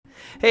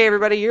Hey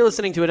everybody, you're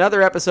listening to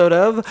another episode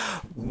of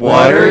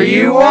What Are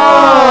You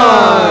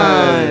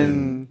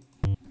On?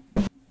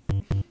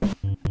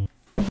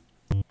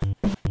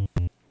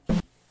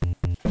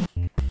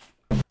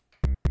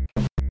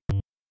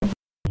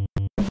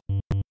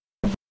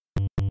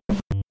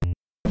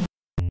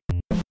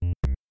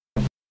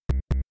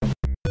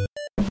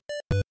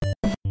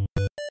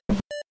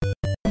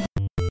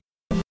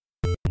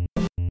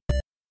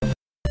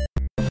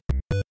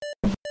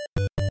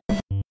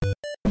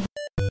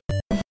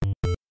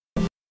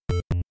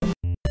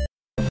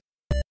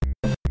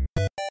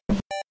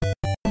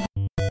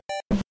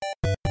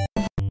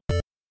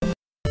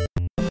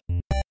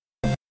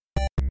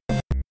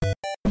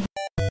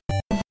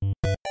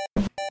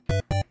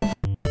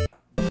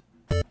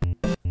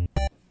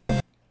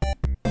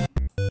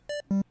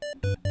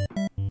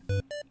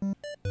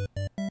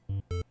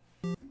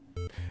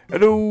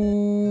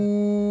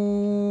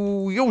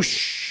 Hello,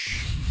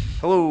 Yosh.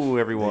 Hello,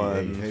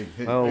 everyone.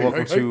 Hey,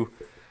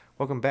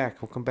 welcome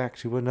back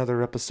to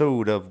another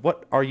episode of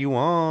What Are You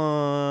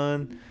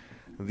On?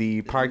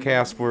 The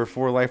podcast where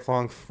four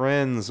lifelong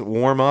friends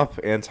warm up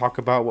and talk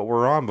about what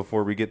we're on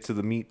before we get to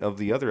the meat of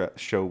the other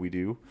show we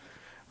do.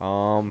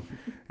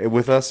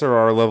 With us are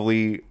our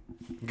lovely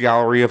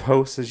gallery of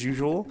hosts as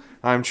usual.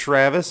 I'm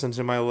Travis, and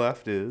to my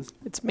left is,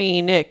 It's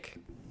me, Nick.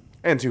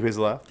 and to his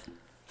left,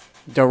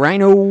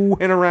 Dorino.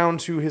 and around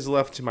to his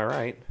left to my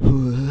right.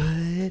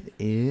 What?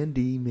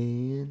 Andy,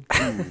 man.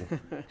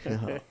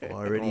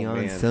 Already Oh,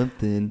 on man.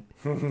 something.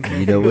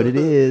 You know what it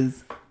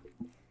is.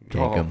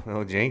 Jankum.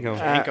 Oh,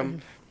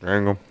 Jankum.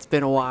 Jankum. It's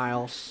been a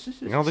while.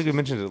 I don't think we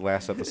mentioned it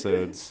last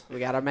episodes. We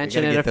gotta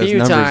mention gotta it a get those few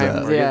numbers times.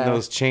 up. We're Yeah. getting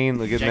those chain,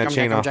 getting that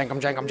chain off.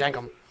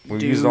 Jankum. We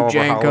Do used all of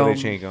our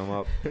holiday Jankum. Jankum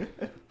up.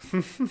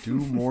 Do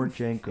more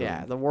Jankum.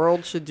 Yeah, the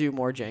world should do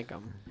more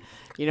Jankum.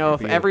 You know,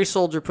 if Be a every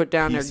soldier put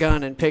down their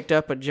gun and picked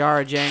up a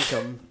jar of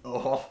Jankum,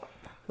 Oh.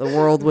 the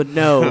world would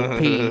know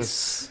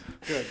peace.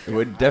 It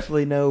would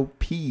definitely know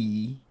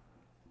P.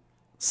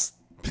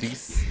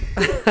 Peace.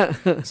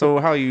 So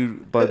how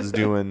you buds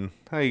doing?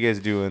 How you guys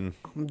doing?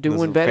 I'm This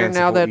doing is better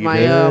now that fanciful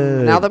my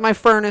evening. now that my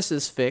furnace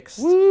is fixed.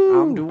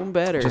 I'm doing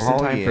better. Just in Oh,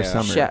 time for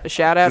yeah. summer.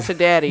 Shout out to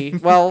Daddy.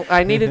 Well,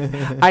 I needed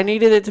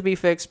it to be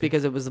fixed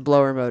because it was the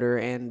blower motor,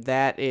 and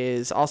that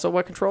is also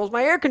what controls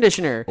my air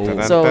conditioner.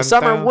 Oh. So Dun,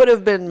 summer dun. would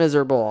have been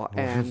miserable.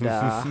 And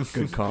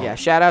Good call. yeah,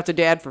 shout out to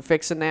Dad for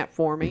fixing that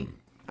for me.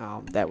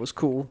 That was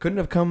cool. Couldn't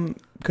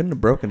have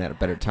broken at a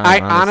better time. I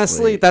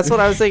honestly, that's what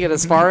I was thinking.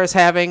 As far as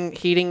having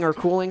heating or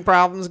cooling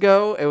problems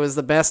go, it was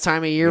the best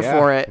time of year Yeah,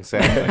 for it.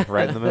 Exactly.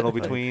 Right in the middle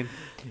between.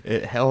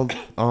 It held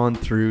on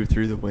through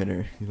the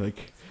winter. You're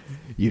like,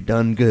 you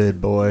done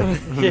good, boy.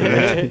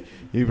 Yeah.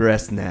 You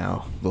rest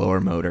now, blower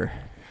motor.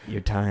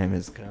 Your time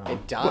is come.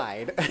 It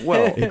died.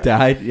 Well, It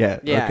died? Yeah.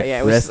 Yeah, okay.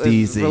 yeah. It was Rest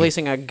easy.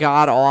 releasing a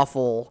god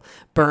awful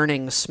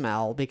burning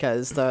smell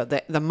because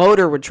the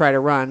motor would try to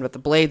run, but the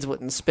blades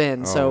wouldn't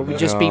spin, so Oh, it would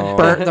just be no.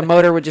 burnt. The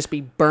motor would just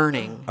be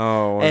burning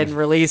oh, and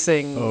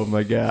releasing. Oh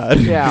my god.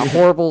 Yeah,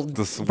 horrible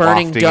Just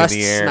burning wafting in dust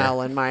the air.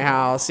 smell in my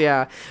house.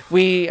 Yeah,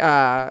 we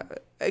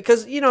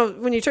because you know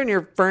when you turn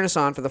your furnace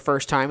on for the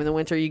first time in the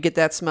winter, you get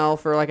that smell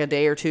for like a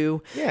day or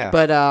two. Yeah.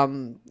 But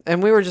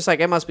and we were just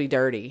like, it must be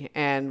dirty,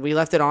 and we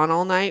left it on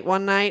all night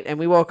one night, and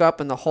we woke up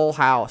and the whole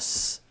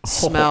house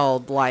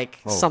smelled like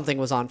something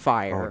was on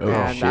fire, Oh,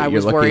 and shit, I you're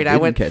was lucky worried. it I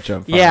didn't went catch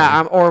on fire.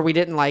 Yeah, or we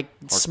didn't like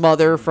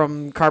smother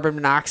from carbon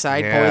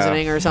monoxide Yeah.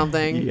 poisoning or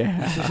something.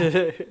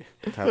 Yeah.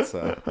 that's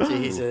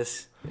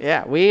Jesus.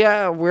 Yeah,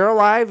 we're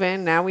alive,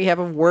 and now we have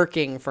a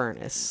working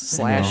furnace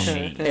slash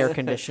air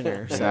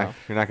conditioner. So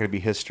you're not going to be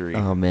history.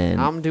 Oh man.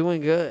 I'm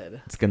doing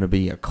good. It's gonna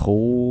be a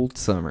cold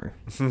summer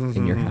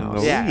in your house.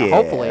 Oh, Yeah, yeah,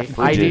 hopefully, frigid.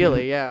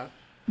 ideally, yeah.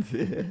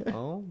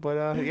 Oh,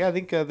 but yeah, I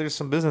think there's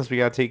some business we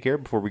got to take care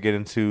of before we get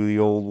into the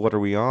old what are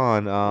we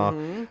on. I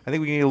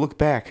think we need to look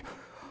back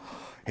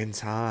in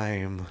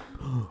time.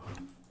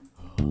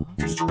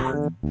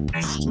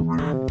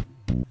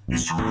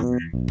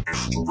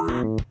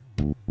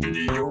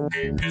 Video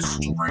game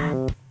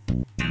history.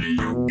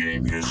 Video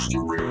game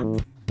history.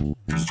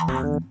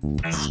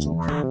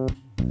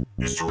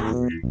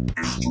 History.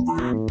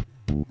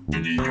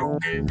 Video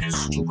game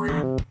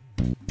history.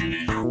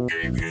 Video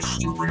game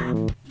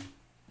history.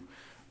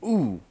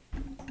 Ooh,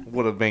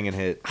 what a banging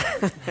hit!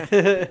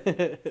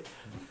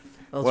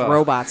 Those Well.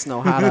 robots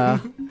know how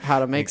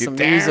to make Get some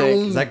down. music.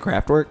 Is that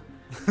Kraftwerk?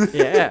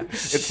 Yeah.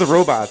 It's the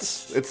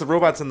robots. It's the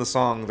robots in the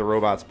song "The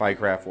Robots" by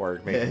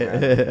Kraftwerk. Making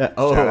that.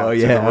 Oh, Shout out to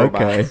yeah, the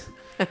okay. robots.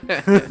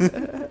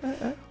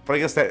 But I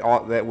guess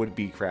that would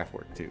be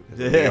Kraftwerk too. 'Cause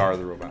they are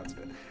the robots.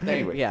 But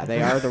anyway, Yeah,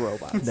 they are the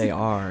robots. They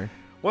are.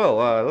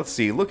 well, let's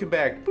see. Looking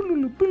back,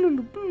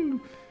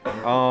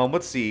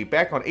 let's see.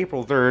 Back on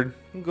April 3rd,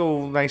 we'll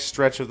go nice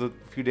stretch of the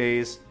few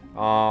days.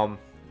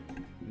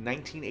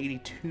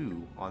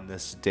 1982 on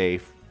this day,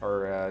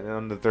 or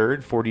on the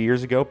 3rd, 40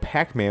 years ago,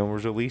 Pac-Man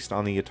was released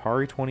on the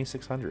Atari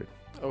 2600.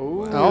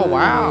 Oh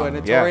wow, a Yeah.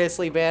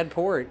 notoriously bad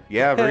port.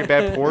 Yeah, very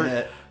bad port.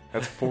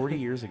 That's 40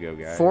 years ago,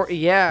 guys.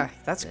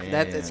 That's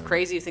it's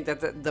crazy to think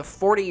that the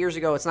 40 years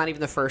ago, it's not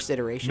even the first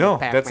iteration. No, of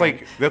Pac-Man.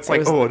 that's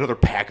like another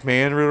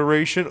Pac-Man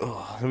iteration.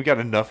 Oh, we got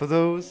enough of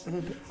those.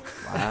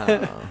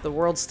 Wow. The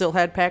world still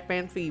had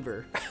Pac-Man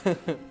fever.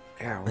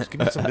 Yeah, let's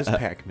give me some of this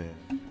Pac-Man.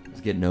 I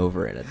was getting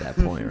over it at that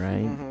point,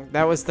 right?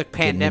 That was the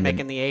pandemic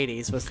in the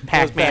 80s. Was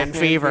Pac-Man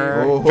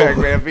fever? Oh,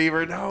 Pac-Man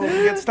fever! No, we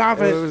can't stop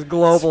It it. was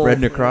global.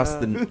 Spreading across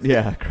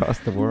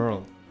the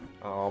world.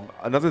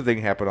 Another thing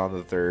happened on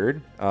the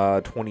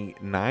 3rd.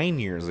 29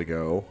 years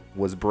ago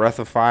was Breath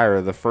of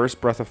Fire. The first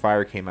Breath of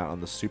Fire came out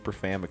on the Super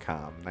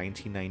Famicom,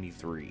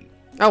 1993.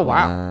 Oh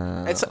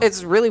wow.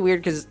 It's really weird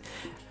because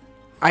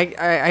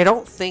I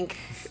don't think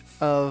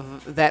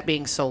of that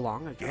being so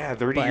long ago. Yeah,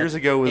 30 but years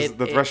ago was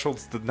the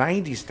threshold's the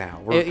 90s now.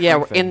 We're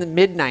in the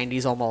mid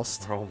 90s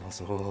almost. We're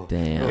almost. Oh.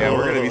 Damn. Yeah,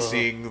 we're gonna be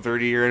seeing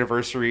 30-year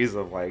anniversaries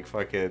of like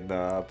fucking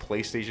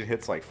PlayStation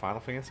hits like Final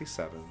Fantasy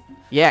VII.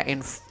 Yeah,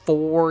 in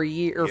 4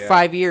 years or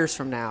 5 years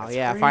from now.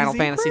 That's Final crazy,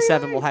 Fantasy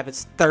crazy. VII will have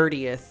its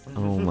 30th.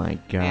 Oh my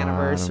god.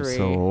 Anniversary. I'm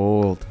so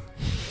old.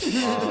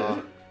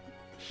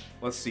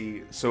 Let's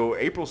see. So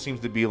April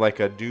seems to be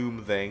like a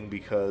doom thing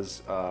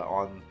because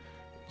on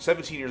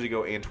 17 years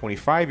ago and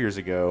 25 years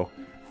ago,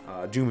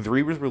 Doom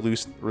 3 was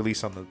released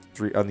on the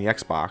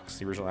Xbox,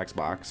 the original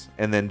Xbox,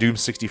 and then Doom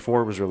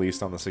 64 was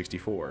released on the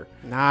 64.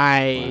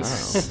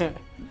 Nice.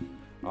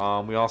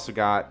 Wow. We also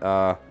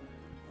got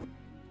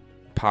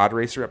Pod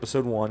Racer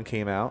Episode 1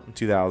 came out in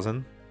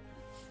 2000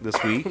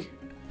 this week.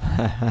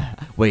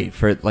 Wait,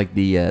 for like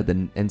the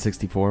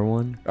N64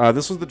 one?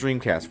 This was the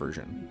Dreamcast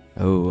version.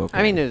 Oh, okay.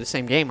 I mean, they're the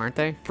same game, aren't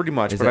they? Pretty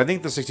much, but I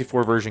think the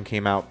 64 version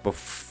came out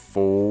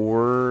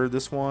before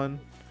this one.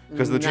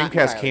 Because the Not Dreamcast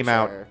entirely came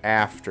out sure.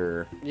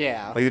 after.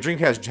 Yeah. Like, the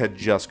Dreamcast had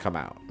just come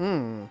out.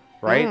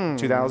 Right?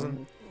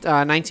 2000?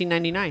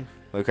 1999.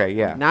 Okay,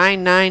 yeah.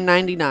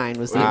 9/9/99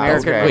 was the Wow,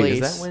 American okay.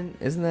 release. Wait,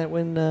 isn't that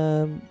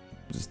when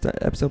just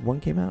episode 1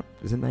 came out?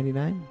 Is it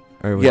 99?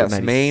 Or was Yes, it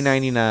 90? May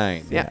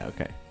 99. Yeah,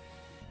 okay.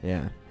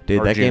 Yeah.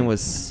 Dude, Or that game June.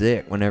 was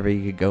sick whenever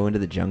you could go into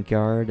the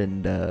junkyard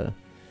and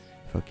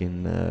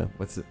fucking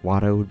what's it?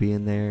 Watto would be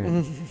in there.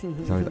 He's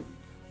always like,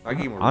 That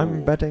game was I'm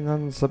ruled. betting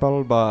on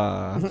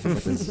Sebulba.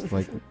 With his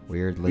like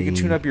weirdly. You can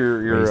tune up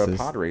your racist.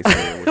 Pod Racer,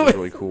 which is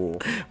really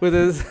cool. With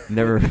his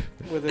Never.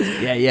 with his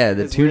Yeah,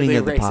 the his tuning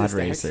weirdly of the Pod racist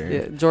Racer.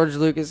 accent. Yeah, George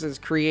Lucas's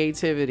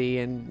creativity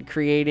and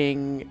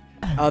creating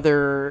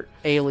other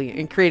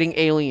creating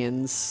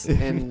aliens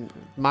and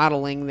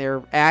modeling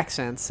their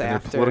accents And their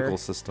after political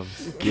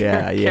systems.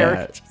 Yeah,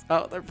 characters.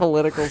 Oh, their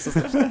political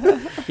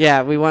systems.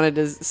 Yeah, we wanted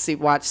to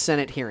watch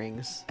Senate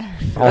hearings.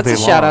 All That's day a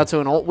shout long. out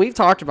to an old. We've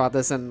talked about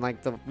this in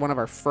like one of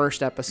our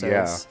first episodes.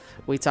 Yeah.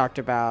 We talked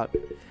about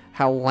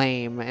how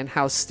lame and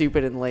how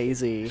stupid and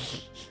lazy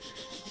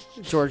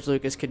George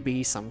Lucas could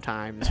be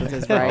sometimes with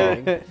his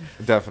writing.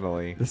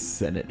 Definitely. The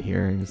Senate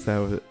hearings. That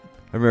was.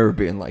 I remember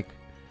being like,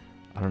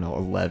 I don't know,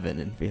 11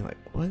 and being like,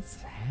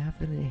 what's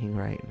happening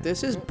right now?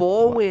 This is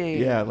bowling.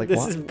 Yeah, like This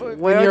what? is Where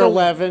when you're the-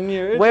 11.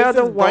 Where are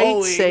this the is white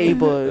bowling.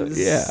 sabers?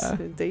 Yeah.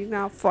 They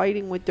not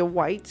fighting with the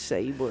white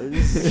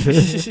sabers.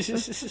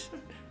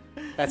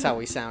 That's how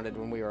we sounded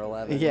when we were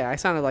 11. Yeah, I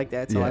sounded like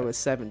that till Yeah. I was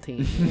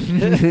 17.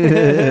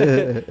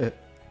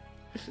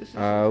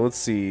 Let's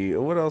see.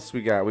 What else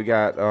we got? We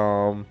got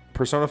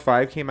Persona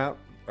 5 came out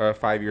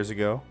 5 years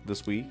ago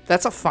this week.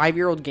 That's a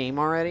 5-year-old game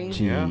already.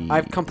 Yeah. Jeez.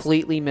 I've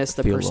completely missed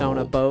the Feel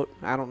Persona old. boat.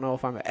 I don't know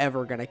if I'm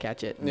ever gonna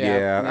catch it.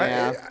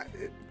 Yeah. Yeah.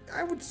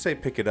 I would say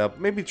pick it up.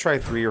 Maybe try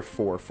 3 or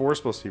 4. 4 is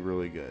supposed to be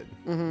really good.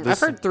 I've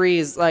heard 3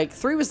 is like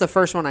 3 was the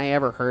first one I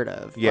ever heard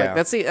of. Yeah. like,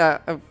 that's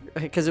the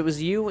because it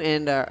was you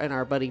and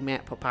our buddy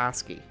Matt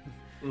Poposky.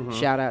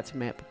 Shout out to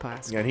Matt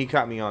Poposky. Yeah, and he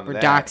caught me on We're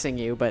that. doxing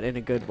you, but in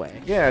a good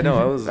way. Yeah,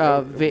 no, it was, it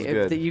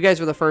was good. You guys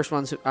were the first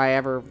ones who I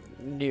ever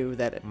knew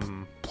that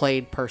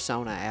played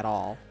Persona at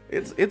all.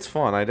 It's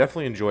fun. I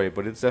definitely enjoy it,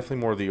 but it's definitely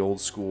more the old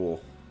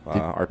school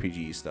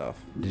RPG stuff.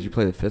 Did you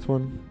play the 5th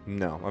one?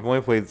 No, I've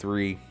only played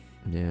 3,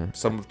 Yeah.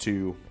 some of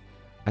 2.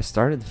 I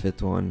started the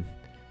 5th one,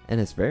 and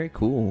it's very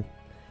cool.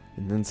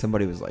 And then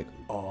somebody was like,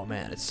 "Oh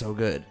man, it's so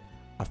good.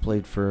 I've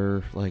played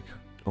for like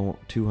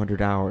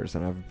 200 hours,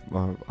 and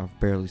I've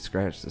barely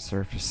scratched the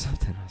surface." Of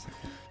something. I was like,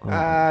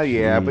 "Oh,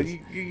 Yeah, jeez." but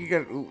you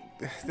got.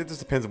 It just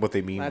depends on what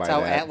they mean That's by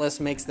how that. Atlas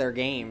makes their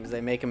games.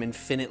 They make them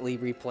infinitely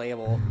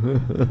replayable.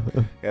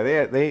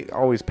 Yeah, they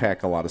always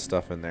pack a lot of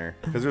stuff in there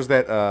because there's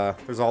that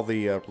there's all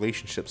the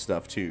relationship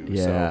stuff too.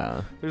 Yeah.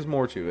 So there's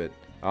more to it.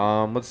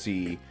 Let's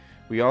see.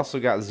 We also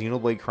got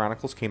Xenoblade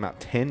Chronicles came out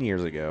 10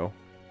 years ago.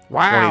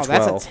 Wow,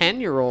 that's 2012. a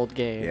 10-year-old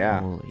game. Yeah,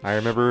 Holy I feel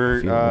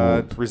remember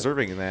old.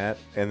 reserving that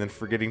and then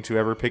forgetting to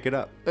ever pick it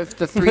up. If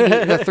the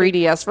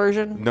 3DS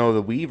version. No,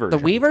 the Wii version.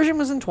 The Wii version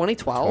was in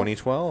 2012.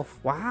 2012.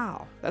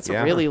 Wow, that's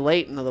Yeah. really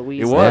late in the Wii.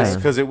 It was Yeah.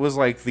 because it was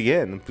like the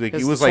end. Like, it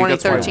 'Cause was like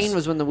that's why 2013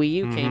 was when the Wii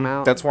U came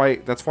out. That's why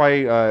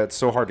it's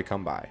so hard to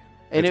come by.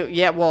 And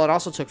it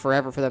also took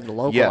forever for them to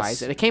localize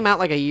Yes. it. It came out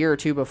like a year or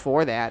two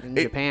before that in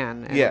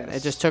Japan. And yes.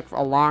 it just took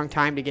a long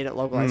time to get it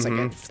localized.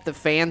 Like the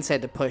fans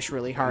had to push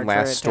really hard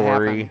Last for it to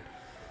happen. story.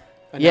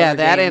 Yeah, Another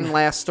that game. and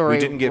Last Story. We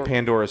didn't get were-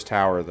 Pandora's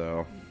Tower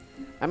though.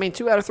 I mean,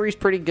 2 out of 3 is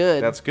pretty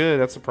good. That's good.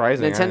 That's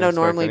surprising. I didn't Nintendo expect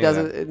normally any of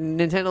doesn't. that.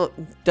 Nintendo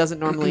doesn't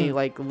normally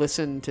like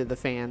listen to the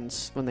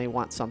fans when they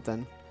want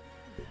something.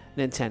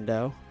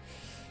 Nintendo,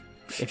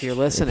 if you're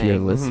listening, If you're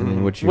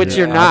listening, which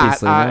you're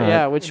not, obviously not.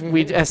 yeah, which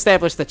we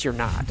established that you're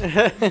not.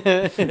 They're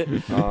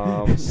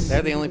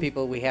the only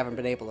people we haven't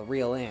been able to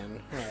reel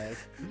in.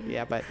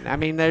 Yeah, but I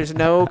mean, there's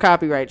no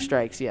copyright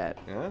strikes yet.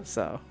 Yeah.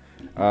 So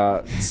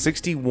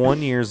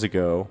 61 years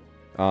ago,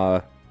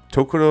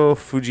 Tokuro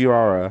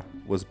Fujiwara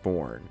was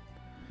born.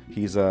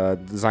 He's a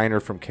designer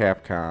from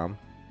Capcom.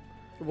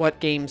 what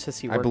games has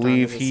he I worked on?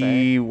 believe does it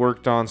say? he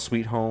worked on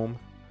Sweet Home.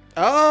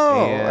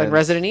 Oh, and and-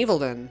 Resident Evil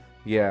then.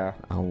 Yeah.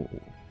 Oh,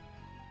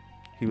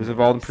 He was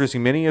involved in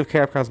producing many of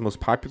Capcom's most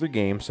popular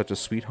games, such as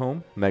Sweet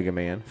Home, Mega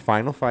Man,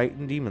 Final Fight,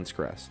 and Demon's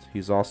Crest.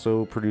 He's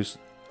also produced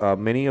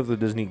many of the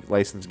Disney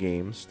licensed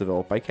games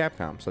developed by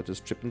Capcom, such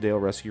as Chip and Dale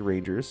Rescue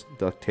Rangers,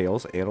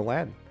 DuckTales, and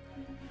Aladdin.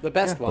 The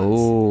best ones.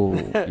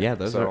 oh, yeah,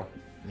 those So are.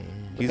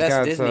 The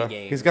best Disney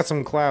games. he's got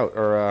some clout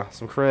or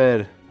some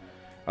cred.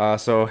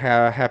 So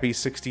happy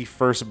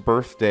 61st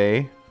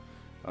birthday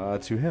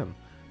to him.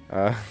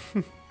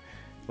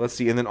 Let's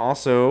see, and then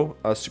also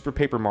Super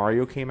Paper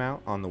Mario came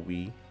out on the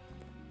Wii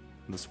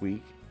this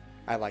week.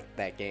 I liked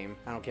that game.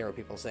 I don't care what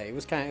people say. It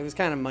was kind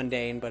of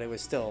mundane, but it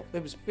was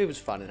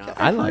fun enough.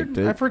 I liked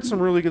it. I've heard some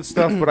really good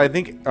stuff, but I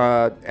think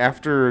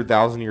after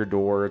Thousand Year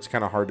Door, it's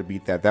kind of hard to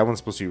beat that. That one's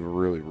supposed to be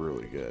really,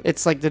 really good.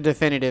 It's like the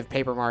definitive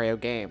Paper Mario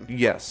game.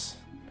 Yes.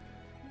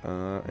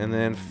 And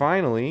then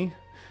finally,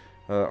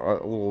 a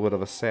little bit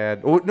of a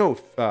sad. Oh no!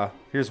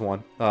 Here's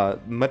one.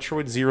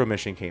 Metroid Zero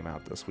Mission came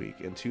out this week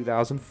in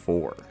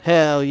 2004.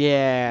 Hell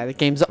yeah, the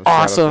game's So shout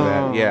out to that.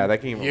 awesome. Yeah,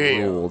 that game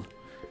ruled.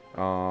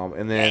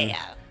 And then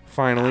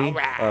finally,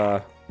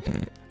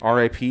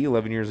 R.I.P.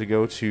 11 years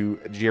ago to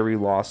Jerry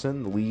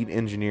Lawson, the lead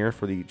engineer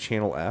for the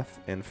Channel F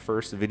and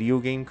first video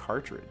game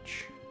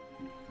cartridge.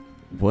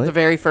 What? The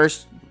very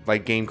first.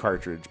 Like game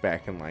cartridge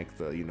back in like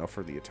the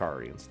for the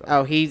Atari and stuff.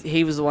 Oh,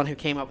 he was the one who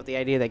came up with the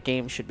idea that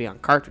games should be on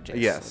cartridges.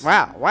 Yes.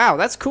 Wow,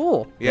 that's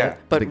cool. Yeah.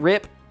 But The-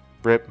 rip.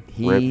 Rip.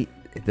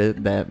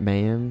 That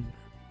man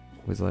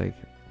was like,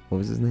 what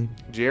was his name?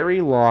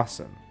 Jerry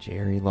Lawson.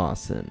 Jerry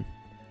Lawson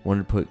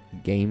wanted to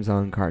put games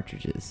on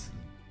cartridges.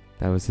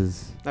 That was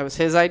his. That was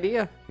his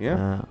idea. Yeah.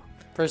 Wow.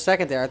 For a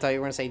second there, I thought you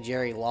were going to say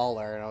Jerry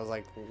Lawler, and I was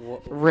like,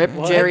 Rip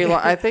what? Jerry.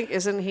 I think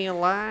isn't he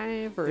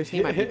alive or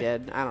he might be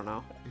dead? I don't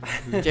know.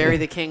 Jerry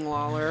the King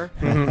Lawler.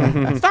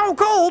 Stone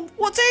Cold.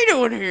 What's he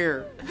doing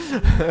here?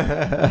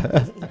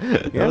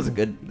 That was a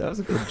good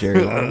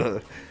Jerry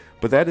Lawson.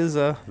 But that is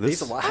He's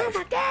this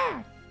alive.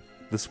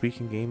 this week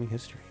in gaming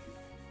history.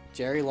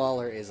 Jerry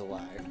Lawler is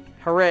alive.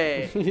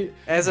 Hooray!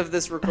 As of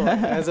this recording.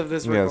 As of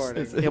this Yes.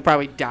 recording. He'll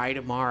probably die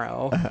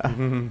tomorrow.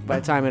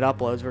 By the time it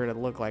uploads, we're gonna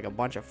look like a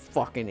bunch of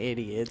fucking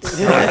idiots.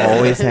 It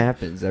always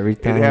happens every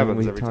time happens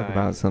we every talk time.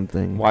 about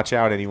something. Watch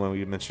out, anyone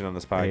we mention on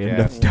this They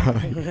end up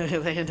podcast. dying.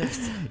 They end up.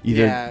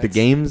 Either Yeah, the it's-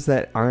 games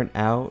that aren't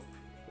out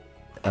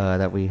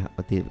that we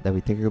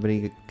think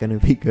are gonna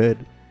be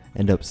good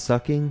end up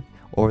sucking,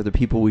 or the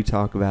people we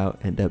talk about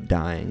end up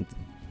dying.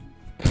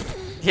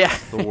 Yeah.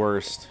 The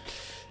worst.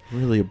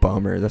 Really a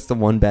bummer. That's the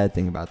one bad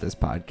thing about this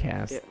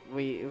podcast. Yeah,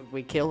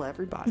 we kill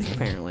everybody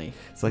apparently.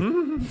 It's like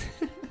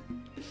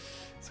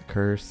it's a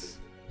curse.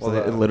 It's Well,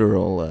 like a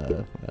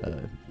literal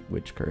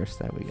witch curse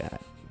that we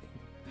got.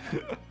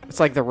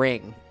 It's like the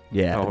ring.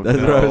 Yeah, Oh, that's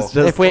what I no. was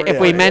just. If we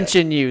yeah.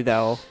 mention you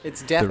though,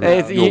 It's death. The-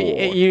 it's,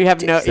 Note. you have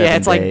no. Yeah, 7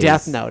 it's like days.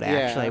 Death Note. Yeah.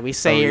 Actually, we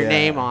say Oh, your yeah.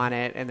 name on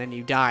it, and then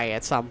you die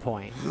at some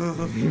point.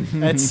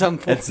 At some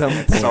point. At some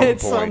Some point.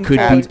 At some point. Could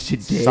be At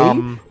today.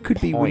 some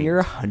Could be when point. you're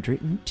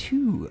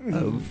 102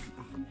 of.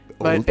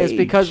 But old it's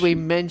because age. we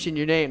mention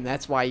your name.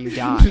 That's why you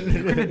die.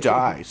 You're gonna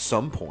die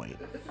some point.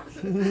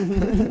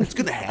 It's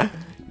gonna happen.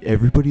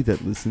 Everybody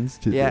that listens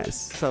to Yes.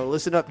 this. So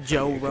listen up,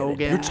 Joe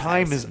Rogan. Your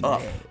time is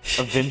up.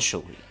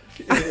 Eventually.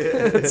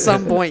 At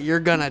some point, you're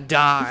gonna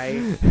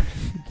die.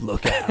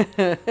 Look out.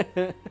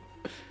 Better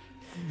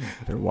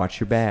watch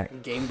your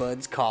back. Game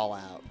Buds call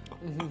out.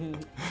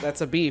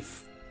 That's a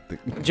beef.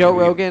 Joe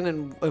Rogan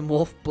and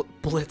Wolf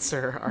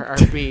Blitzer are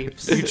our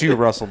beefs. You too,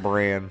 Russell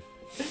Brand.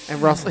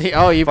 And Russell.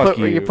 Oh, Fuck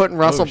you. you're putting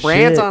Russell Oh,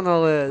 Brand shit. on the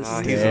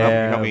list. He's Yeah.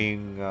 an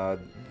upcoming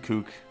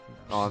kook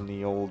on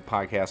the old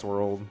podcast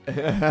world.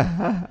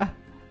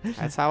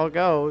 That's how it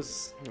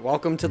goes.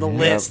 Welcome to the Yep.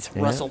 list,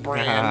 Yep. Russell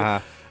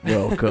Brand.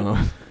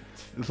 Welcome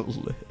to the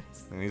list.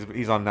 And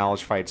he's on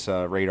Knowledge Fight's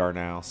radar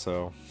now,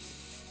 so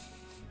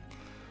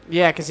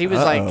Yeah, because he was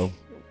like Uh-oh.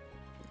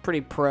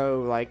 pretty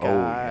pro, like Oh,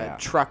 yeah.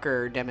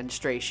 trucker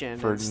demonstration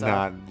for and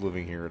stuff. not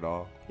living here at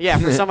all. Yeah,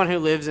 for someone who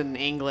lives in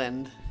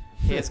England,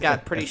 he has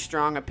got pretty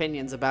strong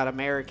opinions about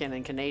American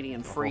and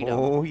Canadian freedom.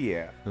 Oh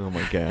yeah. Oh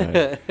my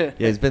god. Yeah,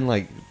 he's been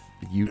like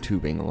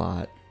YouTubing a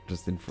lot.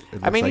 Just in.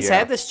 I mean, like, he's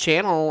had this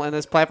channel and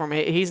this platform.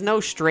 He's no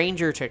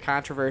stranger to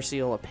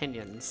controversial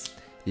opinions.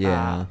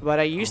 Yeah. But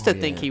I used to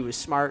think yeah. he was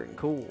smart and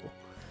cool.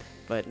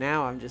 But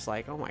now I'm just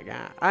like, oh my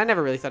god. I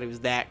never really thought he was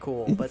that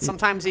cool. But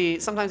sometimes he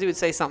would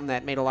say something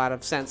that made a lot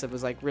of sense. It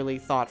was like really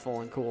thoughtful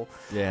and cool.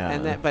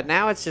 Yeah. But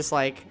now it's just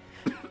like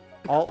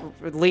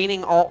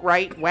leaning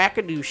alt-right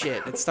wackadoo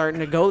shit. It's starting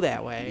to go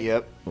that way.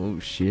 Yep. Oh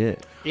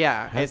shit.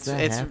 Yeah, How's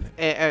that happen?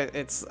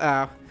 it's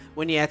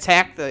when you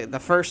attack the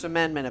First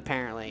Amendment,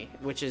 apparently,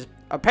 which is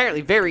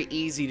apparently very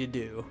easy to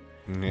do.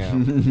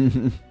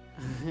 Yeah.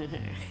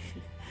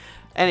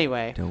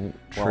 Anyway, Don't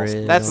Well,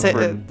 tread that's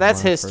on it-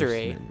 that's my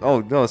history. first name.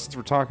 Oh no! Since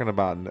we're talking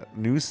about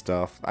news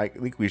stuff, I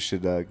think we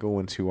should go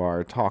into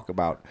our talk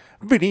about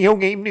video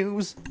game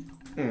news.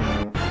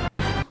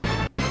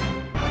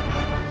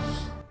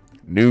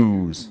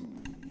 News.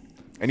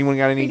 Anyone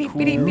got any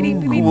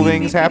cool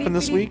things happen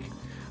this week?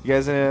 You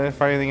guys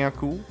find anything out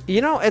cool?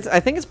 You know, I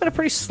think it's been a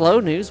pretty slow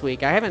news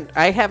week.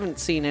 I haven't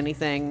seen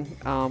anything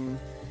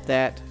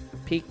that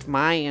piqued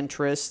my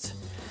interest.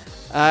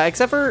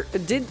 Except for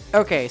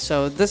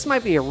so this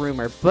might be a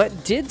rumor,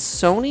 but did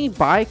Sony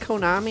buy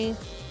Konami?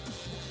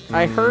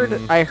 I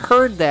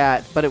heard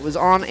that, but it was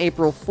on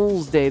April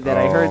Fool's Day that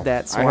I heard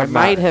that, so I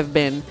might have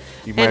been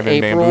You might an have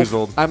been April.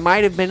 bamboozled. I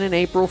might have been an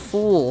April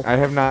Fool. I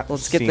have not.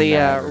 Let's get seen the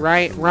that.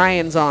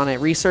 Ryan's on it.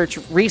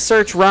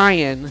 Research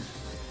Ryan.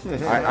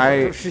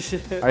 I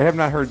have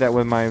not heard that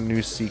with my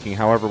news seeking.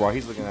 However, while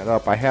he's looking that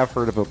up, I have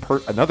heard of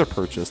another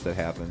purchase that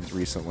happened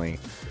recently,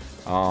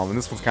 and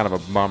this one's kind of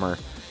a bummer.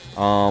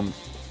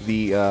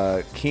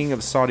 The King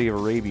of Saudi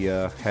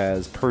Arabia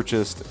has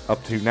purchased he's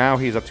up to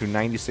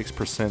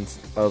 96%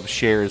 of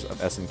shares of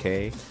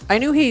SNK. I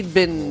knew he'd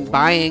been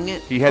buying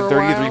it. He had for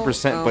a while,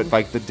 33%, but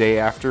like the day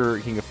after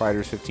King of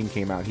Fighters 15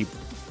 came out, he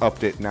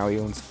upped it. Now he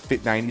owns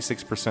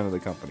 96% of the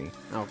company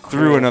Oh, cool.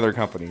 through another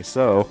company.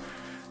 So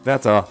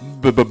that's a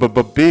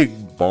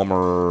big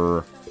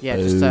bummer. Yeah,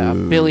 just a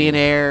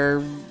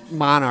billionaire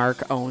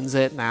monarch owns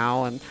it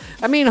now, and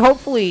I mean,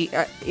 hopefully,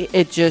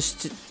 it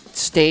just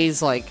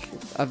stays like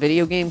a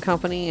video game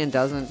company and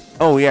doesn't.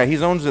 Oh yeah, he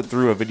owns it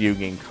through a video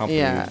game company.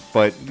 Yeah.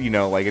 But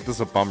it's just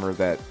a bummer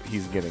that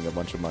he's getting a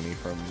bunch of money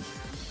from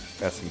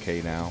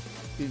SNK now.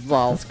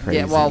 Well, crazy.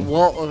 yeah.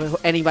 Well,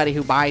 anybody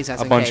who buys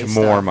SNK bunch stuff,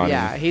 more money.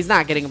 Yeah, he's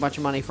not getting a bunch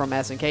of money from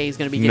SNK. He's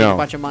going to be getting No. a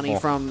bunch of money Well,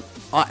 from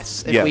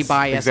us if yes, we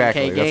buy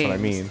exactly. SNK That's games. what I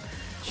mean.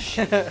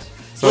 Shit.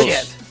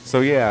 So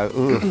yeah,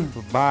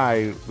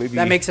 bye. Maybe.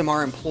 That makes him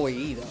our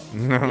employee,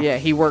 though. Yeah,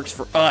 he works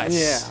for us.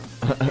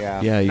 Yeah.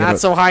 yeah. Yeah, you Not gotta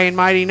so high and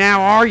mighty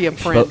now, are you,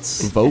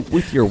 Prince? vote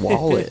with your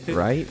wallet,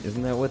 right?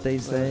 Isn't that what they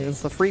say?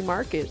 It's the free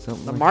market.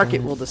 Something The like market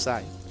that. will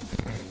decide.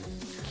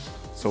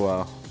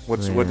 So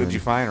what did you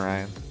find,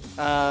 Ryan?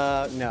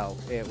 No,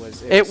 it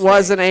was. It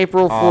was an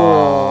April Fool.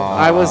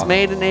 I was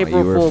made an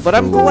April you were Fool, but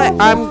I'm fooled.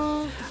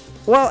 glad.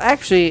 Well,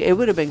 actually, it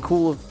would have been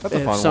cool if That's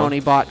a fun Sony one.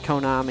 bought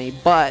Konami,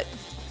 but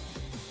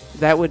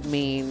that would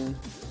mean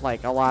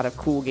like a lot of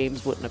cool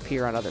games wouldn't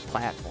appear on other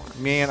platforms.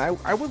 Man,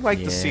 I would like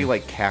to Yeah. see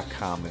like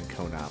Capcom and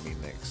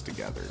Konami mixed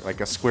together, like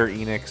a Square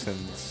Enix and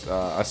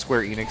a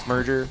Square Enix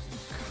merger.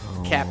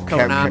 Cap Oh.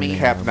 Konami.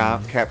 Cap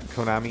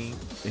Konami.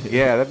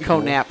 Yeah, that'd be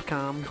cool.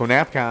 Konapcom.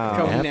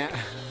 Konapcom.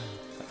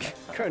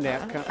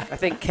 Konapcom. I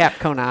think Cap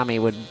Konami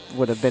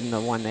would have been the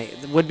one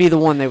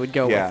they would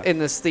go Yeah. with in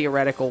this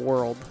theoretical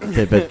world.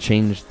 But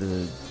change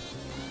the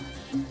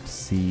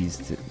C's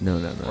to no. Or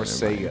never mind.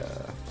 Sega.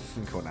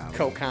 Konami.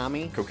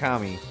 Kokami.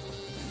 Kokami.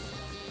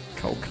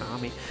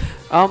 Konami.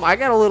 I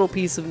got a little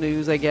piece of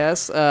news, I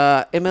guess.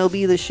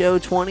 MLB The Show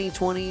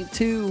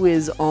 2022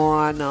 is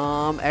on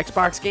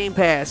Xbox Game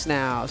Pass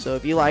now. So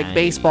if you like Nice.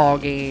 baseball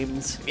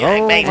games,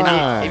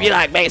 My. if you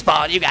like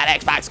baseball, you got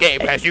Xbox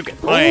Game Pass. You can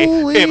play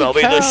Holy MLB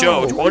The cow.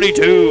 Show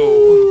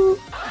 22.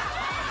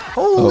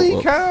 Holy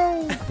Oh,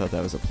 cow! I thought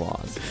that was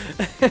applause.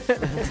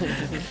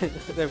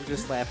 They were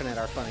just laughing at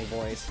our funny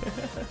voice.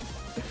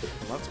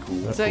 That's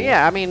cool. So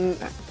yeah, I mean,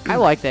 I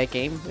like that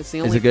game. It's the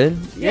Is only. it good?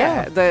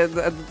 Yeah,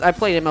 I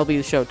played MLB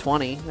The Show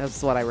 20.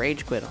 That's what I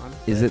rage quit on.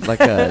 Is it like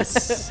a?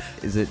 Is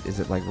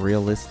it like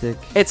realistic?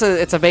 It's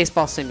a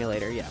baseball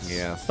simulator, yes.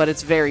 Yes. But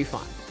it's very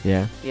fun.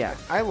 Yeah. Yeah.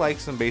 I like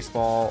some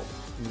baseball.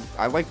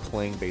 I like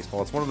playing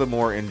baseball. It's one of the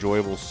more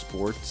enjoyable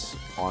sports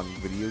on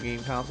video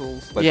game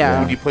consoles. Like Yeah.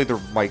 when you play the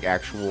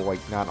actual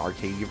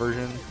non-arcade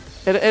version.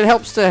 It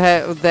helps to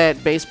have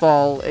that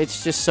baseball.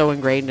 It's just so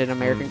ingrained in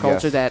American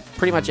culture yes. that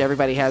pretty much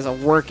everybody has a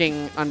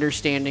working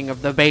understanding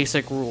of the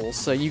basic rules.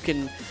 So you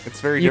can It's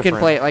very you different.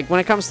 can play it. Like when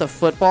it comes to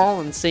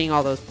football and seeing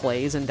all those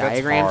plays and That's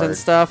diagrams hard. and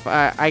stuff,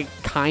 I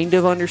kind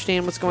of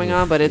understand what's going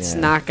on, but it's yeah.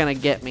 not gonna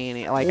get me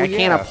any. Like Well, I can't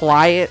yeah.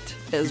 apply it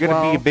as You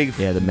gotta well. be a big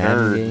Yeah, the Madden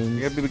nerd. games. You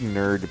gotta be a big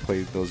nerd to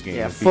play those games.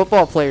 Yeah, Be-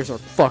 football players are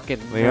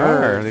fucking. They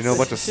nerds. are. They know a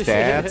bunch of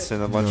stats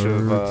and a bunch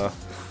of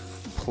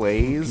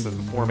plays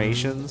and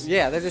formations.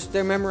 Yeah,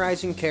 they're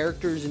memorizing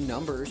characters and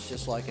numbers,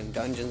 just like in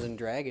Dungeons and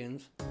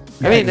Dragons.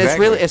 I mean, it's exactly.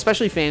 really,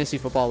 especially fantasy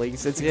football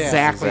leagues. It's Yeah,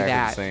 exactly the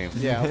that. same.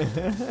 Yeah.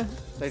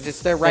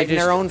 they're writing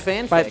just- their own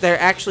fanfic. But they're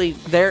actually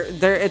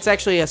it's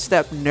actually a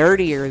step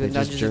nerdier than They just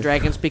Dungeons and jerk.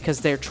 Dragons because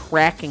they're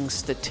tracking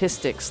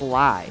statistics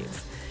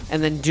live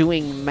and then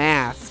doing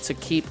math to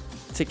keep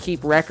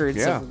records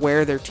Yeah. of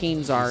where their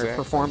teams are Exactly.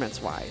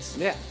 performance wise.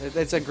 Yeah,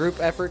 it's a group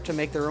effort to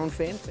make their own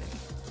fanfic.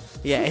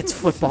 Yeah, it's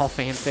football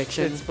fan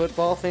fiction. It's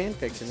football fan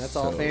fiction. That's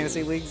all So-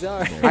 fantasy leagues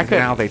are. And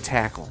now they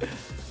tackle.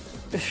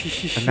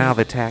 And now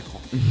they tackle.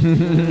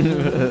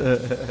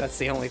 That's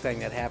the only thing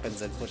that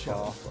happens in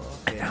football.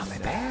 Yeah.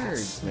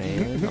 Nerds,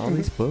 man. All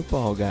these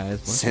football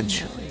guys.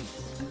 Essentially.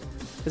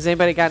 Has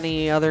anybody got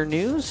any other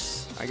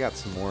news? I got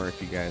some more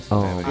if you guys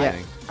Oh, don't have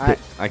yeah.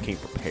 anything. I came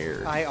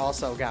prepared. I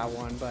also got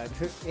one, but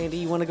Andy,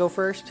 you want to go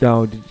first?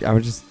 No, I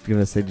was just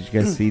gonna say, did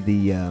you guys see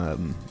the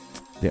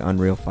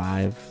Unreal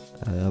 5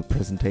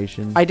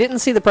 presentation? I didn't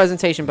see the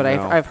presentation, but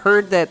No. I've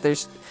heard that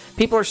there's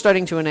people are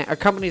starting to or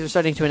companies are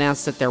starting to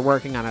announce that they're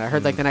working on it. I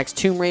heard like the next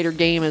Tomb Raider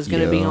game is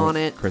going to be Yo, on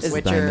it. Crystal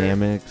Witcher.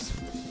 Dynamics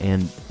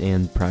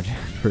and Project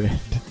Red.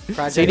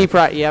 CD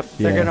Projekt. Yep,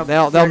 they're Yeah.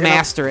 they'll they're gonna-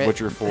 master it.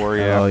 Witcher 4,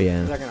 yeah. Oh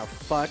yeah. They're gonna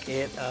fuck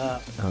it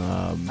up.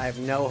 I have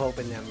no hope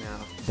in them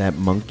now. That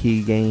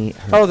monkey game.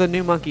 Oh, the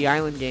new Monkey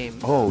Island game.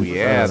 Oh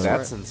yeah, Uh,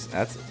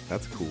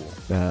 that's cool.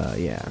 Yeah.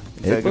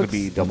 Is that gonna looks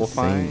be Double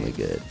Fine? insanely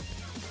good.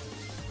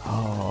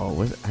 Oh,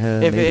 was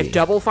If maybe.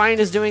 Double Fine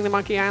is doing the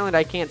Monkey Island,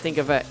 I can't think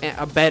of a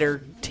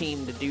better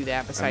team to do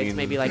that besides mean-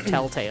 maybe like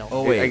Telltale.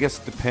 Oh wait, I guess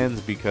it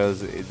depends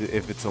because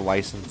if it's a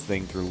licensed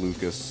thing through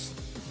Lucas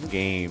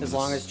Games, As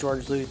long as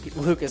George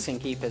Lucas can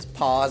keep his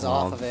paws well,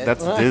 off of it.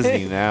 that's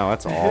Disney now.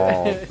 That's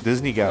all.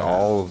 Disney got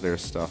all of their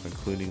stuff,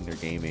 including their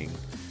gaming.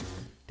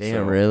 Damn,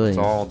 So, really? It's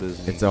all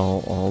Disney. It's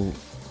all.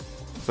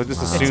 So just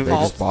Wow, assume they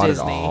alt just bought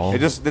Disney. it all. it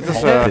just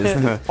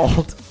Disney.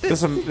 Alt.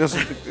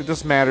 it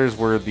just matters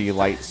where the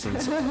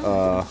license,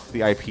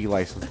 the IP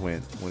license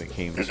went when it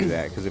came to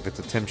that. Because if it's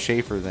a Tim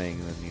Schafer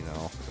thing, then you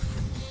know.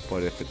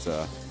 But if it's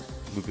a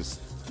Lucas,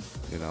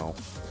 you know.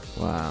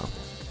 Wow.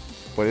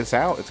 But it's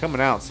out. It's coming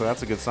out, so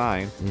that's a good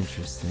sign.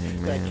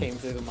 Interesting, that man. came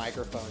through the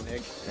microphone,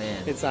 Nick.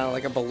 Man. It sounded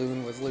like a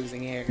balloon was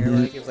losing air.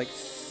 Like it was like.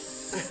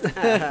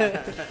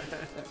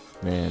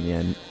 Man,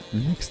 yeah.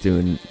 Nick's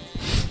doing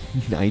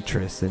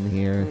nitrous in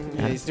here.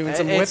 Yeah, he's doing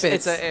some It's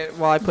whippets.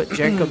 well, I put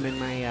Jenkum in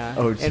my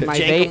Oh, in my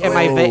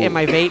Jenkum. in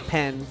my vape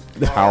pen.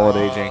 The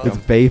holiday It's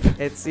Jankum. vape.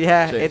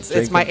 It's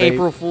it's my Jenkum vape.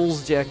 April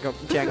Fool's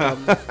Jenkum.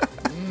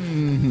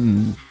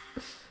 Mm.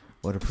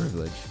 What a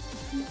privilege.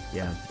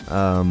 Yeah.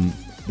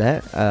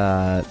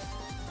 That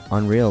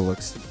Unreal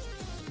looks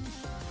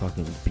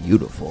fucking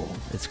beautiful.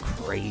 It's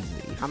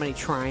crazy. How many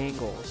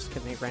triangles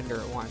can they render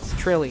at once?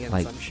 Trillions,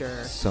 Like I'm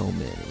sure. so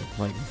many,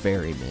 like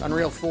very many.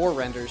 Unreal 4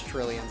 renders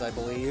trillions, I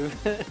believe.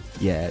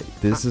 Yeah,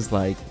 this is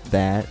like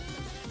that,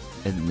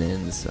 and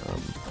then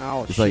some.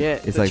 Oh It's shit!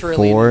 like it's the like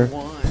trillion 4 and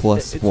one.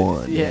 plus It's-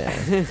 1.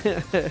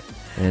 yeah.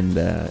 And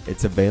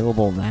it's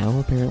available now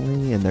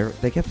apparently, and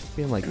they kept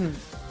being like,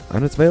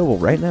 and it's available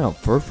right now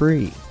for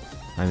free.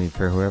 I mean,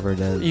 for whoever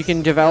does. You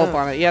can develop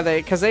Yeah. on it. Yeah,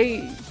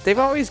 they've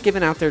always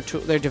given out their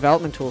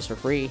development tools for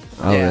free.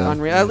 Oh, Yeah, really?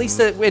 Unreal. At least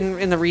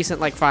in the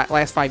recent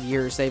last 5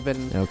 years, they've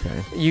been.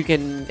 Okay. You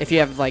can, if you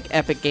have like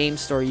Epic Game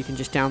Store, you can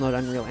just download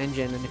Unreal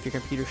Engine, and if your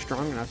computer's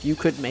strong enough, you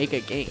could make a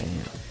game.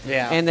 Damn.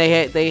 Yeah. And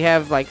they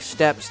have like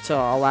steps to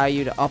allow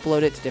you to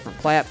upload it to different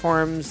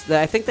platforms.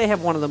 I think they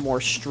have one of the more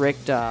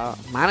strict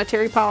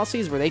monetary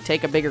policies where they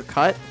take a bigger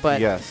cut, but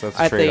Yes, that's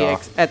a at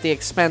trade-off. at the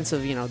expense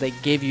of they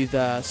give you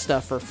the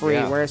stuff for free.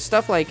 Yeah. Whereas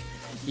stuff like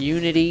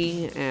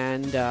Unity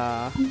and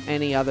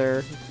any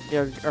other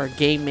or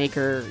Game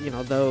Maker,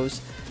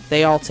 those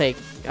they all take.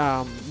 You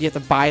have to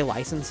buy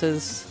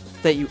licenses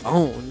that you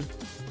own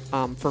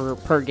for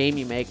per game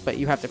you make, but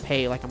you have to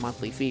pay like a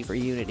monthly fee for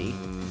Unity.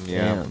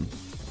 Yeah. Damn.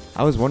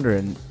 I was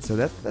wondering. So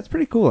that's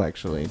pretty cool,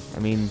 actually. I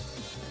mean,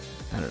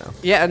 I don't know.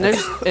 Yeah,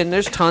 and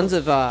there's tons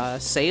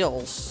of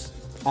sales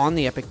on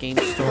the Epic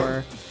Games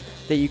Store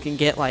that you can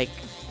get like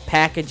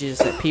packages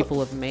that people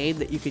have made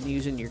that you can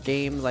use in your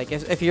game. Like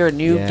if you're a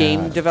new Yeah.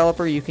 game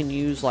developer, you can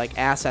use like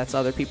assets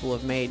other people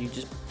have made. You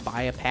just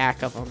buy a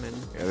pack of them, and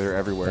Yeah, they're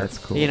everywhere. That's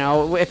cool.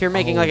 if you're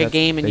making Oh, like a that's-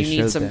 game and they you need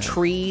showed some that.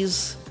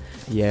 trees,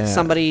 Yeah.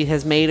 somebody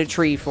has made a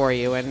tree for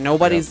you, and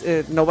nobody's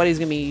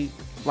gonna be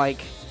like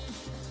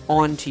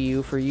onto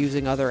you for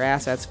using other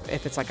assets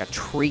if it's like a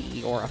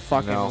tree or a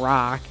fucking No.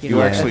 rock. You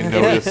Yeah. actually If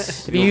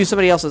notice. if you use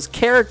somebody else's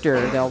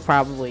character, they'll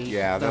probably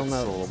Yeah, they'll that's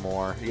a know. little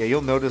more. Yeah,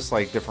 you'll notice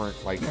like different,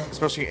 like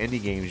especially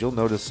indie games, you'll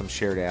notice some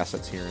shared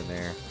assets here and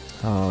there.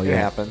 Oh It yeah.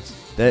 happens.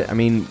 That I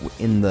mean,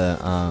 in the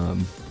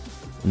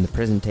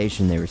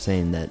presentation, they were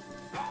saying that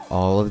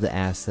all of the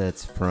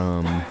assets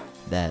from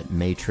that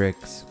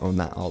Matrix, well,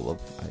 not all of,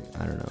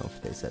 I don't know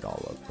if they said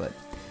all of, but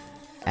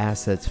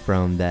assets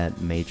from that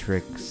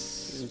Matrix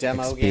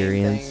Demo game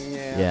experience, thing,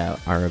 yeah.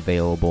 are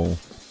available,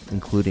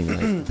 including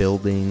like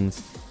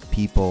buildings,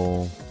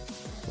 people,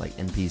 like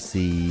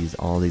NPCs,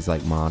 all these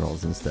like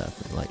models and stuff.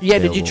 Like Yeah,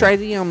 did you available.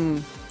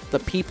 try the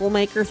People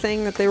Maker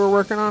thing that they were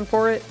working on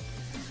for it?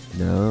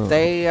 No.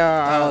 They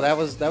Oh, that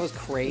was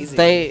crazy.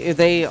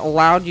 they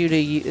allowed you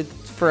to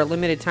for a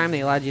limited time.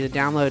 They allowed you to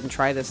download and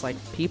try this like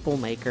People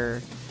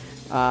Maker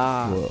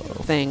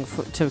thing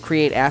to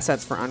create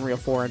assets for Unreal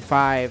 4 and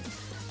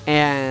 5,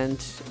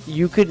 and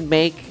you could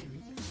make.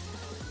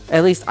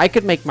 At least I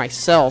could make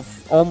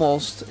myself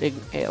almost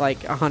like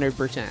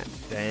 100%.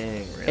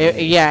 Dang.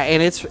 Yeah,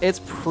 and it's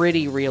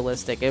pretty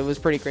realistic. It was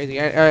pretty crazy.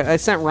 I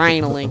sent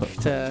Ryan a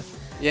link to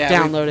Yeah,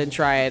 download and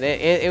try it.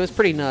 It was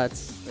pretty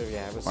nuts.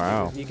 Yeah, it was.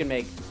 Wow. You can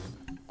make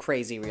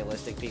crazy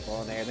realistic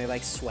people in there, and they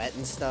like sweat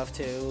and stuff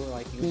too.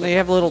 Like you can They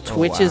have little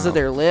twitches wow. of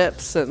their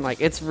lips, and like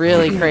it's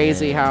really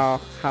crazy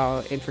how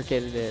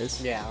intricate it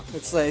is. yeah,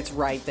 it's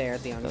right there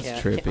at the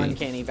trippy.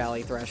 uncanny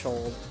valley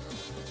threshold.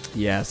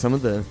 Yeah, some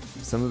of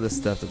the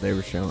stuff that they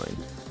were showing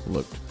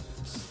looked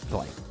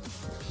like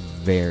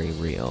very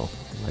real,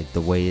 like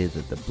the way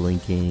that the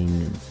blinking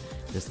and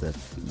just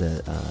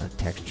the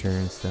texture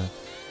and stuff.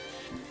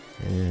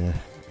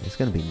 It's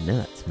gonna be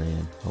nuts, man.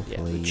 Yeah,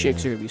 Hopefully, the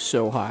chicks are gonna be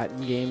so hot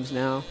in games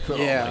now.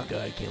 Yeah. Oh my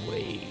god, I can't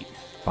wait.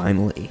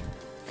 Finally.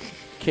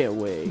 Can't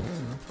wait.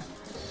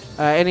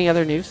 Any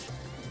other news?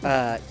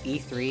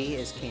 E3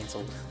 is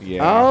canceled.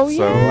 Yeah. Oh, so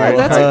yeah, I,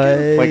 that's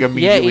a like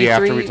immediately Yeah,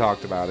 after E3 we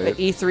talked about The it.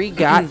 E3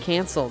 got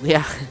canceled.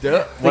 Yeah,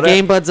 the What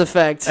Game Buds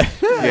effect.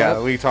 Yeah,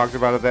 we talked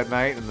about it that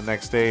night, and the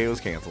next day it was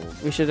canceled.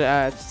 We should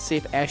see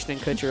if Ashton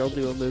Kutcher will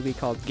do a movie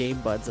called Game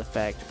Buds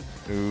Effect.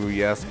 Ooh,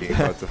 yes, Game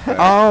Buds effect.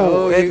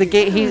 Oh,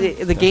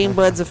 the Game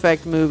Buds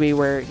Effect movie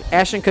where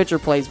Ashton Kutcher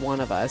plays one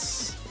of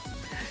us.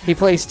 He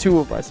plays two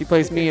of us. He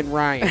plays me and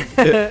Ryan. He's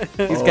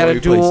got a he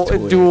plays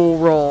twins. dual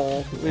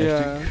role.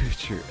 Yeah.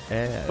 Ashton Kutcher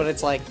ass. But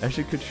it's like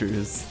Ashton Kutcher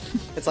is.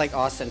 it's like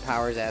Austin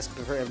Powers-esque.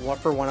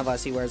 For one of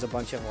us, he wears a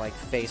bunch of like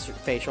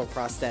facial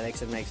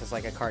prosthetics and makes us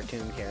like a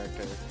cartoon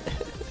character,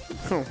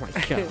 Oh my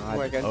god.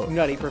 like a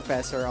nutty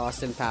Professor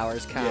Austin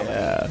Powers comedy.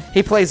 Yeah.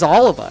 He plays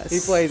all of us. He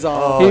plays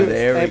all. Oh,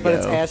 there we But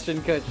it's go.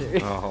 Ashton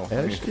Kutcher. Oh,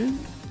 Ashton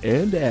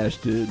and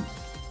Ashton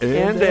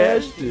And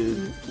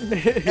Ashton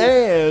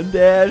and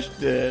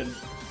Ashton.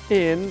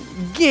 in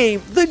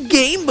the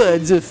Game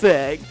Buds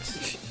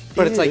Effect.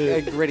 But it's like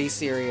a gritty,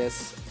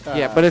 serious.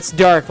 Yeah, but it's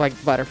dark like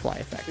Butterfly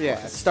Effect.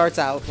 yeah, it starts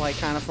out like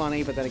kind of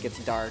funny, but then it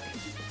gets dark.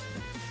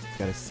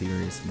 Got a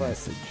serious But-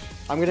 message.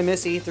 I'm gonna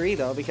miss E3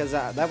 though because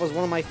that was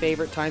one of my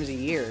favorite times of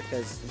year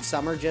because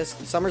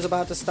summer's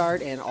about to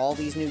start and all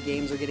these new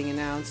games are getting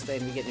announced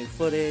and we get new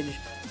footage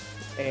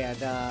and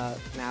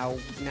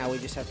now we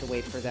just have to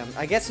wait for them.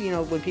 I guess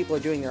when people are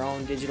doing their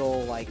own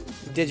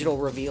digital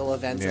reveal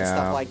events and Yeah.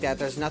 stuff like that,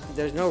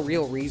 there's no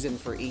real reason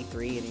for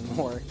E3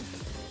 anymore.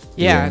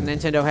 Yeah, Yeah.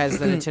 Nintendo has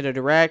the Nintendo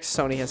Direct.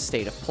 Sony has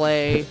State of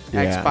Play.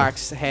 Yeah.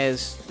 Xbox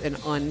has an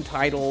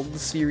untitled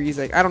series.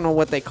 I don't know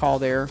what they call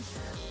their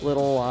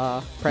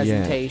little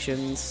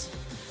presentations,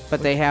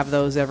 but they have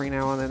those every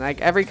now and then. Like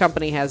every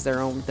company has their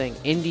own thing.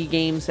 Indie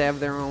games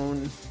have their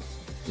own.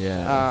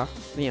 Yeah.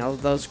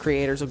 Those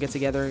creators will get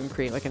together and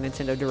create like a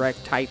Nintendo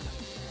Direct type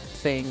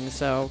thing.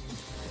 So,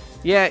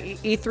 yeah,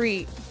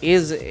 E3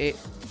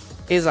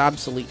 is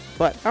obsolete,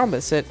 but I'll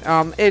miss it.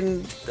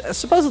 And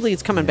supposedly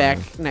it's coming back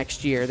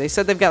next year. They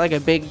said they've got like a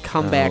big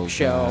comeback Oh,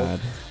 show. God.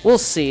 We'll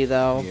see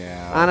though.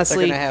 Yeah. They're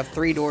Honestly, gonna have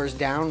Three Doors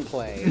Down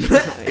play.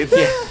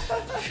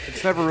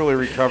 it's never really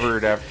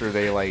recovered after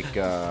they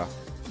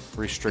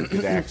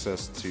restricted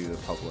access to the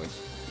public.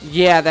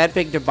 yeah, that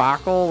big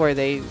debacle where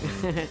they,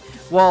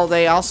 well,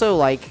 they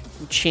also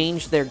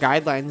changed their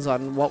guidelines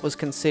on what was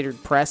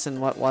considered press and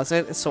what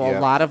wasn't. So a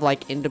Yep. lot of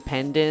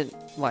independent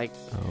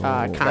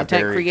Got content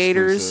very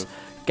creators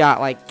exclusive.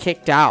 got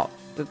kicked out.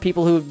 The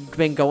people who've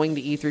been going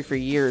to E3 for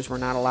years were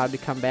not allowed to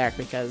come back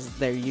because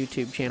their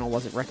YouTube channel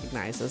wasn't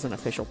recognized as an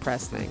official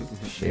press thing.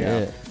 Shit.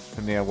 Yeah.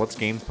 And yeah, what's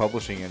games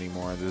publishing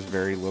anymore? There's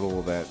very little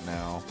of that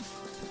now.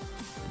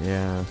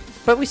 Yeah.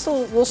 But we'll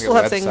still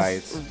have things.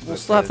 websites, We'll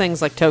that's still have it.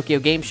 things like Tokyo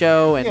Game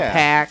Show and Yeah.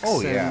 PAX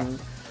Oh, yeah. and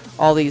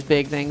all these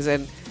big things.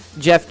 And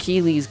Jeff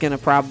Keighley's gonna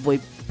probably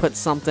put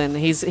something.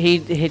 He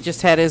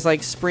just had his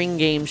spring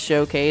game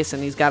showcase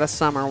and he's got a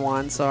summer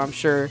one. So I'm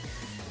sure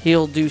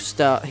he'll do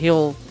stuff.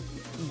 He'll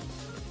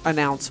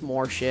announce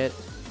more shit.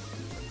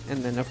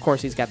 And then of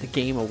course he's got the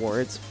Game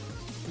Awards.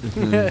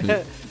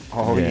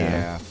 Oh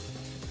Yeah.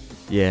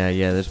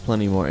 Yeah, there's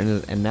plenty more.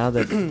 And now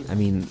that, I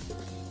mean,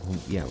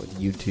 yeah, with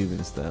YouTube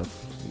and stuff,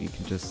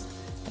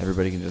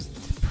 everybody can just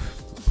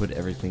put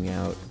everything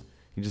out.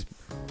 You just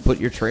put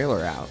your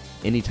trailer out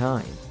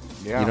anytime.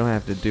 Yeah. You don't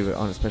have to do it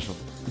on a special.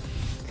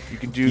 You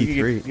can do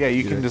E3.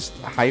 you can just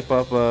hype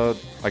up a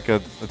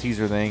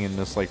teaser thing and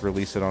just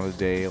release it on a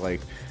day.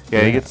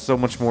 Yeah. You get so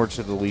much more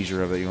to the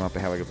leisure of it. You don't have to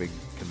have a big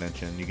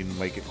convention. You can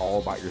make it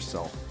all about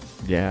yourself.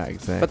 Yeah,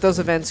 exactly. But those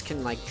events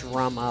can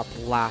drum up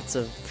lots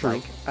of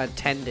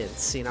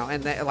attendance,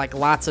 and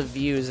lots of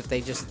views if they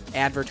just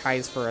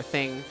advertise for a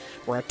thing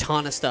where a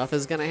ton of stuff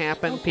is going to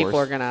happen. Of People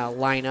course. are going to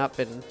line up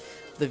and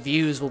the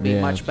views will be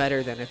Yeah. much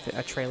better than if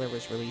a trailer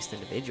was released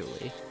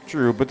individually.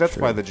 True, but that's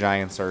True. why the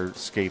Giants are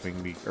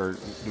escaping or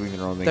doing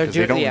their own thing They're because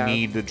they don't yeah.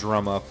 need to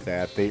drum up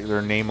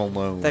their name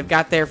alone. They've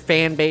got their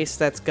fan base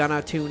that's going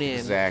to tune in.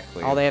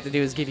 Exactly. All they have to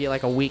do is give you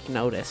a week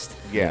notice.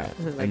 yeah.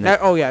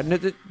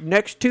 And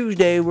Next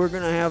Tuesday we're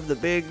going to have the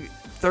big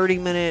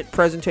 30-minute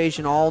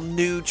presentation, all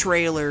new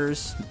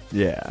trailers.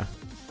 Yeah.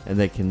 and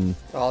they can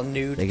All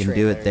nude. do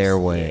it their trailers.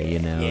 way. You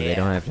know, they Yeah.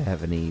 don't have to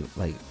have any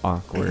like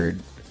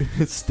awkward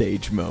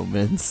stage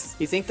moments.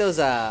 You think those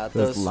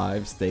Those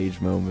live stage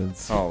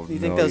moments. Oh, You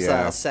think no, those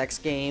yeah. sex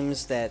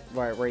games that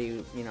where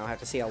you have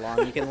to see how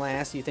long you can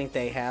last? You think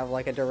they have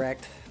like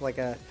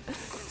a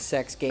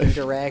sex game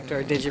direct or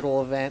a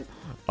digital event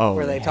Oh,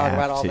 where they talk have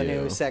about all the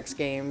to. new sex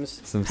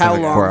games? Some How sort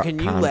of long can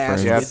you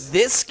last conference with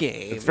this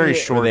game? It's very Yeah.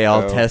 short. Where they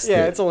all though. test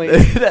Yeah, it. it's only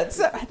that's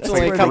only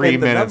where a they couple get 3 the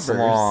minutes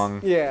numbers. long.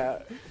 yeah.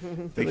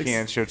 They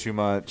can't show too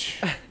much.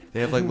 They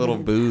have like little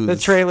booths. The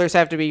trailers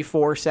have to be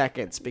 4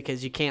 seconds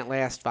because you can't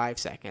last 5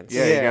 seconds.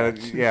 Yeah, Yeah.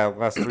 you gotta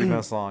last 3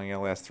 minutes long. You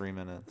gotta last 3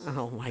 minutes.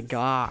 Oh my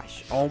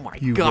gosh. Oh my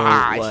You won't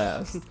gosh.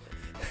 last.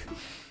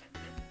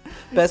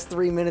 Best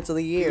 3 minutes of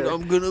the year.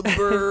 I'm gonna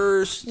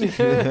burst.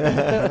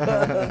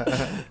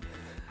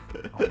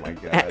 Oh my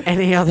god.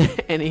 any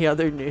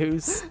other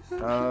news?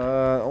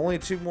 Only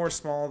 2 more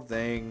small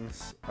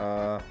things.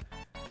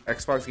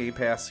 Xbox Game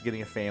Pass is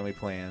getting a family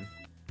plan.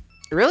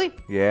 Really?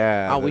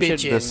 Yeah. Oh, we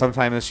this- should- this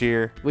sometime this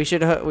year. We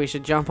should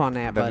jump on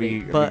that, That'd buddy.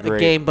 be great.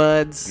 Game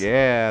Buds.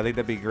 Yeah, I think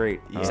that'd be great.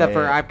 Except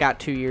for yeah. I've got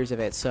 2 years of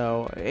it,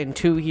 so in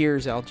 2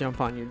 years I'll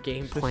jump on your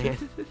game plan.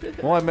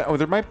 Well,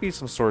 there might be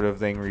some sort of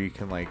thing where you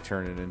can like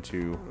turn it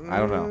into. I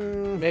don't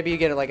know. Maybe you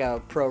get it like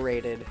a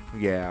prorated.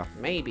 Yeah.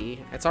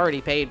 Maybe it's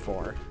already paid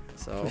for.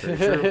 So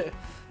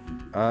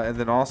And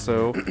then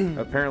also,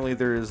 apparently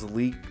there is a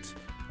leaked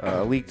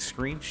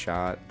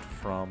screenshot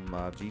from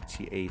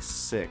GTA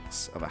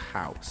 6 of a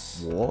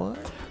house. What?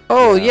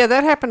 oh Yeah. yeah,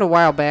 that happened a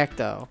while back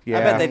though. Yeah.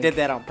 I bet they did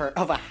that on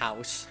of a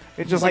house.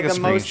 It's just like like a the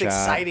most screenshot.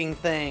 exciting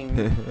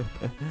thing.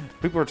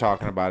 People are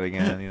talking about it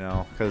again, you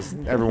know, because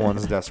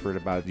everyone's desperate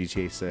about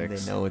GTA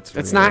 6. They know it's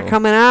It's real. not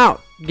coming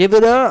out. Give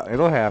it up.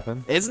 It'll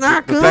happen. It's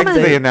not The fact that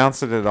they coming.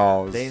 announced it at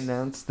all is They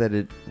announced that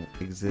it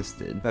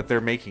existed. that they're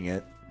making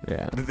it.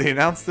 Yeah. They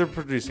announced they're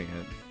producing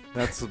it.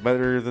 That's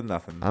better than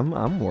nothing.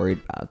 I'm worried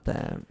about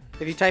that.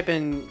 If you type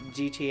in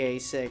GTA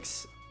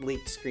 6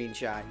 leaked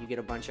screenshot, you get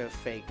a bunch of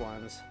fake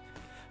ones.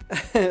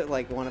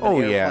 Like one of an Oh,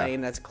 yeah. airplane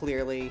that's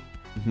clearly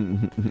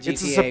It's a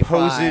GTA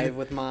supposed 5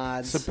 with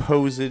mods.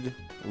 supposed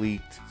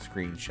leaked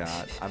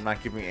screenshot. I'm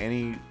not giving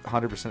any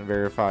 100%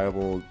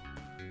 verifiable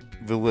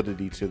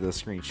validity to the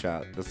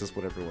screenshot. That's just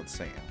what everyone's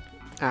saying.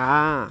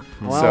 Ah,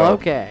 well, So-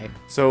 okay.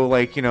 So,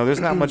 like, you know, there's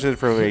not much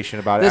information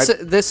about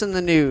it. This in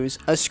the news,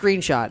 a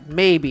screenshot,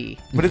 maybe.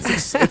 But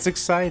it's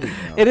exciting.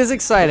 Though. It is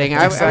exciting.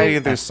 It's exciting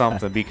that there's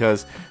something,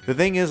 because the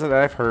thing is that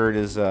I've heard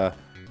is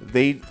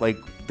they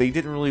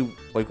didn't really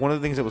like, one of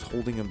the things that was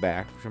holding them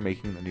back from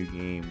making the new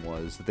game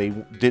was that they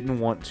didn't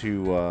want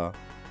to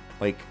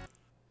like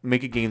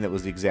make a game that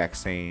was the exact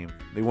same.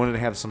 They wanted to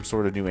have some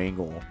sort of new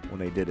angle when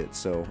they did it.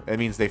 So that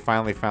means they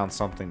finally found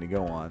something to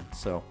go on.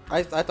 So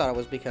I thought it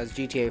was because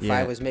GTA 5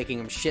 Yeah. was making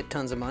them shit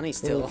tons of money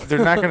still. they're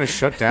not going to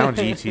shut down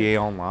GTA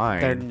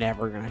Online. They're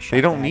never gonna shut. They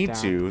don't that need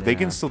down. to. They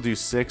can Yeah. still do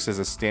 6 as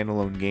a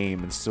standalone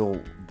game and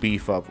still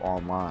beef up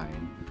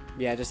online.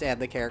 Yeah, just add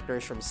the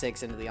characters from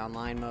 6 into the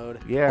online mode.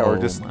 Yeah, or Oh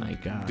just my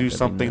God, do that'd be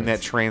something that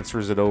nuts.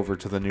 transfers it over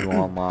to the new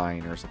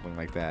online or something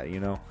like that.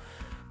 You know,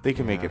 they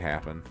can make Yeah. it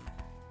happen.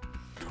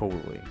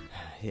 Totally.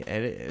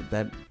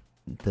 Yeah,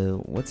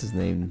 what's his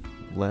name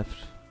left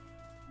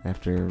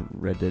after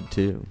Red Dead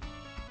 2.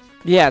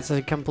 Yeah,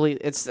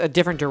 it's a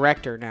different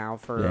director now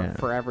Yeah.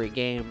 for every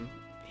game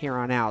here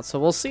on out. So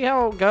we'll see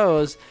how it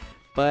goes.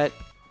 But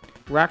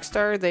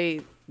Rockstar,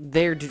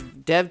 their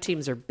dev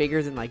teams are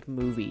bigger than like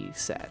movie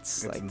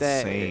sets. It's like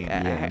insane,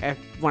 yeah.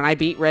 When I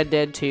beat Red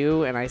Dead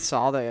 2 and I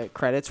saw the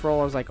credits roll,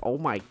 I was like, oh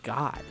my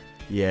god.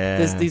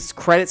 Yeah. These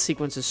credit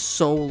sequence is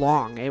so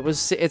long. It's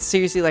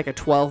seriously like a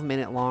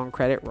 12-minute long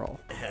credit roll.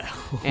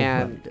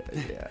 And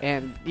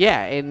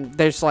and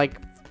there's like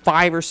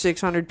 500 or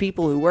 600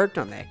 people who worked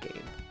on that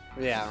game.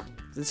 Yeah.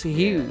 It's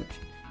huge.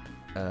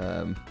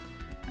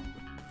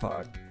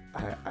 Fuck.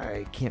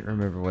 I can't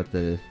remember what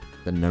the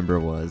number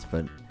was,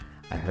 but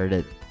I heard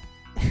it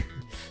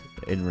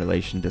in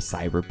relation to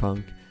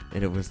Cyberpunk,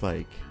 and it was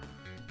like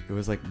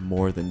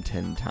more than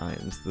 10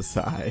 times the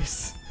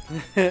size.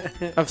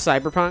 Of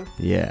Cyberpunk?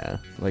 Yeah,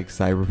 like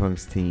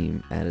Cyberpunk's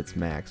team at its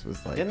max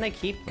was like. Didn't they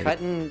keep like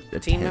cutting a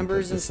team tenth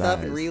members of the and stuff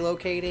and size.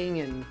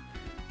 relocating and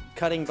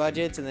cutting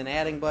budgets and then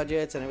adding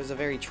budgets, and it was a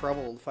very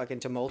troubled, fucking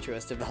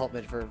tumultuous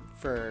development for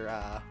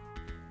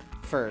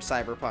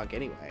Cyberpunk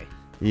anyway.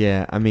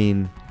 Yeah, I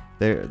mean,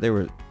 they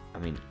were, I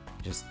mean,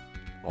 just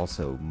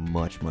also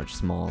much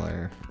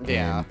smaller.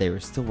 Yeah. And they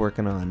were still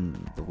working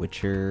on The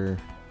Witcher,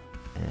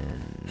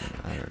 and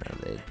I don't know,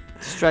 they.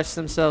 Stretched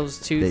themselves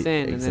too They- thin,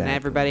 and then exactly.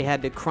 everybody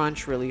had to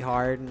crunch really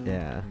hard. And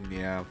Yeah.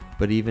 Yeah.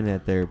 But even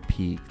at their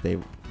peak, they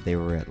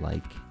were at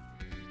like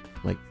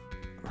I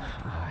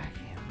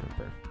can't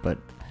remember, but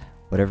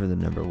whatever the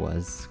number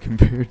was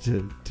compared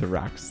to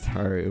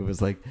Rockstar, it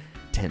was like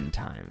 10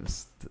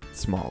 times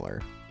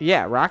smaller.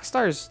 Yeah,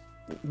 Rockstar's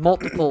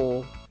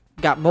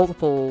got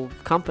multiple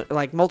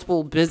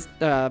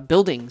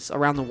buildings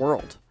around the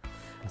world.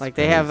 Like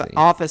they have crazy.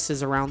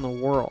 offices around the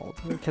world.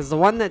 Because the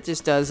one that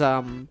just does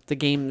the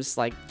games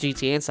like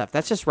GTA and stuff,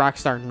 that's just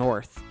Rockstar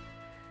North.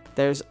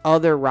 There's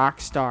other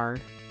Rockstar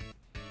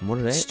What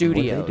are they?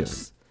 studios. What are they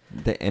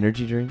doing? The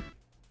energy drink.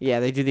 Yeah,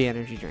 they do the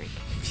energy drink.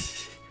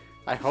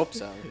 I hope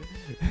so.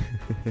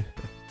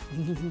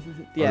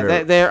 Yeah,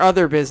 Or- their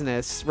other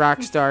business,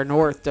 Rockstar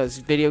North, does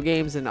video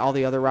games, and all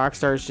the other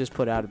Rockstars just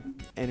put out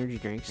energy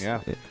drinks.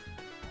 Yeah.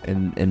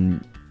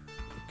 And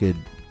good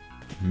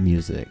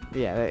music.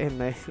 Yeah,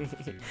 and they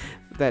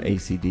that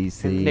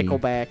AC/DC. and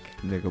Nickelback.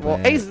 Nickelback.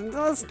 Well,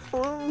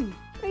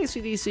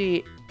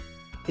 AC/DC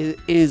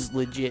is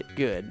legit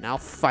good, and I'll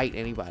fight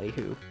anybody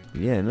who.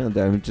 Yeah, no,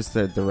 I mean, just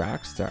the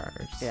rock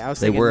stars. Yeah, I was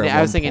They thinking. were at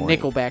I was one thinking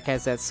point. Nickelback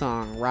has that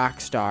song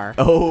Rockstar.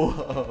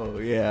 Oh,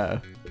 yeah.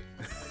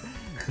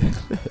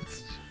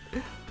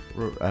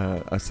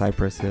 A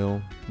Cypress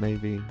Hill,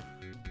 maybe.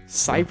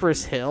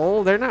 Cypress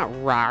Hill? They're not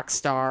rock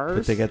stars.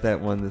 But they got that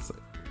one that's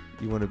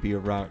you want to be a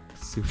rock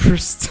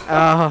superstar.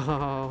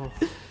 Oh.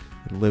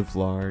 Live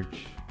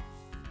large.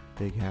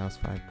 Big house,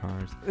 5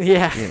 cars.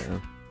 Yeah. You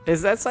know,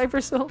 Is that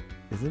Cypress Hill?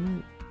 isn't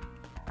it?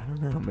 I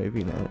don't know.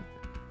 Maybe not.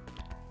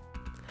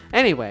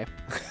 Anyway,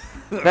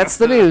 that's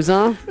the news,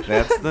 huh?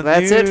 That's the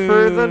That's news. it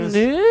for the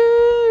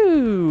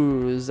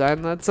news.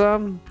 And that's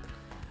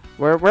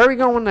where are we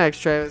going next,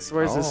 Travis?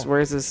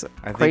 Where's this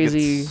I think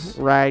crazy it's-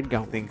 ride I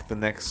going? think the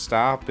next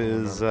stop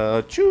is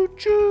choo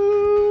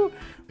choo.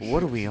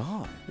 What are we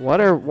on?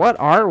 What are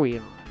we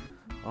on?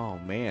 Oh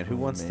man, who Oh,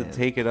 wants man. to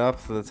take it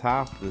up to the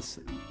top this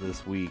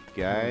week,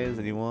 guys?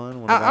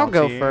 Anyone? Wanna I'll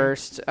go volunteer?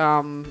 first.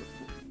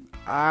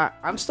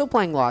 I'm still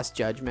playing Lost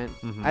Judgment.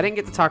 Mhm. I didn't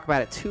get to talk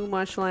about it too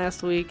much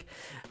last week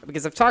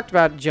because I've talked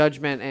about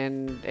Judgment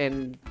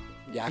and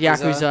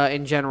Yakuza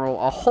in general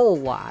a whole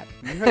lot.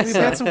 We've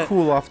had some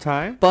cool off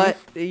time. But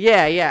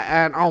yeah,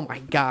 and oh my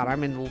god,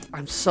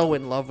 I'm so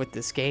in love with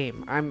this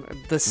game.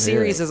 The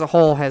series as a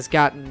whole has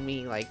gotten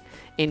me like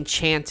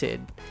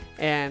enchanted,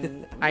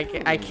 and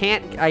I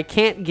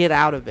can't get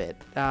out of it.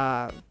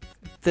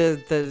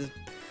 The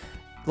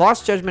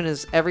Lost Judgment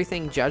is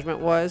everything Judgment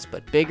was,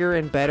 but bigger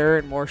and better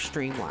and more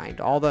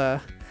streamlined. All the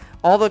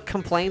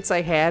complaints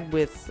I had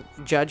with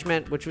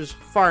Judgment, which was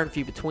far and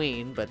few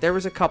between, but there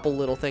was a couple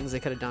little things they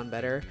could have done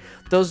better.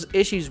 Those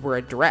issues were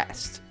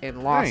addressed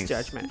in Lost Nice.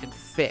 Judgment and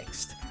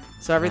fixed.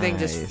 So everything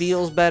just Nice.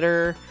 feels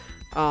better.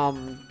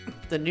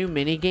 The new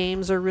mini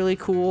games are really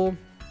cool.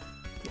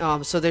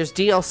 So there's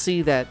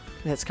DLC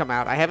that's come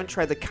out. I haven't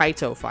tried the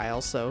Kaito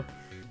files, so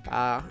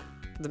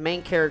the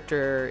main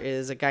character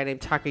is a guy named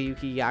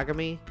Takayuki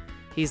Yagami.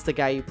 He's the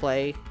guy you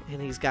play,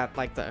 and he's got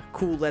like the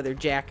cool leather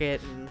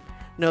jacket and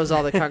knows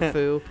all the kung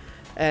fu.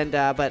 And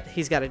but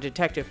he's got a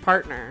detective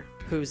partner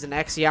who's an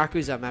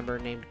ex-Yakuza member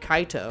named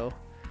Kaito,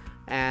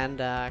 and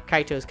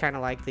Kaito's kind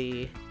of like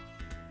the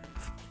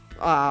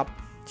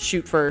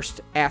shoot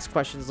first, ask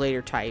questions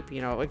later type,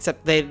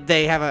 except they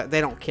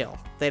don't kill.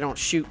 They don't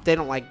shoot. They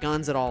don't like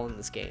guns at all in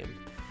this game.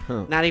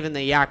 Huh. Not even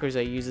the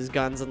Yakuza uses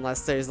guns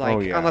unless there's Oh,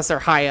 yeah. unless they're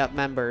high up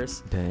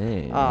members.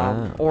 Dang.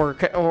 Wow. Or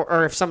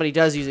if somebody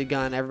does use a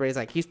gun, everybody's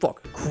like, he's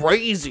fucking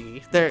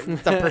crazy.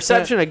 The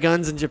perception of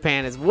guns in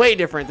Japan is way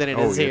different than it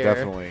Oh is yeah, here.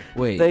 definitely.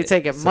 Wait. They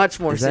take it much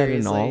more is that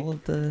in seriously. all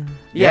of the?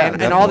 Yeah, Yeah,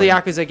 and all the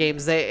definitely. Yakuza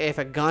games, if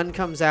a gun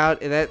comes out,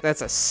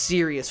 that's a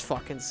serious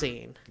fucking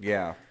scene.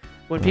 Yeah,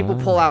 When people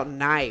pull out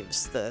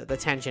knives, the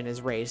tension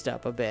is raised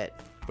up a bit.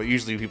 but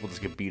usually people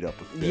just get beat up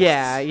with fists.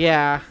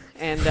 Yeah,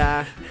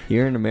 and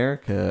Here in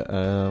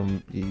America,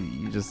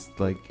 you just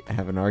like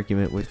have an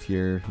argument with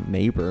your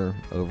neighbor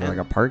over like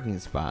a parking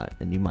spot,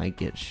 and you might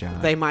get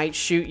shot. they might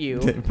shoot you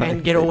They might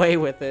and get away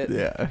with it.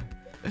 yeah.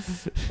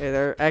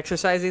 They're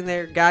exercising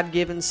their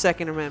God-given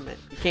Second Amendment.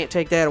 You can't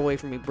take that away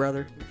from me,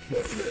 brother.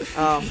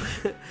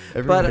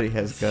 Everybody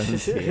has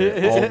guns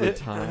here all the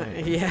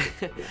time.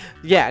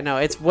 Yeah. No,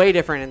 it's way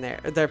different in there.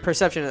 The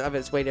perception of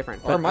it's way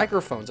different. Our But,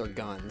 microphones are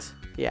guns.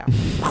 yeah.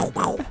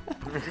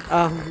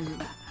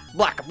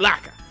 Blacka,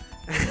 blacka.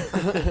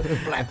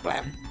 Blap,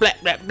 blap. Blap,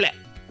 blap, blap.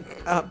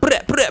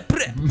 Blap, blap,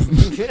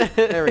 blap.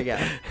 There we go.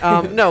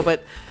 No,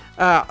 but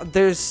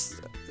there's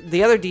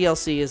the other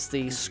DLC is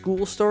the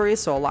school story.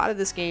 So a lot of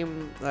this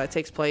game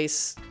takes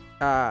place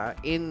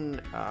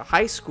in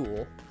high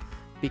school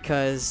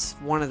because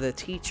one of the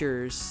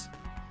teachers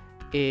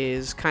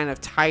is kind of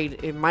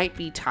tied. It might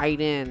be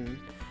tied in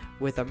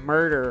with a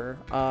murder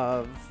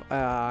of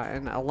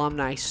an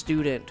alumni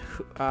student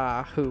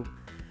who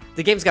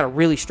the game's got a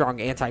really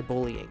strong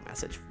anti-bullying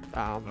message.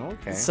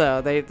 Okay.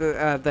 So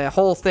the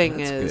whole thing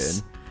That's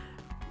is. good.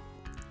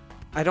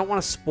 I don't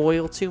want to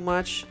spoil too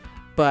much,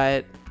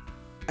 but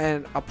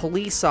a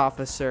police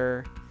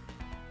officer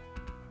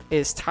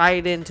is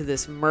tied into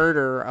this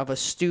murder of a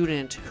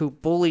student who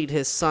bullied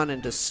his son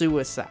into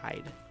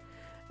suicide,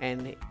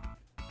 and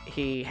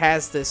he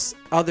has this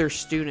other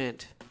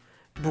student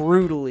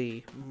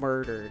brutally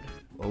murdered.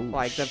 Oh,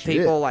 Like the shit.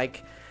 people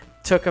like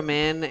took him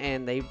in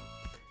and they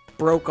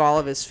broke all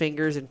of his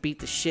fingers and beat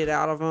the shit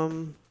out of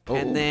him, Oh,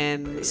 and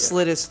then yeah.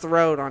 slit his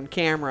throat on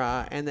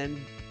camera, and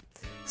then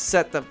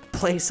set the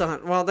place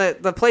on. Well,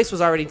 the place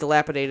was already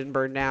dilapidated and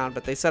burned down,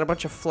 but they set a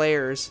bunch of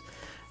flares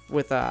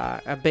with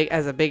a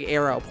big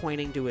arrow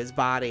pointing to his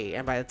body,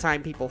 and by the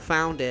time people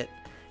found it,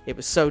 it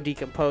was so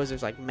decomposed.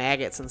 There's like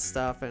maggots and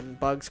stuff and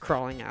bugs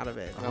crawling out of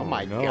it. Oh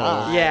my no.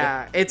 god.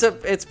 Yeah,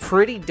 it's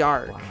pretty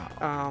dark.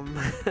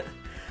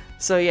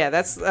 So yeah,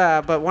 that's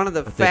but one of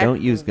the they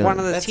don't use one of guns.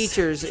 the That's-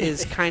 teachers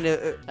is kind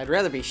of I'd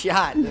rather be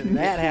shot than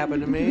that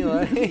happened to me.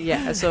 Like.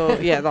 yeah. So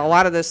yeah, a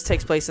lot of this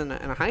takes place in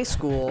a high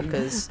school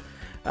because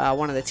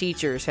one of the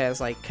teachers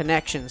has like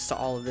connections to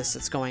all of this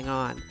that's going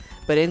on.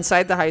 But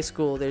inside the high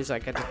school, there's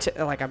like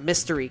a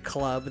mystery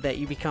club that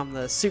you become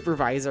the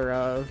supervisor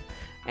of,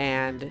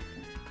 and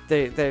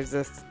there's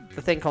the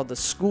thing called the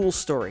school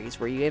stories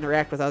where you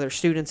interact with other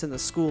students in the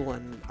school,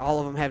 and all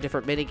of them have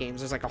different mini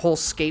games. There's like a whole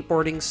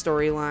skateboarding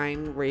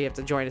storyline where you have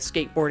to join a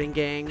skateboarding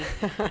gang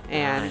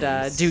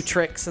and do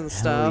tricks and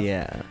stuff. Oh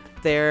yeah.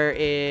 There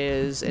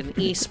is an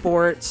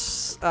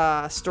esports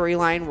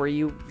storyline where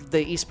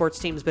the esports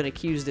team's been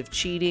accused of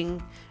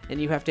cheating, and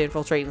you have to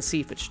infiltrate and see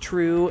if it's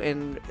true.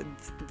 And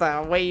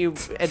the way you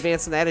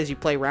advance in that is you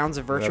play rounds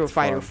of Virtua That's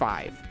Fighter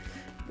fun. 5.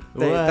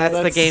 That's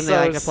the That's game they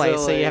like so to play.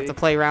 So you have to silly.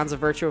 play rounds of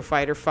Virtua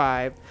Fighter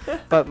 5.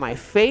 But my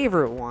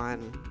favorite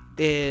one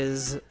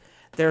is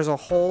there's a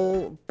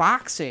whole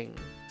boxing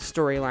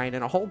storyline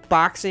and a whole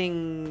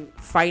boxing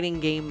fighting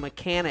game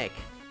mechanic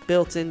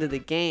built into the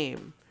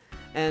game.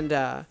 And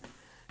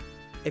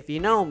if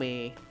you know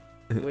me,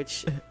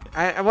 which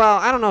I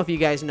don't know if you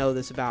guys know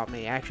this about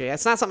me. Actually,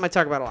 it's not something I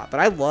talk about a lot, but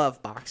I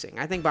love boxing.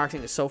 I think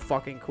boxing is so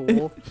fucking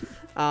cool.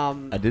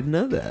 I didn't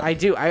know that. I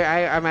do.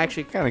 I'm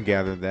actually Kind of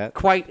gathered that.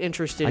 quite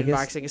interested in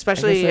boxing, I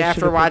especially guess I after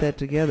should've put watching. that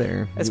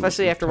together.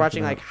 Especially after Talked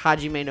watching about- like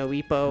Hajime no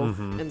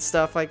Ippo and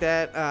stuff like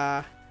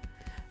that.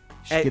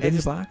 Should I get into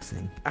just-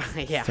 boxing.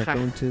 Yeah, Start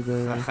going to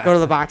the. go to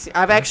the boxing.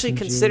 I've actually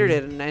Boxing considered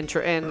gym. it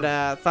and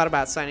thought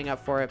about signing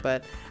up for it,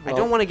 but I Well-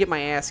 don't want to get my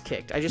ass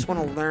kicked. I just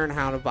want to learn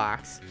how to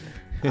box.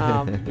 We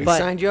But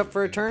signed you up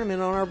for a tournament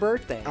on our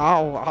birthday.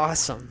 oh,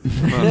 awesome!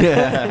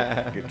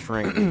 Get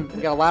trained.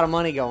 We got a lot of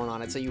money going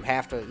on it, so you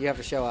have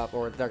to show up,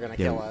 or they're gonna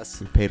kill us.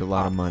 We paid a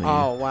lot of money.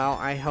 Oh well,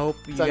 I hope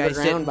you guys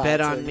underground didn't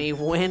bet on boxing. me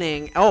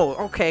winning. Oh,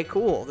 okay,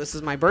 cool. This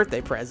is my birthday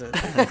present.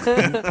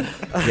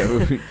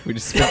 Yeah, we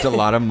just spent a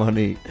lot of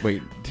money.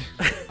 Wait,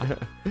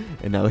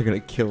 and now they're gonna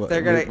kill us.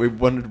 They're gonna- We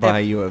wanted to buy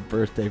you a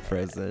birthday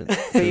present.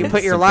 But you It's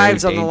put your some very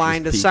lives on the dangerous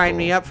line to sign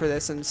me people. up for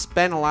this and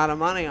spend a lot of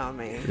money on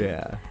me.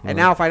 Yeah. And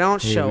now if I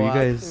don't hey, show will up,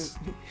 you guys,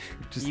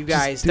 you just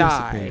guys do us a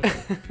die.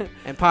 favor.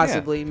 and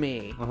possibly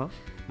me. Uh-huh.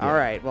 All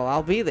right, well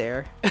I'll be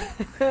there.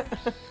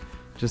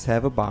 Just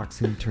have a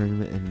boxing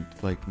tournament and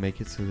like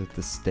make it so that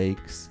the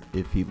stakes,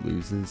 if he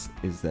loses,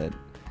 is that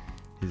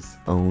his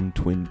own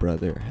twin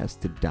brother has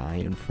to die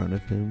in front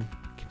of him.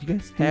 Can you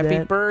guys do Happy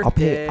that?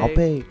 birthday. I'll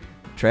pay.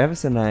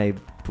 Travis and I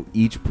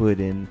each put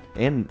in,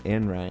 and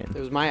Ryan. It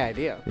was my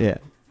idea. Yeah.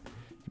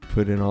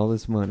 Put in all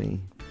this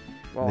money.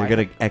 Well, They're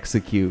gonna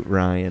execute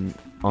Ryan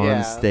on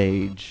Yeah.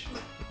 stage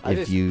I if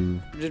just-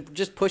 you.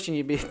 Just pushing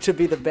you to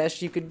be the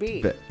best you could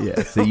be.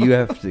 Yeah, so you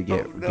have to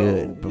get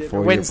good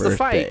before When's your the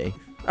fight? birthday.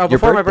 Oh, Your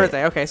before my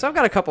birthday. birthday. Okay, so I've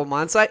got a couple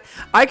months.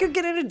 I could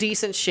get into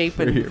decent shape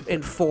For your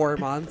in 4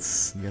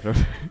 months. You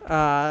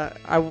gotta-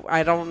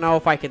 I don't know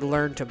if I could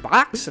learn to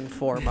box in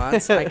 4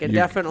 months. I could You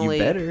definitely.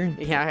 better.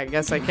 Yeah, I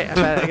guess I can.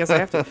 I guess I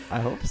have to. I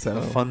hope so.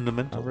 The I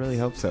fundamentals. really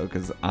hope so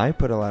because I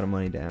put a lot of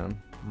money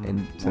down.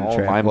 And to All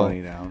my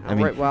money down. I mean,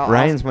 Alright, well,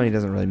 Ryan's money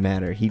doesn't really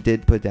matter. He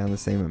did put down the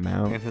same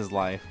amount, In his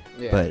life.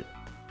 Yeah.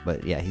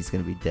 but yeah, he's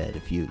gonna be dead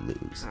if you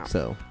lose. Oh.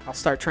 So I'll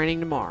start training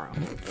tomorrow.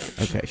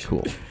 okay,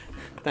 cool.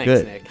 Thanks,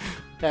 good. Nick.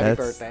 Happy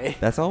birthday.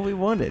 That's all we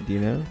wanted, you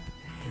know.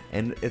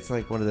 And it's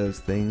like one of those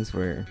things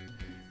where,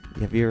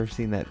 have you ever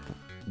seen that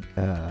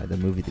the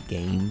movie The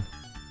Game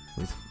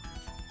with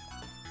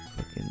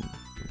fucking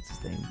what's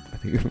his name? I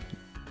think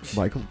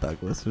Michael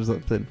Douglas or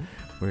something,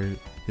 where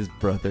his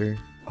brother.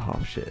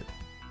 Oh shit.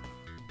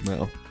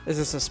 Well, Is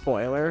this a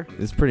spoiler?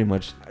 it's pretty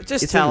much.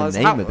 Just it's tell in us the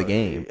name how- of the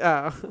game.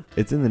 Oh.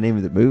 It's in the name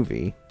of the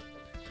movie,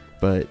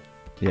 but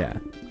yeah,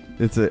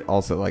 it's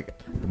also like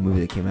a movie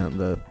that came out in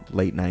the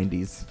late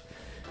 '90s.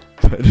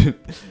 But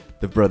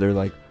the brother,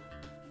 like,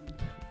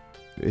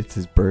 it's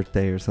his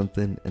birthday or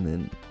something, and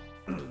then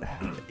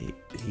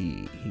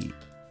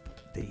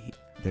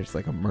there's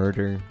like a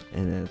murder,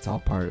 and then it's all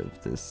part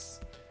of this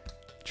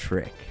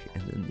trick,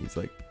 and then he's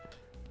like,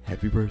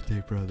 "Happy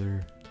birthday,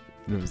 brother,"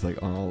 and it was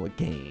like all a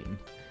game.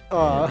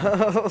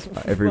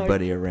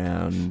 Everybody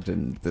around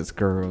and this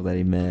girl that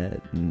he met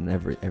and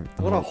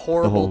What a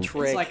horrible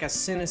trick. It's like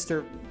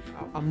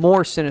a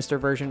more sinister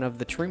version of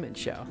the Truman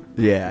Show.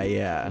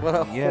 yeah What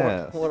a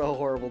Yes. what a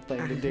horrible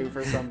thing to do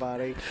for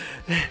somebody.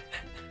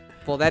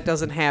 Well, that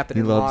doesn't happen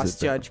He in loves Lost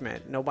it, though.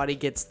 Judgment. Nobody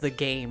gets the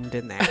gamed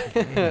in that.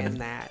 in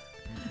that.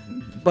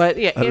 But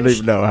yeah, I don't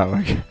even know how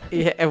I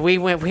yeah, we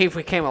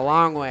came a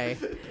long way.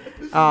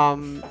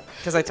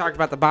 Because I talked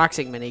about the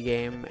boxing mini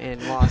game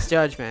in Lost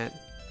Judgment,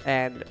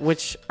 and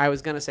which I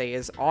was gonna say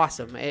is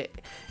awesome.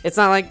 It's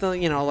not like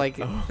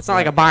it's not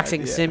like a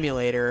boxing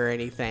simulator or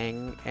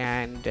anything,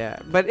 and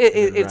but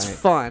it's Right.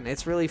 fun.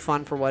 It's really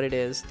fun for what it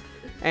is,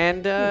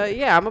 and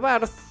yeah, I'm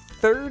about a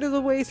third of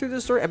the way through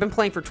the story. I've been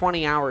playing for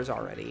 20 hours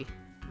already.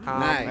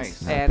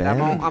 Nice. Not And bad,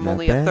 I'm not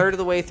only a bad. third of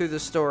the way through the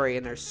story,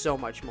 and there's so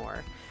much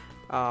more.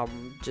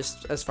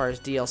 Just as far as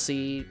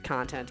DLC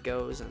content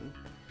goes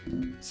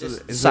and So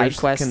just is side there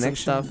quests and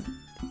connection- stuff.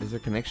 Is there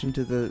connection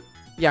to the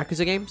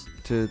Yakuza games?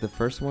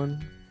 first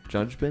one,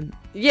 Judgment?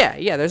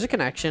 Yeah, there's a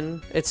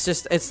connection. It's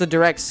the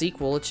direct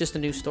sequel. It's just a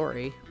new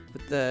story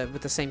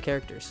with the same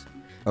characters.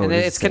 Oh, And it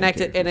is it's the same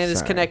connected, and it characters, is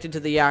sorry. connected to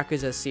the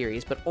Yakuza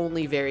series, but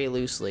only very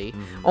loosely.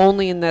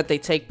 Only in that they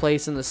take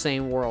place in the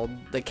same world.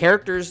 The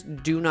characters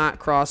do not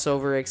cross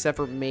over, except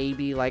for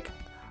maybe like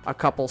a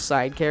couple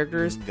side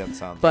characters. That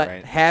sounds But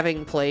right.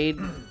 having played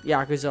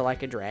Yakuza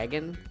Like a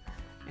Dragon,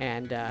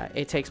 and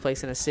it takes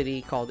place in a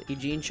city called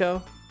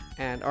Ijincho,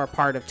 or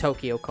part of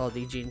Tokyo called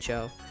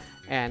Ijincho,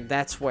 and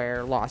that's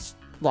where Lost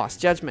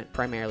Judgment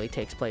primarily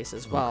takes place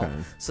as well. Okay.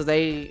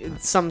 So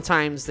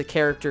sometimes the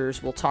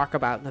characters will talk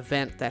about an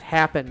event that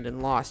happened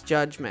in Lost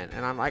Judgment,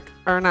 and I'm like,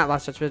 or not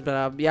Lost Judgment,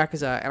 but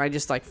Yakuza, and I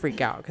just like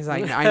freak out because I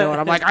know it.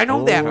 I'm like, I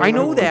know that, I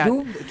know that.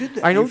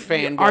 I know, You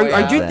fanboy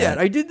I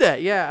out. did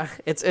that. Yeah,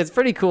 it's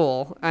pretty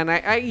cool, and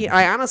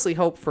I honestly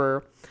hope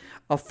for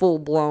a full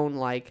blown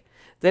like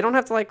they don't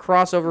have to like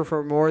cross over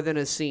for more than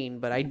a scene,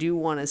 but I do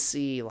want to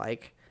see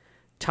like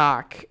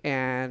Tak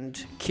and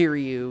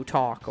Kiryu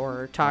talk,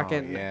 or Tak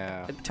and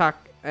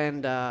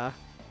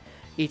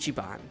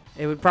Ichiban.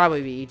 It would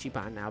probably be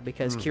Ichiban now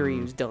because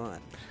Kiryu's done.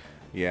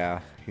 Yeah,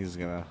 he's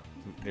gonna.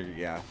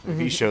 Yeah, if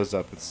he shows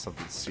up, it's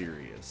something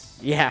serious.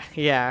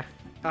 Yeah.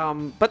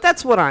 But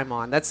that's what I'm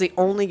on. That's the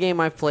only game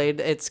I've played.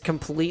 It's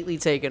completely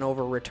taken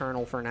over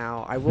Returnal for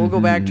now. I will go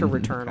back to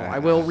Returnal. I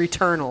will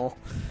Returnal,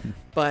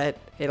 but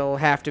it'll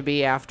have to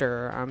be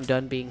after I'm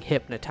done being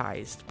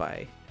hypnotized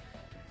by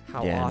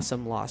how Yeah.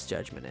 awesome Lost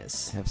Judgment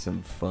is. Have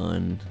some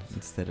fun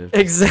instead of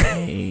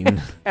Exactly.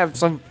 pain. Have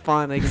some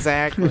fun,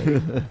 exactly.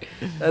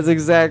 That's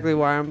exactly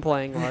why I'm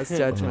playing Lost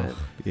Judgment.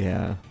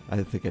 Yeah,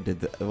 I think I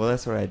did. Well,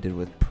 that's what I did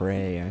with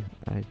Prey.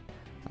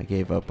 I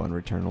gave up on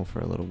Returnal for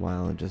a little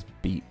while and just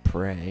beat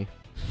Prey,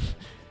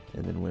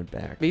 and then went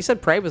back. But you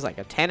said Prey was like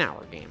a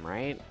 10-hour game,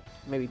 right?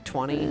 Maybe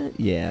 20?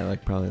 Yeah,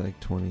 like probably like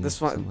 20. This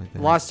something one, like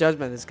that. Lost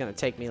Judgment, is going to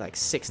take me like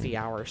 60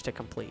 hours to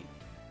complete.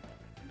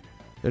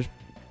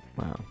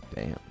 Wow,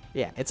 damn.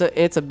 Yeah, it's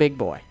a big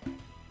boy.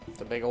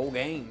 It's a big old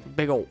game.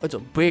 It's a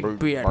big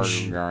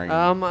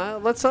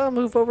bitch. Let's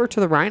move over to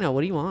the Rhino.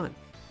 What do you want?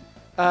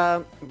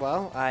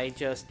 Well, I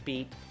just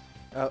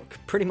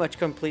pretty much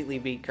completely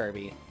beat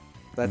Kirby.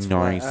 That's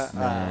Nice.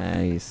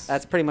 Nice.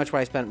 That's pretty much what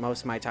I spent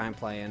most of my time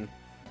playing.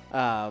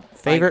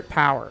 Favorite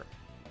power?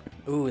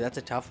 Ooh, that's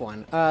a tough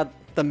one.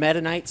 The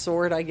Meta Knight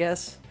sword, I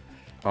guess.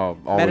 Oh,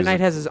 Meta always Knight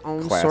a has his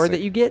own classic. sword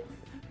that you get?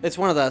 It's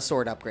one of the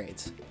sword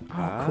upgrades.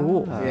 Oh,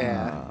 cool.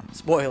 Yeah.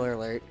 Spoiler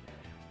alert.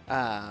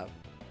 A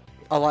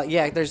lot.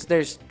 Yeah.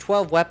 There's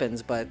 12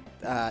 weapons, but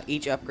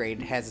each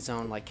upgrade has its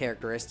own like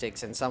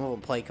characteristics, and some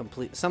of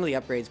them Some of the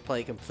upgrades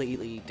play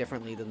completely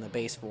differently than the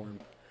base form.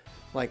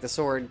 Like the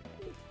sword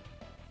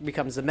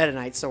becomes the Meta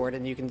Knight sword,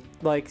 and you can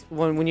like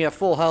when you have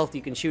full health,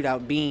 you can shoot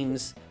out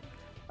beams.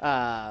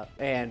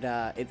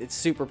 It's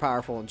super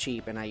powerful and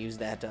cheap, and I used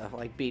that to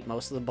like beat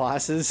most of the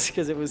bosses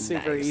because it was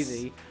super Nice.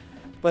 easy.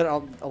 But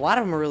a lot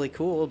of them are really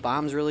cool.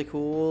 Bomb's really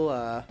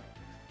cool.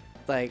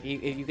 Like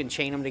you can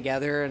chain them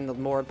together, and the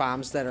more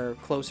bombs that are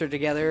closer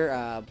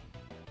together,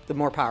 the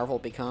more powerful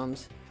it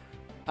becomes.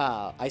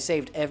 I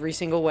saved every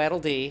single Waddle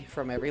Dee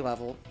from every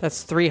level.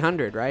 That's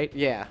 300, right?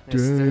 Yeah,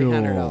 there's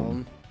 300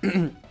 of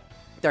them.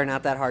 They're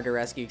not that hard to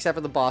rescue, except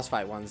for the boss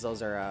fight ones.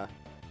 Those are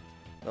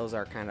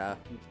kind of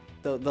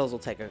those will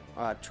take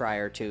a try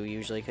or two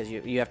usually, because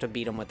you have to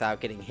beat them without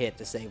getting hit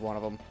to save one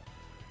of them.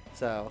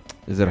 So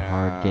Is it a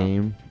hard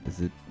game?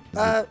 Is it?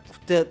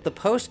 the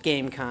post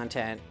game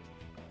content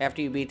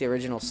after you beat the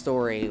original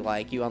story,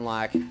 like you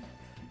unlock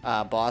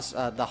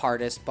the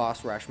hardest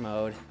boss rush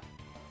mode,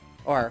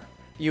 or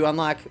you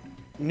unlock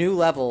new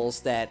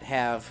levels that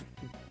have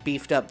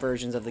beefed up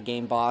versions of the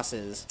game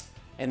bosses,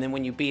 and then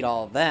when you beat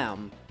all of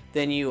them,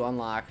 then you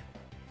unlock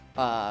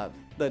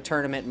the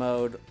tournament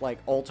mode, like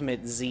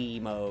Ultimate Z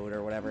mode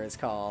or whatever it's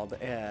called,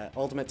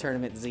 Ultimate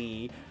Tournament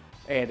Z,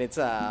 and it's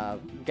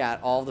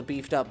got all the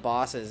beefed up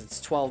bosses.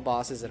 It's 12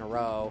 bosses in a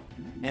row,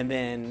 and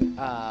then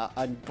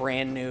a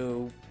brand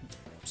new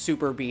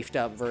super beefed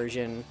up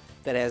version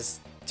that has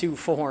 2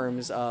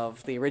 forms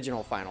of the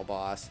original final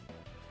boss.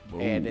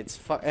 And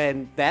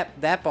and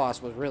that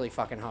boss was really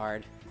fucking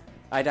hard.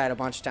 I died a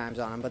bunch of times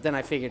on him, but then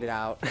I figured it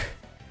out,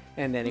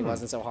 and then he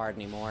wasn't so hard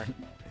anymore.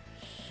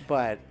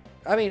 But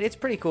I mean, it's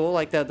pretty cool.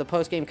 Like the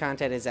post game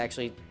content is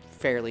actually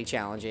fairly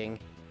challenging.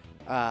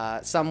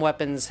 Some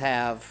weapons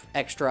have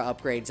extra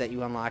upgrades that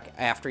you unlock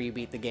after you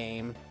beat the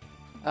game.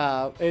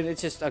 And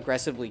it's just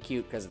aggressively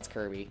cute because it's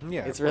Kirby.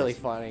 Yeah, it's of really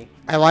course. funny.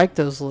 I like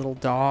those little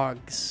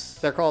dogs.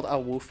 They're called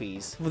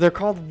awoofies. They're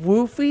called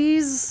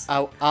woofies?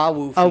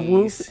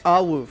 Awoofies.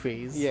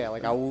 Awoofies. Yeah,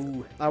 like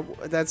awoo.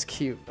 That's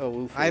cute.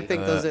 Awoofie. I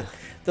think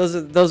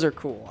those are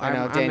cool. I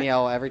know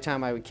Danielle. Every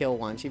time I would kill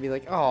one, she'd be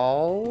like,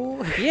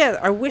 "Oh." Yeah,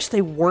 I wish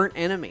they weren't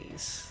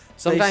enemies.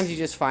 Sometimes you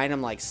just find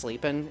them like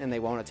sleeping and they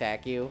won't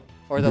attack you,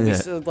 or they'll be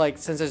like,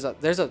 since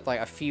there's like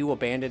a few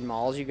abandoned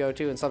malls you go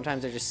to, and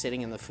sometimes they're just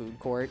sitting in the food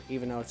court,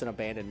 even though it's an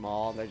abandoned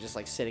mall. They're just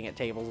like sitting at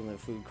tables in the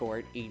food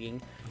court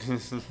eating, and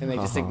they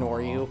just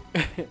ignore you.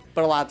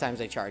 But a lot of times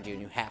they charge you,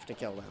 and you have to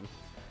kill them.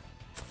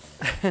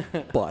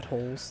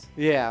 Buttholes.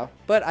 Yeah,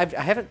 but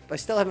I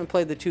still haven't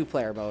played the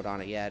 2-player mode on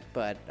it yet,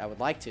 but I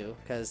would like to,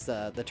 because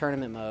the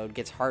tournament mode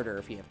gets harder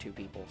if you have 2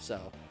 people, so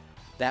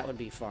that would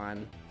be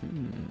fun.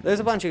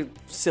 There's a bunch of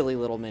silly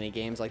little mini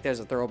games, like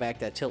there's a throwback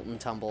to Tilt and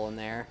Tumble in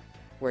there,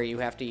 where you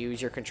have to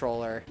use your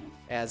controller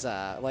as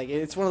like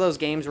it's one of those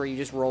games where you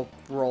just roll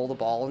the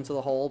ball into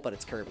the hole, but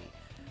it's Kirby.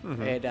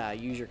 And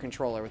use your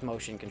controller with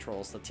motion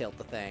controls to tilt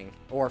the thing,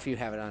 or if you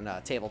have it on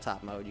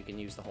tabletop mode, you can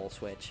use the whole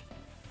Switch.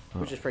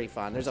 Which is pretty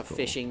fun. There's a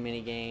fishing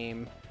mini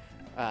game,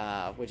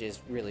 which is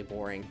really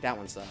boring. That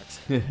one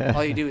sucks.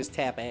 All you do is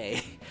tap A,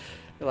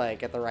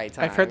 like at the right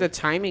time. I've heard the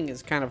timing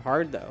is kind of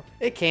hard though.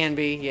 It can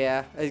be,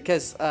 yeah,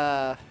 because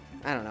I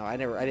don't know. I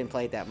didn't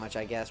play it that much,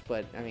 I guess,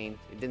 but I mean,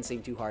 it didn't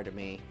seem too hard to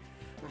me.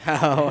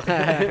 Oh,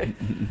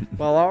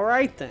 well, all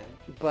right then.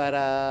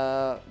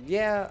 But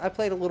yeah, I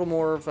played a little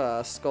more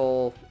of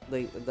Skull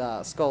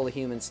the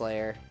Human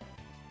Slayer.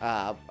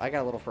 I got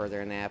a little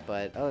further in that,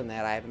 but other than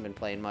that, I haven't been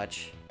playing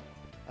much.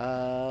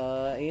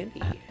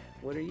 Andy,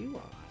 what are you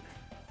on?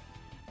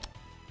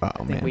 Oh,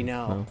 I think we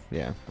know. Well,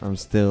 yeah, I'm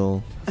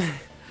still in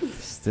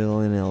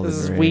Elden Ring. This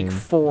is week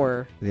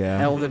 4. Yeah.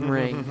 Elden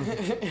Ring.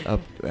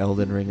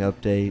 Elden Ring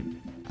update.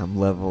 I'm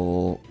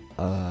level.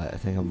 I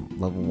think I'm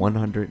level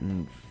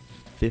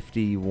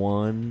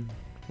 151.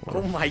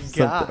 Oh my something-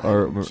 god.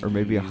 Or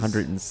maybe Jeez.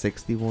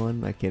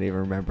 161. I can't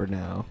even remember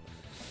now.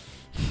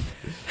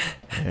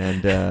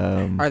 And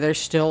Are there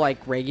still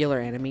like regular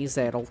enemies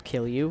that'll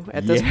kill you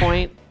at this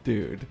point?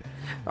 dude.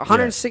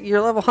 160. You're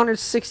level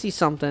 160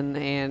 something,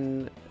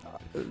 and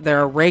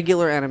there are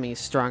regular enemies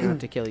strong enough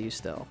to kill you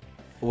still.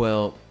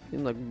 Well,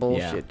 Seems like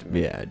bullshit to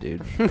me. Yeah,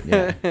 dude.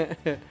 Yeah.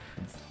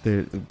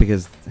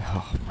 Because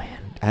oh man,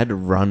 I had to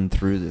run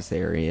through this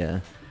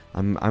area.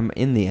 I'm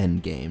in the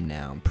end game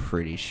now. I'm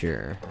pretty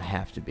sure I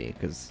have to be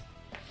because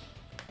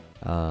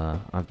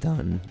I've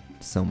done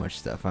so much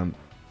stuff.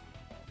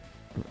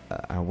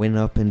 I went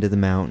up into the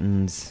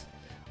mountains,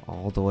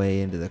 all the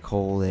way into the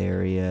cold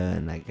area,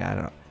 and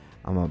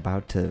I'm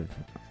about to.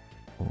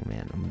 Oh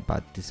man, I'm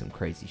about to do some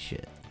crazy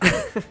shit.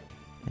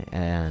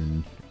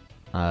 And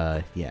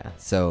yeah.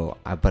 So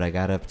but I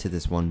got up to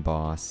this one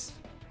boss,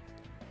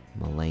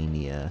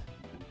 Melania.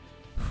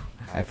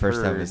 At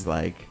first I was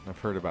like, I've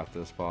heard about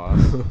this boss.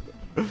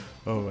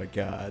 oh my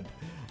god.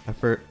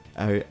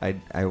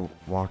 I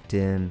walked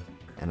in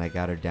and I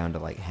got her down to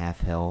like half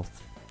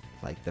health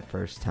like the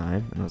first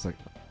time, and I was like,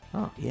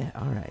 oh yeah,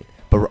 all right.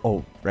 But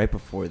right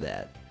before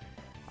that,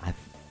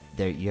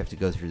 you have to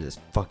go through this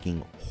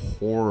fucking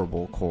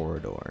horrible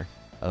corridor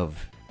of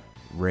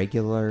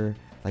regular,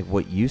 like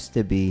what used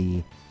to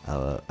be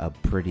a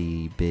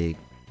pretty big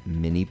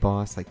mini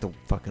boss, like the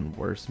fucking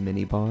worst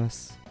mini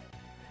boss,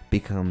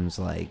 becomes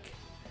like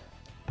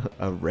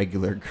a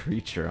regular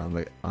creature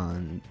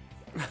on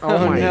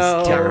Oh my this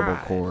no. terrible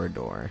God.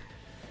 corridor.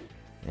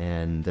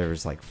 And there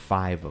was like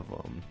 5 of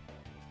them,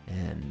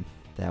 and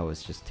that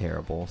was just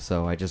terrible.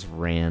 So I just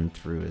ran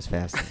through as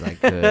fast as I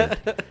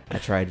could. I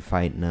tried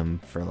fighting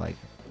them for like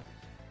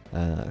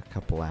a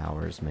couple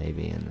hours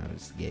maybe, and I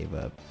just gave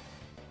up.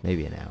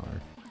 Maybe an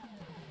hour.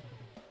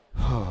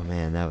 Oh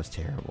man, that was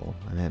terrible.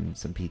 I'm having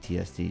some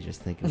PTSD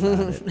just thinking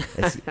about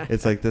it.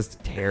 It's like this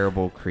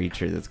terrible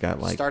creature that's got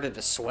like Started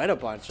to sweat a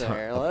bunch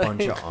there. a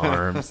bunch of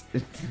arms,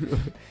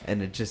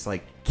 and it just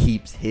like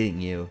keeps hitting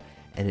you,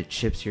 and it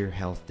chips your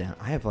health down.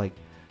 I have like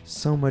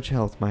so much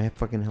health. My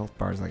fucking health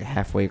bar is like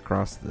halfway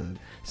across the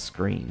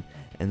screen,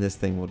 and this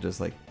thing will just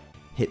like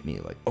hit me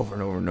like over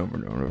and over and over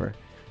and over, and over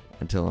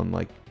until I'm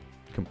like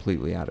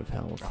completely out of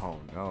health. Oh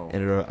no.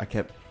 And I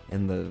kept,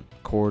 and the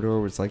corridor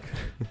was like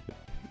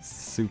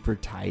super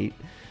tight,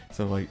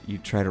 so like you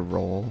try to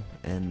roll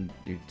and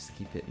you just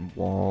keep hitting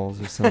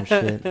walls or some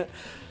shit. I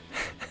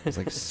was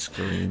like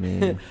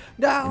screaming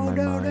No, in my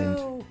no, mind.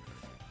 no.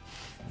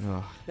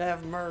 Ugh.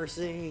 Have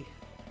mercy.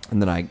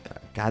 And then I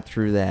got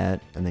through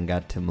that and then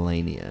got to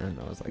Melania, and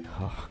I was like,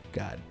 oh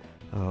god,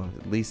 oh,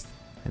 at least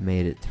I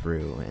made it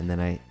through. And then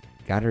I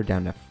got her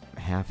down to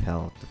half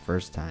health the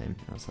first time.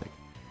 I was like,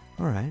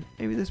 alright,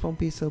 maybe this won't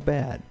be so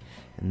bad.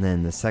 And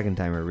then the second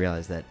time I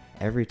realized that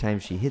every time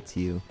she hits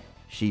you,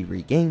 she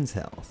regains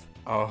health.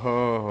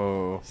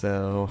 Oh.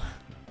 So,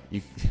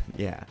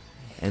 yeah.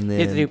 And then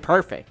You have to do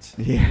perfect.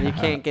 Yeah. You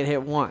can't get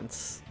hit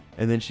once.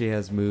 And then she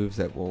has moves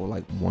that will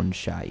like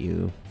one-shot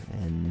you,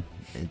 and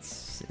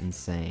it's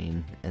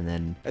insane. And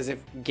then As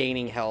if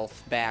gaining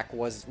health back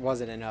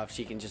wasn't enough,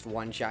 she can just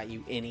one-shot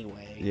you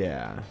anyway.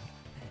 yeah,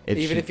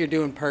 Even if you're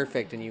doing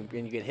perfect and you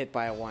get hit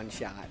by a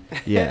one-shot.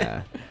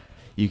 yeah,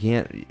 you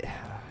can't. Dude,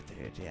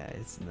 yeah,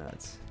 it's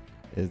nuts.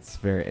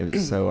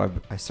 So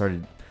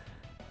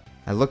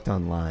I looked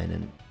online,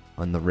 and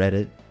on the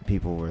Reddit,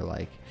 people were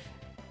like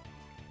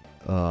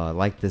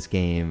this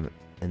game,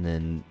 and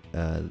then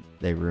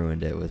they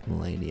ruined it with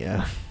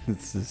Melania.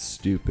 It's just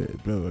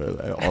stupid. Blah, blah,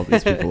 blah. All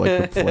these people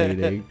like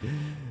complaining.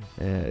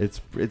 It's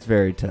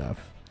very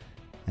tough.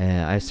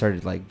 I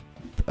started like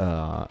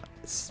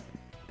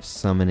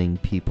summoning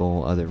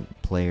people, other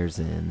players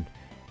in,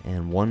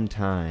 and one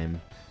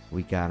time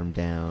we got her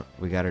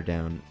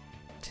down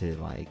to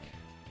like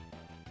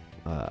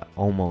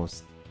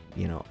almost,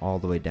 all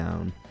the way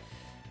down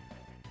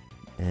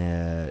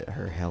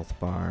her health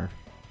bar,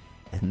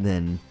 and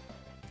then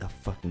a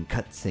fucking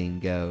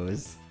cutscene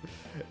goes,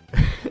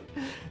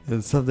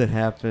 and something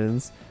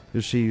happens.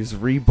 She's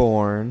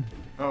reborn.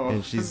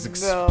 And she's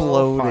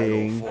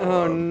exploding.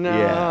 Oh no!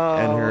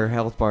 Yeah, and her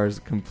health bar is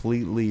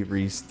completely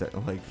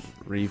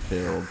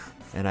refilled.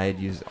 And I had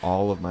used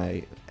all of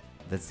my.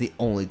 That's the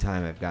only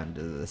time I've gotten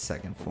to the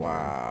second form.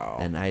 Wow.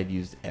 And I had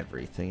used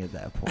everything at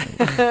that point.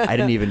 I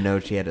didn't even know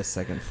she had a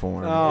second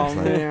form. Oh, It's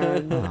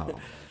man. Oh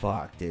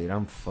fuck, dude,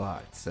 I'm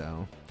fucked.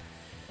 So.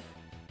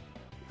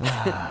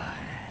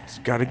 It's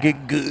gotta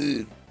get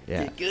good.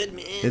 Yeah. Get good,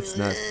 man. It's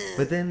nuts.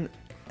 But then,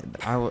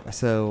 I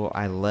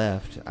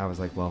left. I was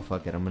like, well,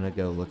 fuck it. I'm gonna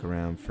go look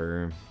around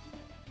for.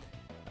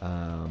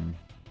 I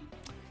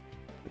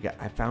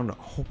found a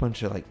whole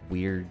bunch of like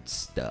weird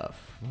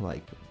stuff,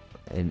 like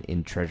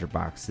in treasure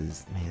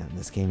boxes. Man,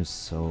 this game is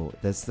so.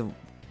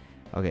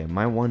 Okay,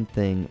 my one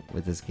thing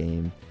with this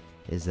game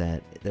is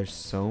that there's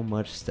so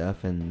much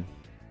stuff and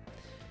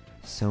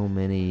so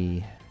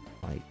many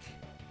like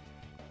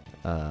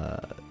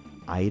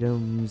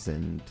items,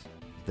 and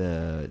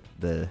the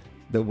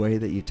way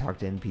that you talk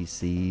to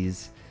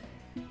NPCs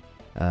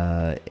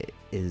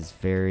is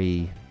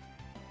very.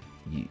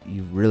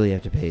 You really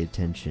have to pay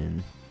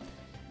attention,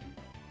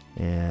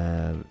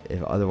 and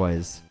if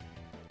otherwise,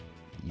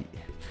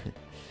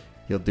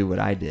 you'll do what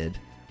I did,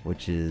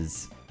 which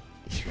is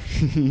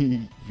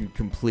you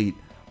complete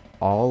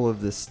all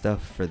of the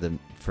stuff for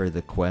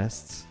the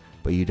quests,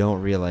 but you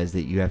don't realize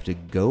that you have to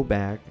go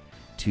back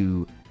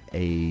to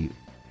a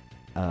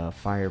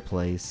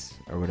fireplace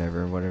or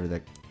whatever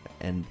that,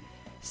 and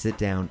sit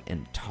down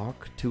and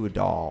talk to a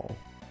doll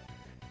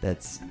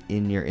that's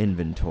in your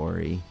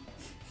inventory,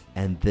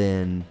 and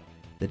then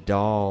the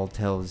doll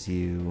tells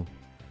you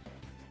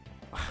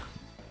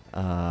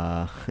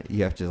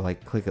you have to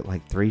like click it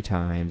like 3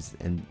 times,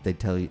 and it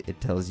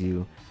tells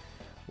you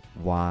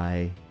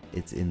why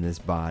it's in this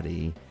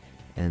body,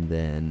 and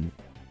then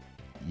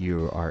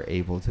you are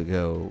able to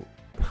go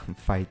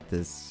fight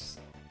this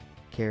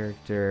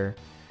character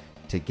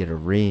to get a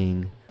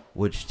ring,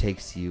 which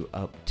takes you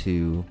up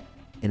to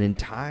an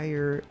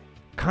entire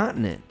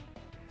continent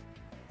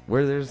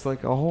where there's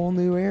like a whole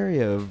new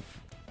area of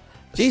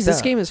Jeez, this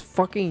stuff. game is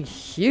fucking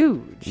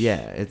huge. Yeah,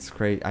 it's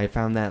great. I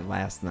found that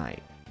last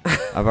night.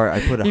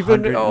 I put You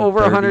put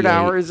over 100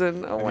 hours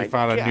in. Oh And my we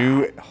found god. a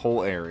new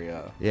whole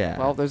area. Yeah.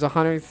 Well, there's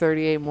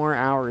 138 more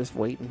hours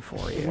waiting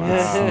for you.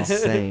 Wow. It's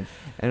insane.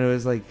 And it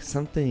was like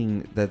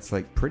something that's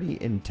like pretty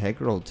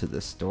integral to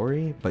the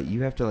story, but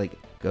you have to like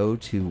go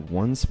to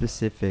one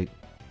specific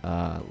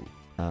what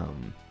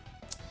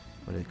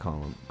do they call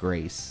them?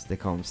 Grace. They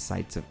call them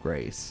sites of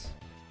grace.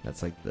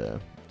 That's like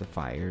the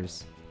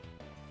fires.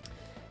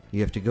 You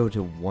have to go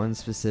to one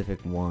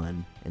specific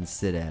one and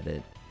sit at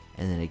it,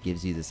 and then it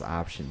gives you this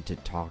option to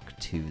talk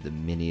to the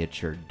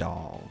miniature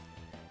doll.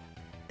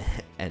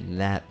 And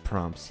that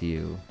prompts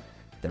you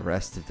the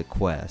rest of the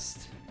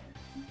quest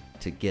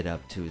to get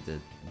up to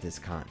this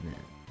continent.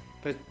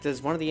 But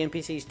does one of the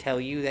NPCs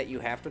tell you that you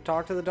have to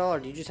talk to the doll, or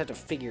do you just have to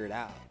figure it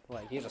out?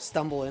 Like, you have to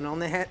stumble in on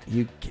that?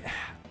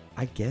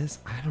 I guess,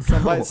 I don't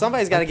know.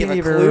 Somebody's got to I give can't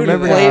a even clue to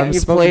remember that. now. I'm You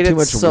smoking played too it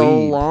much so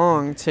weed.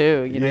 long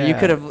too. You know, you Yeah.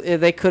 could have.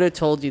 They could have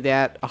told you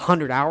that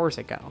 100 hours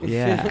ago.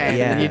 Yeah, and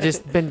yeah. you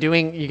just been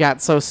doing. You got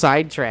so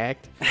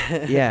sidetracked.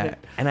 Yeah,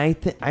 and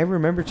I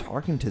remember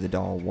talking to the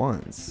doll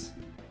once,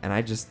 and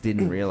I just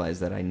didn't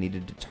realize that I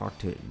needed to talk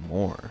to it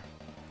more.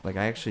 Like,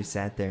 I actually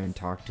sat there and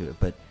talked to it,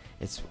 but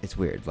it's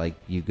weird. Like,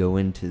 you go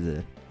into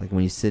the, like,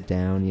 when you sit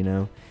down, you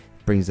know,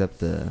 it brings up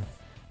the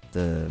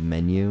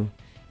menu,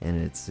 and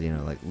it's, you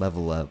know, like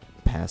level up,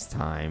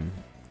 pastime,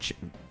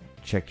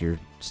 check your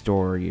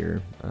store,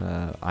 your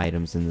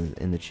items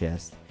in the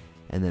chest,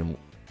 and then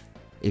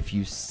if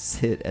you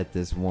sit at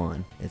this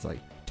one, it's like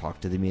talk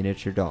to the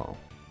miniature doll.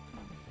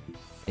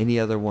 Any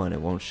other one,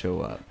 it won't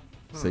show up.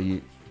 So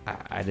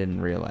I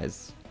didn't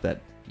realize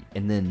that,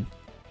 and then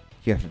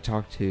you have to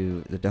talk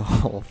to the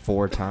doll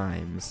 4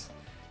 times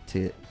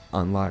to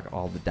unlock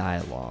all the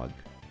dialogue,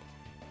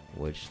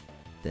 which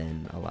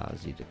then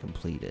allows you to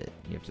complete it.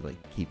 You have to like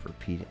keep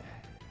repeating.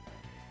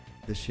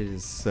 This shit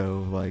is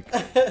so like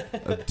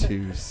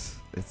obtuse.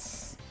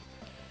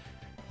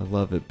 I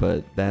love it,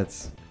 but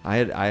that's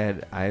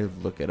I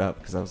look it up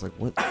because I was like,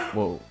 what?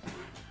 Whoa,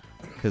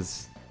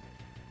 because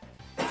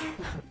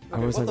I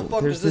was what like, the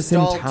fuck there's does this this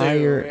doll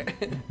entire.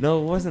 do?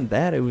 No, it wasn't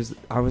that. I was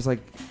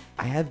like,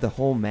 I had the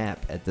whole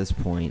map at this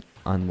point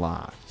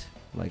unlocked.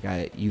 Like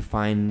you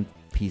find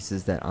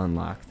pieces that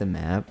unlock the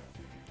map,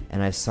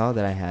 and I saw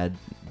that I had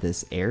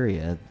this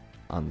area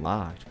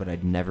unlocked, but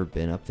I'd never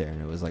been up there,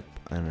 and it was like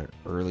in an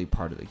early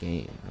part of the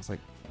game. I was like,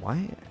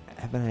 why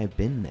haven't I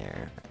been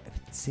there?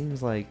 It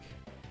seems like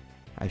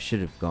I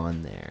should have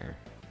gone there.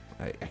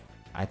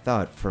 I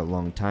thought for a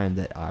long time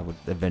that I would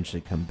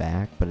eventually come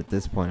back, but at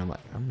this point I'm like,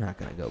 I'm not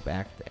gonna go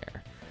back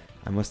there.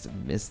 I must have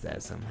missed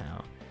that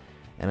somehow.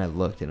 And I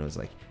looked, and it was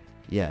like,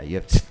 yeah, you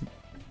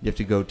have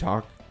to go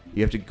talk.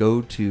 You have to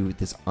go to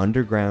this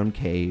underground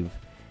cave,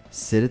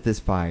 sit at this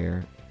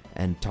fire,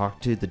 and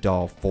talk to the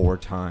doll 4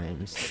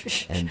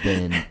 times, and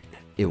then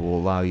it will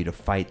allow you to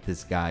fight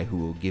this guy who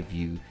will give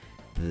you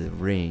the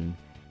ring,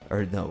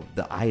 or no,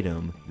 the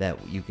item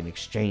that you can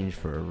exchange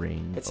for a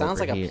ring. It sounds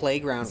over like here. a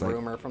playground It's like,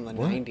 rumor from the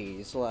what?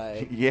 90s.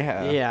 Like,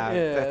 Yeah. Yeah,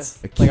 yeah,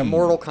 that's like a key.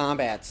 Mortal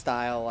Kombat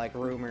style like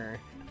rumor.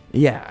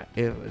 Yeah,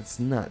 it's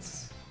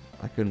nuts.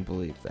 I couldn't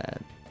believe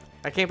that.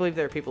 I can't believe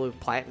there are people who've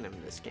platinum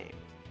this game.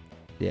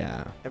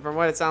 Yeah. And from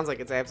what it sounds like,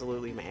 it's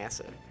absolutely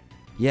massive.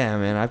 Yeah,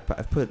 man, I've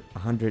put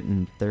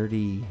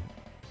 130,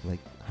 like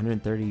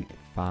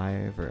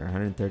 135 or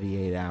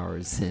 138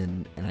 hours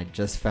in, and I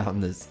just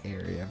found this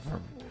area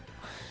from,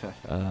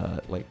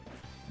 like,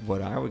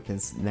 what I would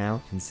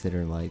now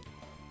consider like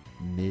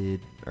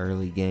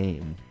early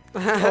game.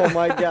 Oh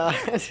my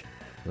god.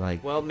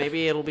 Like, Well,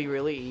 maybe it'll be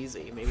really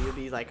easy. Maybe you'll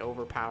be like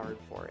overpowered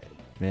for it.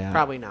 yeah,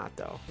 Probably not,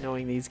 though.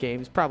 Knowing these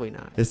games, probably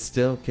not. it's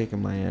still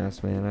kicking my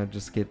ass, man. I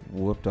just get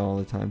whooped all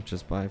the time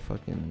just by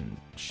fucking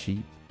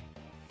sheep.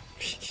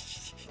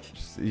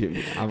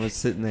 I was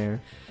sitting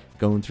there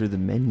going through the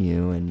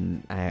menu,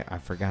 and I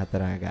forgot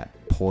that I got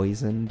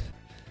poisoned.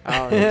 Oh,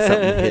 Something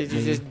hit did you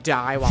me. just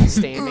die while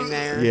standing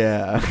there?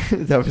 Yeah,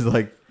 that was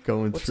like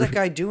going What's through. that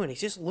guy doing? He's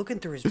just looking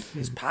through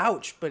his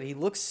pouch, but he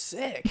looks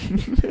sick.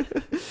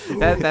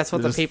 That's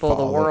what the Just people of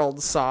the follow.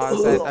 world saw.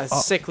 Is that a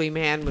sickly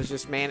man was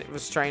just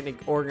was trying to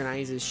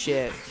organize his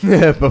shit,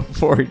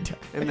 Before he died.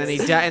 and then he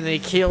and then he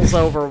keels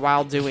over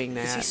while doing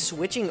Is he that.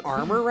 switching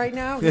armor right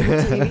now? He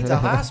needs a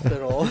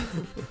hospital.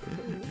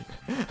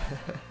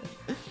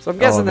 So I'm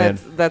guessing Oh, man.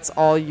 that's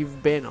all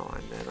you've been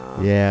on.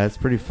 And, Yeah, it's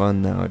pretty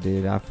fun though,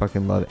 dude. I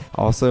fucking love it.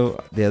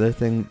 Also, the other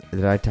thing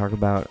that I talk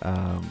about,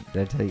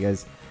 did I tell you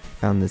guys?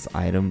 Found this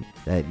item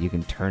that you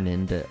can turn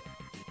into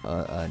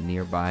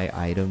nearby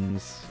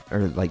items,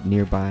 or like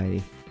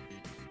nearby.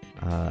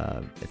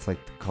 It's like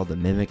called the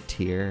mimic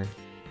tier,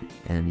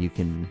 and you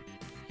can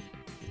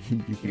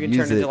You can use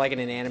turn it. into like an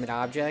inanimate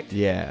object.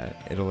 Yeah,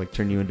 it'll like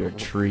turn you into a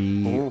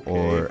tree Okay.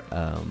 or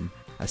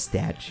a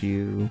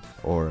statue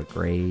or a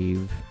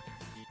grave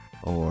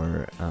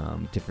or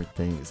different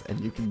things, and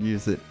you can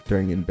use it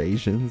during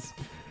invasions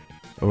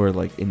or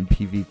like in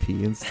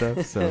PvP and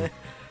stuff. So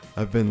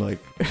I've been like,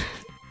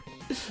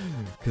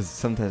 because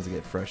sometimes I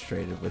get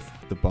frustrated with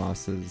the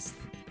bosses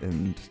and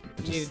you need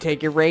to just,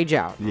 take your rage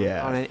out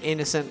Yeah. on an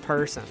innocent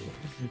person.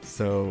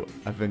 so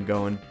I've been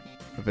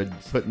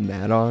putting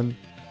that on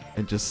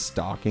and just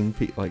stalking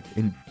people. Like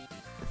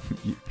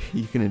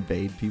you can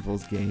invade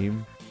people's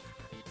game.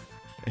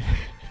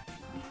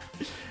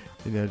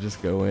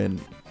 Just go in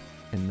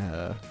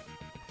and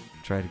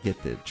try to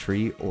get the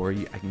tree, or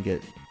I can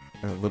get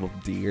a little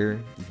deer.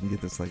 You can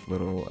get this like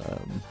little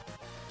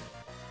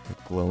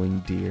like glowing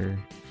deer,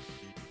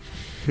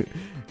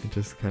 and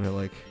just kind of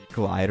like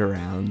glide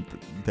around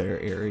their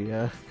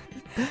area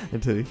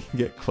until you can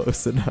get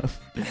close enough,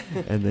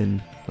 and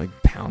then like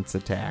pounce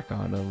attack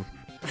on them.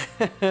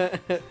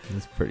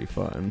 It's pretty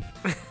fun.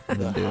 I've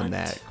been doing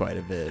that quite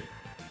a bit.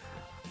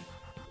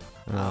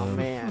 Oh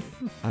man.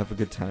 I have a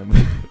good time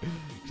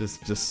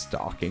just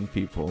stalking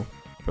people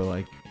for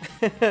like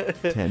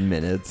 10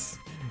 minutes,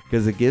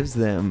 because it gives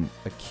them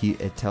a key.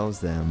 It tells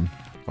them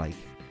like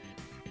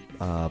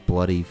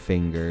bloody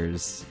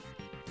fingers,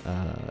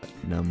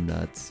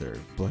 numbnuts, or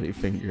bloody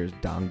fingers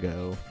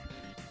Dongo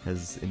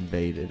has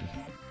invaded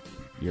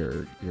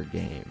your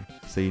game,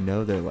 so you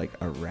know they're like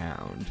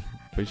around,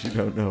 but you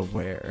don't know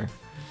where.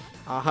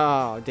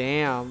 Oh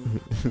damn.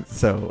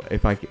 So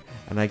if I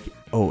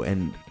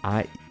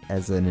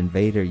as an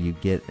invader, you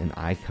get an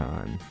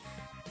icon,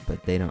 but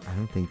I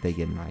don't think they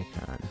get an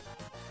icon.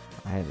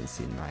 I haven't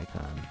seen an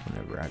icon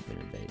whenever I've been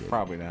invaded.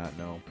 Probably not,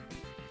 no.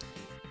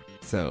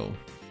 So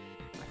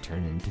I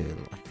turn into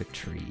like a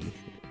tree,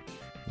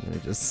 and I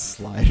just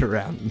slide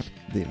around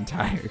the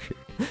entire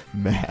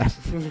map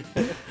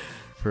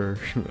for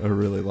a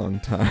really long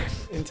time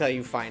Until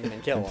you find him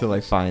and kill until him.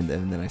 I find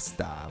them, and then I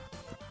stop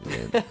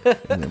and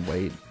then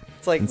wait.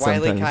 It's like and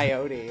Wile E. sometimes-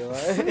 Coyote.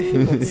 Like,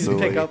 you just Silly.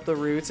 pick up the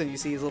roots and you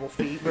see his little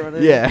feet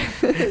running. Yeah.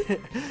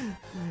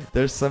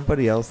 There's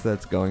somebody else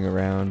that's going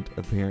around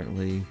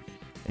apparently,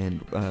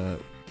 and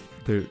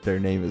their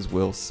name is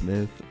Will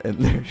Smith, and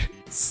they're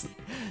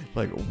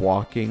like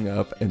walking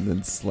up and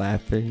then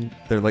slapping.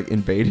 They're like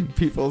invading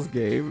people's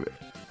game.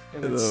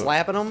 And then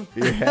slapping them.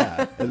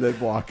 Yeah, and then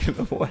walking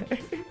away.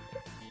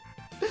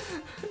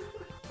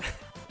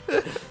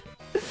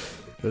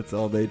 That's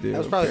all they do. That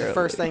was probably the apparently.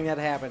 first thing that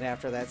happened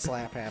after that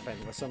slap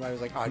happened. Was somebody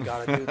was like, "I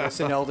gotta do this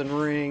in Elden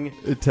Ring."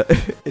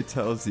 It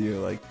tells you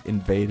like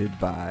invaded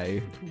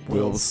by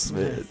Will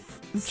Smith.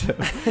 So,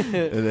 and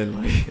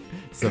then like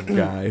some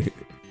guy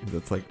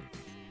that's like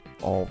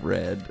all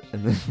red,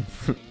 and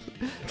then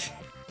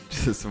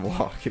just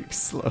walking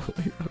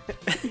slowly.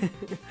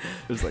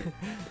 There's like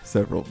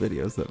several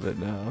videos of it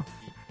now.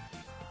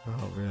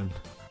 Oh man,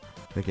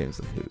 that game's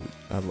a hoot.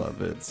 I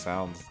love it. It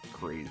sounds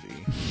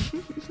crazy.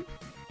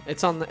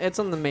 It's on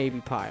the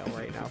maybe pile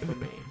right now for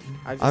me.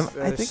 I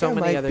There's think so I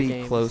many might other be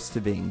games. close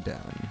to being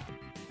done.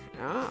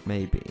 Ah,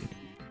 Maybe.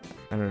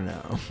 I don't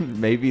know.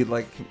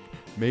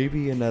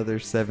 maybe another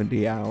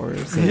 70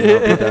 hours and I'll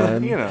be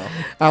done. You know,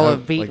 I'll Uh,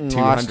 have beaten like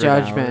Lost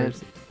 200 Judgment.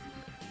 hours.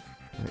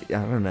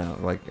 I don't know.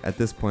 Like at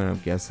this point, I'm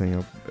guessing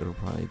it'll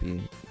probably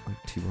be like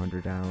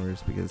 200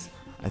 hours because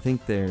I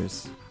think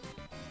there's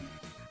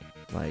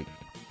like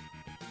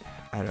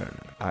I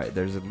don't know.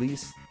 There's at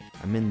least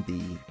I'm in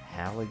the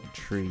Halig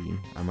tree.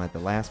 I'm at the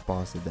last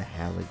boss of the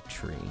Halig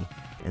tree,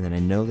 and then I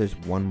know there's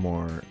one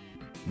more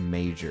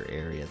major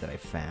area that I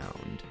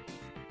found.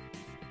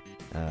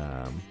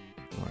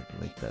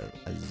 Like the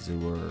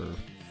Azure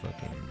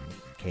fucking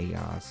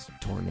chaos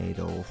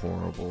tornado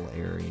horrible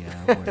area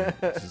where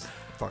it's just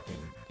fucking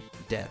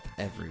death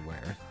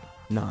everywhere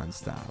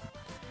nonstop.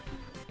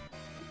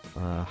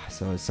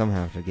 So I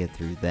somehow have to get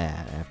through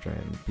that after I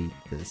beat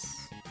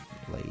this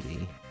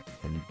lady,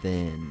 and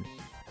then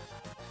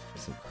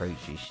some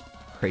crazy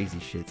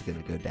shit's gonna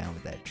go down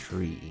with that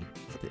tree.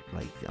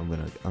 Like I'm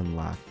gonna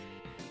unlock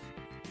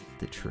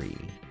the tree.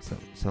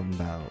 Something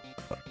about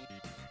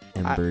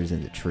embers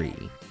in the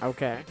tree,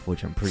 Okay.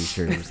 which I'm pretty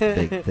sure was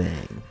the big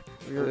thing.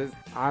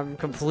 I'm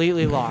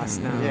completely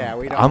lost now. Yeah,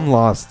 we don't. I'm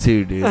lost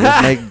too, dude.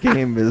 This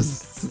game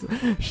is.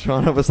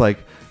 Shauna was like,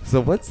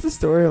 "So what's the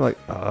story?" I'm like,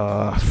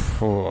 I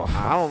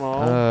don't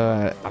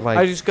know. like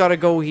I just gotta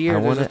go here.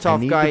 There's a tough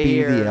I need guy to be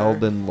here. the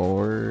Elden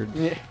Lord,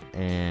 Yeah.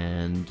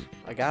 and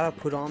I gotta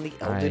put on the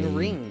Elden I-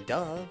 Ring,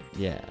 duh.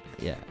 yeah.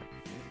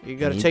 You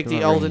gotta need take the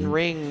the Elden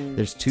ring. Ring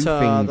There's two to the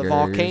fingers.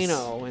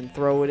 volcano and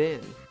throw it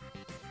in.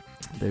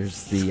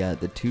 There's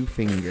the two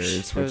fingers,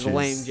 It which was a is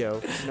lame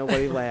joke.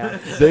 Nobody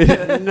laughed.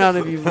 They- None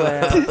of you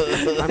laughed.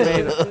 I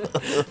made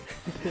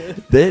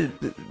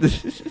it.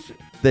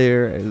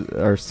 there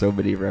are so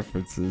many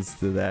references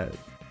to that.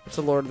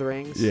 To Lord of the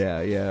Rings.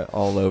 Yeah,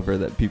 all over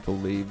that people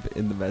leave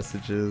in the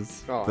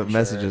messages. Oh, The I'm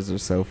messages are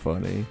so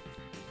funny.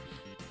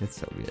 It's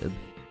so good.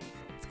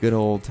 It's a good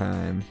old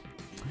time.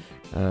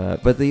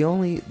 But the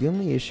only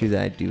issue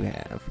that I do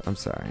have, I'm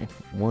sorry,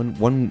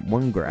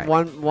 one gripe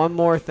One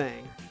more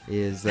thing.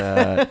 is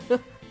at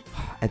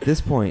this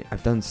point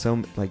I've done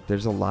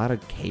there's a lot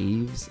of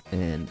caves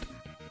and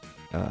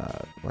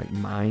like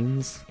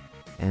mines,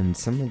 and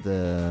some of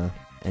the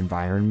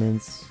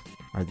environments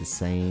are the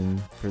same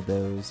for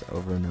those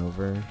over and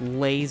over.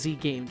 Lazy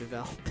game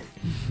development.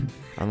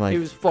 I'm like, He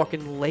was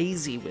fucking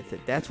lazy with it.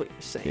 That's what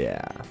you're saying.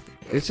 yeah,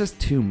 it's just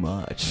too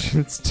much.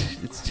 It's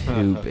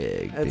too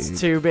big. It's dude.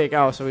 too big.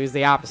 Oh, so he's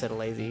the opposite of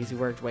lazy. He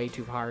worked way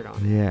too hard on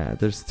it. Yeah,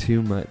 there's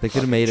too much. They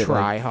could have made it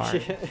Try like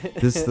hard.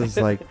 this is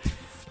like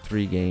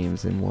 3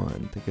 games in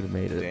one. They could have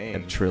made it a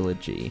Dang.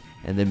 trilogy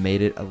and then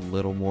made it a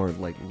little more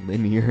like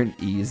linear and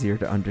easier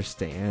to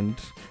understand,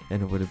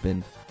 and it would have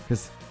been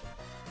because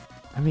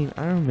I mean,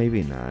 I don't know,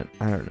 maybe not.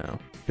 I don't know.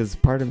 Because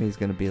part of me is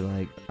going to be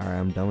like, all right,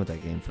 I'm done with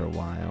that game for a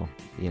while,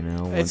 you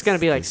know? It's once gonna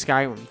be like this-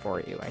 Skyrim for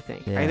you, I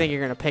think. Yeah. I think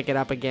you're gonna pick it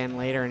up again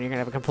later, and you're gonna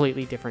have a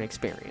completely different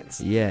experience.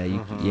 Yeah,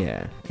 Mhm.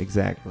 yeah,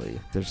 exactly.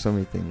 There's so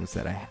many things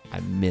that I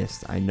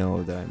missed. I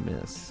know that I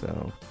missed,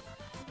 so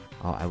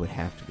I would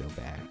have to go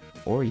back.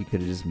 Or you could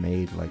have just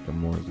made like a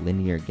more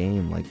linear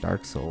game like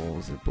Dark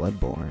Souls or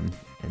Bloodborne,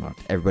 and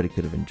everybody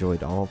could have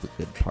enjoyed all the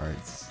good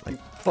parts. Like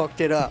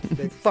Fucked it up.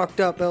 They fucked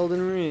up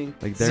Elden Ring.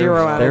 their,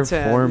 0 out their of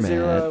 10. format.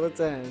 0 out of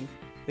 10.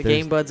 The There's-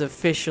 Game Buds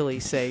officially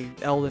say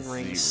Elden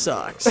Ring 0.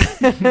 sucks.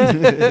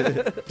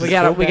 we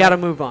gotta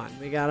move on.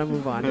 We gotta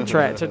move on to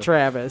Travis.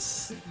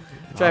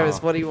 Travis, Oh.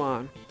 what do you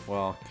want?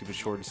 Well, keep it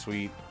short and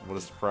sweet. What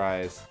a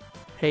surprise.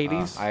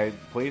 Hades. I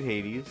played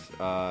Hades.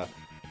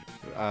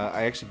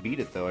 I actually beat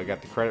it though. I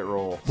got the credit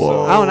roll.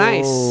 Whoa, Oh,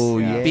 nice.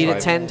 Yeah, Beat so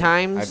it 10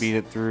 times. I beat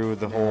it through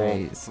the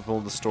Nice. whole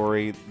the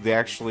story. They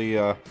actually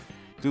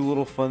do a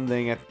little fun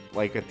thing at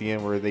the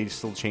end where they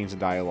still change the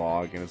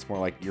dialogue, and it's more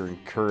like you're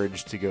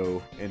encouraged to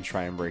go and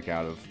try and break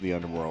out of the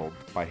underworld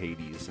by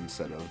Hades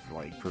instead of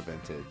like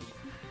prevented.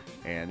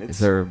 And it's Is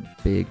there a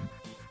big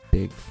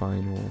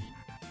final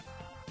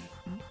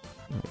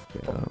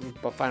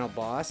But final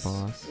boss?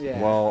 boss?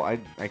 Yeah. well,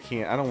 I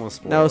can't. I don't want to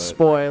spoil No it.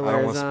 spoilers, I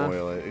don't want to huh?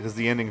 spoil it because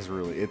the ending's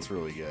really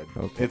really good.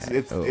 Okay.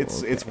 It's Oh,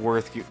 it's okay.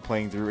 worth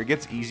playing through. It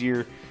gets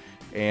easier,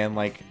 and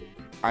like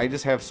I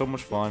just have so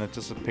much fun. It's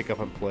just a pick up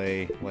and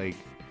play, like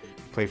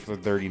play for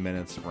 30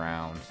 minutes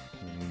around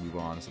and move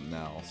on to something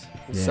else.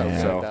 So Yeah.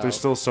 good, So though. there's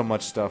still so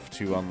much stuff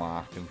to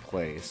unlock and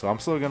play. So I'm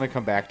still gonna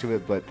come back to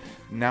it, but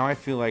now I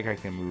feel like I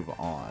can move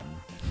on.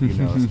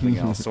 Something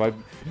else. So I've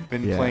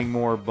been Yeah. playing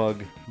more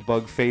Bug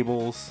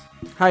Fables.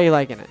 How you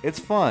liking it? It's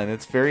fun.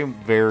 It's very,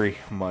 very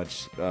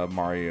much Paper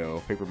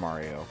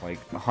Mario, like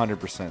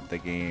 100% the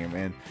game.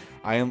 And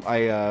I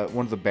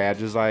one of the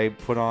badges I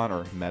put on,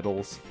 or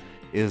medals,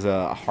 is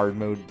a hard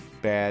mode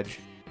badge.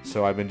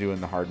 So I've been doing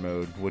the hard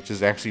mode, which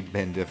has actually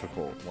been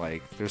difficult.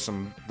 Like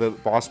the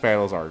boss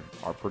battles are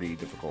pretty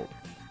difficult.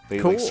 They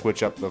Cool. like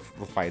switch up the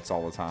fights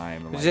all the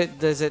time. And,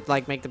 Does it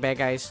like make the bad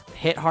guys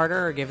hit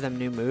harder or give them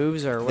new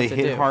moves or they what's it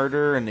hit do?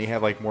 harder and they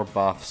have like more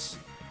buffs,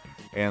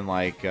 and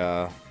like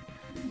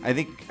I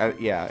think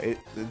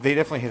they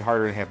definitely hit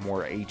harder and have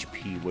more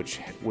HP, which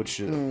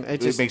it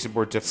it just makes it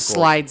more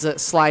difficult.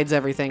 Slides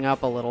everything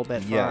up a little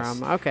bit for Yes.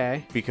 them.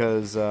 Okay.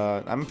 Because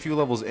I'm a few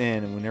levels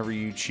in, and whenever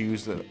you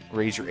choose to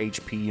raise your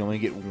HP, you only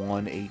get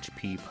 1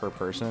 HP per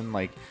person.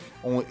 Like,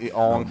 it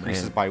all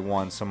increases man. by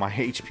 1, so my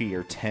HP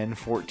are 10,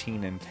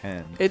 14, and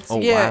 10. It's Oh,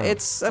 yeah, wow.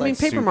 it's I It's mean like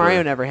Paper super-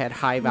 Mario never had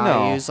high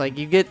values. No. Like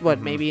you get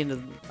what maybe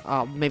into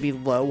maybe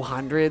low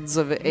hundreds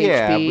of HP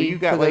Yeah, but you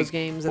got for like those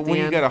games but at the when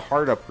end. you got a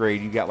heart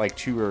upgrade, you got like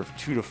 2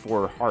 to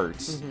 4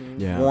 hearts. Mm-hmm.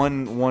 Yeah.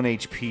 One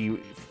HP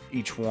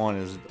each one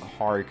is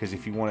hard because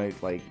if you want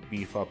to like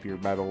beef up your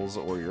medals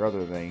or your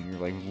other thing, you're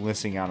like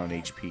missing out on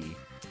HP.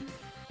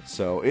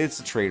 So it's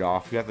a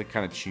trade-off. You have to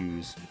kind of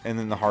choose, and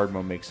then the hard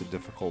mode makes it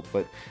difficult.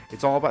 But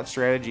it's all about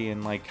strategy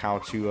and like how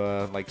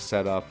to like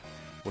set up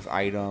with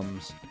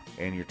items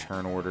and your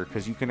turn order.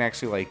 Because you can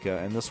actually like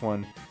in this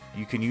one,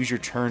 you can use your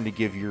turn to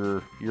give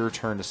your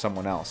turn to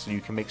someone else. So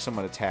you can make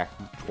someone attack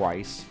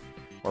twice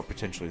or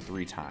potentially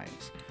 3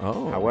 times.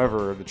 Oh.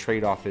 However, the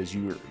trade-off is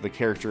the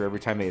character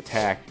every time they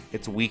attack,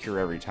 it's weaker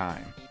every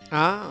time.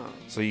 Oh.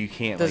 So you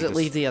can't. Does like, it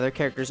leave the other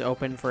characters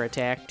open for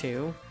attack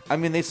too? I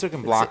mean, they still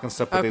can block and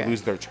stuff, but they okay.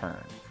 lose their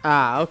turn.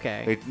 Ah,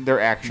 okay. Their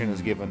action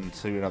is given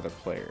to another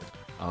player.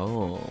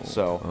 Oh.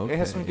 So it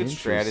has some good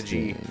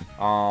strategy.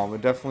 Interesting.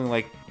 It definitely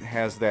like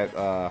has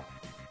that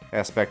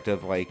aspect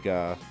of like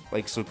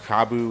so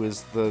Kabu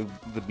is the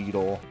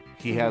beetle.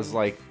 He has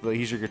like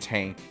he's your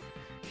tank.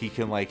 He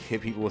can like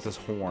hit people with his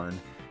horn.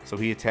 So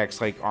he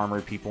attacks like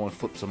armored people and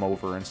flips them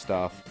over and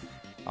stuff.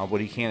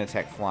 But he can't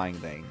attack flying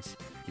things.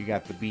 You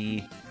got the bee,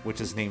 which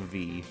is named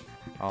V.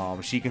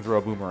 She can throw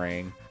a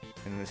boomerang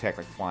and attack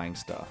like flying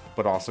stuff,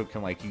 but also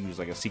can like use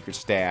like a secret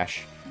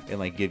stash and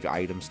like give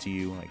items to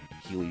you, and, like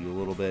heal you a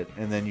little bit.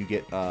 And then you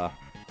get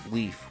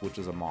Leaf, which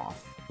is a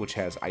moth, which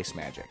has ice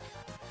magic.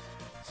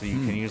 So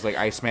you can use like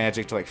ice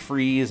magic to like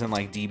freeze and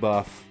like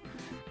debuff,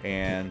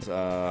 and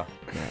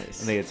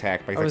they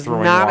attack by I like was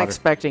throwing not water.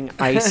 expecting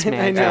ice I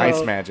magic. know. Yeah,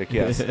 ice magic,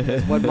 yes.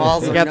 What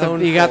malls You are got known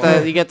the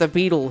for. you got the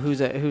beetle who's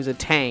a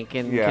tank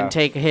and Yeah. can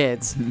take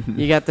hits.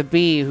 You got the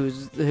bee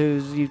who's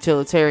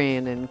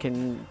utilitarian and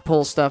can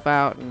pull stuff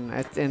out and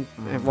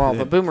well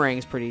the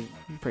boomerang's pretty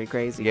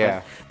crazy.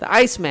 Yeah. But the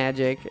ice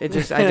magic, it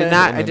just I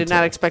did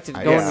not expect it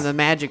to go Yeah. into the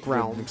magic Didn't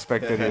realm.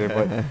 expect that either,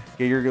 but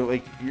yeah, you're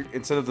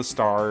instead of the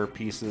star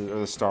pieces or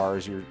the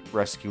stars you're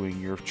rescuing,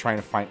 you're trying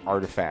to find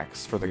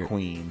artifacts for the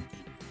queen.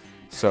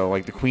 So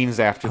like the queen is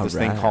after this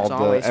thing Alright. called It's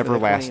the always for the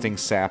everlasting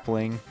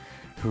sapling,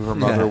 who her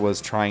mother was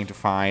trying to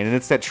find, and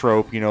it's that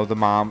trope, the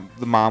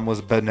mom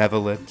was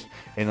benevolent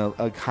and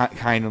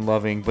kind and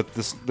loving, but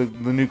the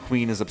new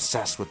queen is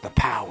obsessed with the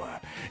power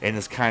and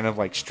is kind of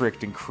like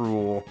strict and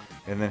cruel,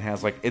 and then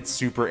has like it's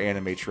super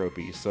anime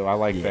tropey. So I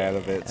like that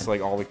of it. It's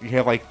like you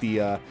have like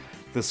the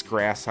this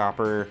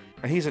grasshopper.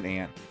 He's an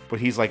ant, but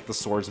he's like the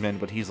swordsman,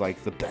 but he's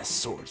like the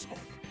best swordsman.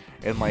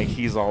 And like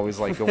he's always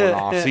like going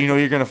off. So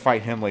you're gonna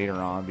fight him later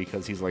on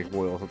because he's like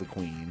loyal to the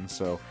queen.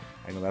 So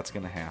I know that's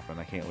gonna happen.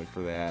 I can't wait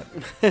for that.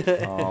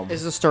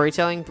 Is the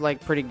storytelling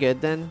like pretty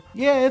good then?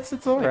 Yeah, it's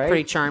alright.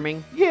 Pretty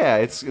charming. Yeah,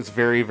 it's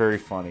very, very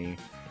funny.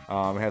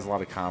 It has a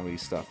lot of comedy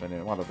stuff in it,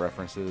 a lot of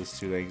references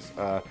to things.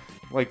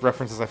 Like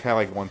references, I've had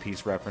like One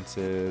Piece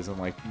references and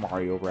like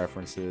Mario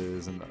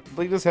references, and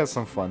like just has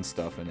some fun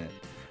stuff in it.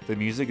 The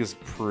music is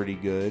pretty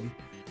good.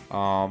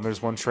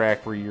 There's one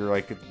track where you're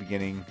like at the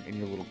beginning in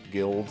your little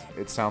guild.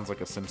 It sounds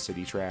like a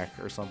SimCity track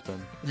or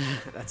something.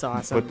 That's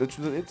awesome. But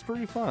it's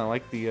pretty fun. I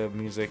like the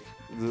music,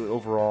 the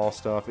overall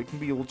stuff. It can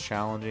be a little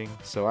challenging,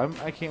 so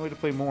I can't wait to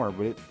play more.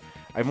 But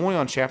I'm only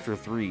on chapter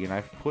 3, and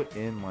I've put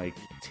in like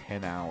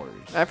 10 hours.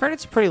 I've heard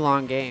it's a pretty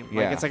long game. Like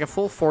Yeah. it's like a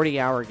full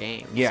 40-hour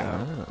game.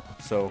 Yeah. Oh.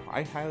 So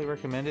I highly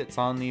recommend it. It's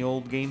on the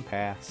old Game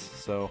Pass.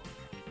 So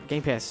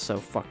Game Pass is so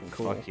fucking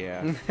cool. fuck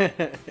yeah. But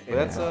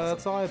that's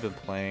all I've been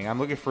playing. I'm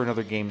looking for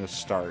another game to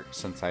start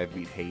since I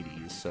beat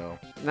Hades. So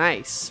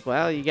Nice.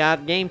 Well, you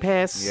got Game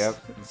Pass. yep.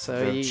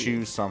 So To you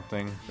choose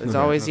something. there's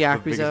always That's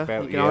the biggest Yakuza.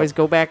 battle- You can yep. always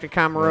go back to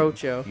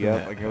Kamurocho.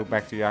 Yep. I can go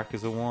back to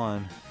Yakuza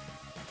 1.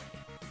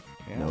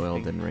 Yeah, No I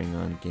think- Elden Ring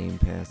on Game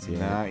Pass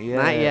yet. Not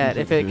yet. Not yet.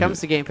 If it comes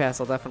to Game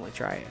Pass, I'll definitely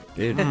try it.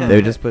 Dude,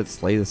 they just put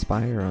Slay the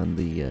Spire on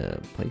the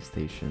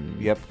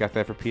PlayStation. Yep, got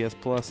that for PS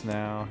Plus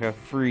now. Got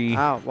free.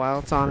 Oh well,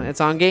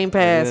 it's on Game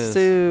Pass is.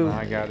 too.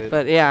 I got it.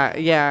 But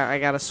yeah, I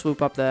gotta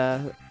swoop up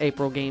the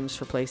April games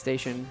for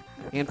PlayStation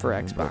and for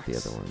I don't know what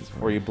Xbox. The other ones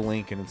Or you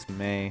blink and it's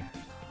May.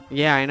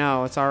 Yeah, I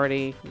know. It's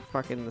already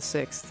fucking the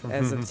 6th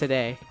as of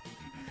today.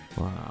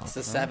 Wow. It's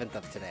the 7th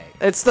of today.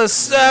 It's the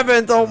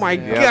 7th. Oh my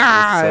Yep,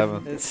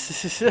 god. the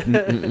It's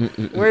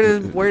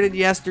where did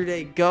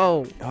yesterday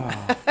go? It's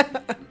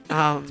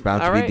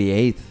about all to right. be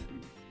the 8th.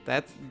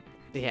 That's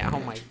yeah. Oh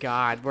my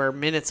God, we're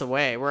minutes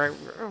away. We're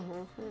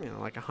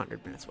like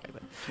 100 minutes away.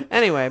 But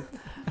anyway,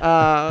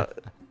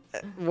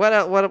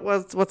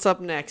 what's up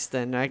next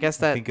then? I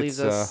guess I that think leaves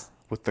it's us.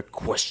 with the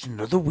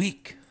question of the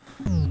week.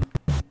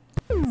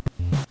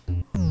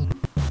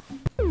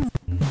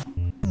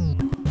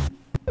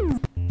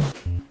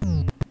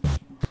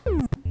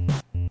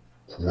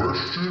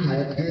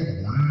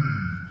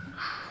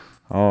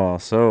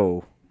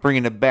 So,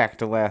 bringing it back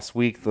to last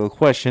week, the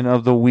question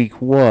of the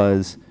week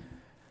was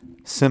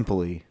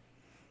simply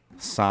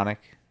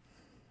Sonic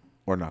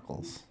or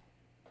Knuckles.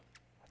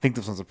 I think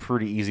this one's a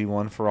pretty easy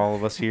one for all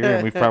of us here,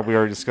 and we've probably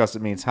already discussed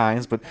it many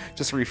times, but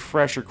just a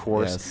refresher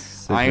course. Yes,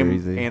 super I am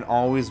easy. and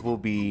always will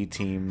be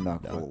Team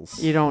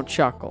Knuckles. You don't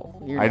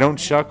chuckle. I don't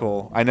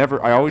chuckle. I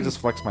always just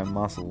flex my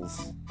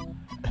muscles.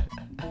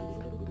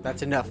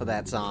 That's enough of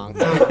that song.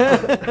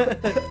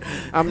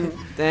 And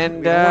We don't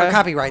want a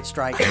copyright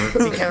strike.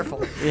 Be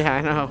careful. yeah,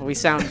 I know we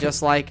sound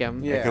just like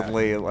him.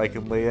 I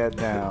can lay that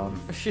down.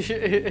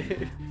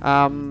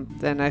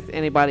 Then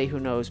anybody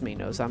who knows me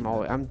knows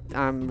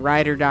I'm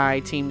ride or die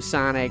Team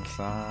Sonic.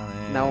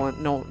 Sonic.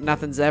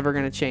 Nothing's ever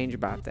gonna change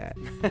about that.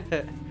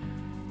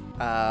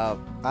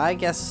 I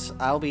guess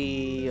I'll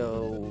be.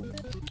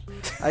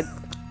 I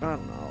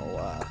don't know.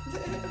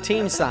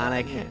 Team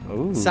Sonic.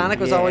 Ooh, Sonic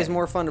was yeah. always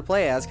more fun to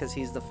play as because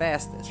he's the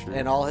fastest,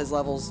 and all his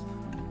levels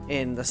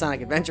in the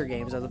Sonic Adventure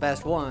games are the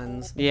best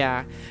ones.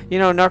 Yeah,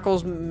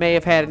 Knuckles may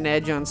have had an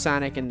edge on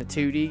Sonic in the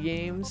 2D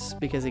games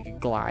because he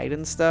could glide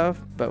and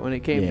stuff, but when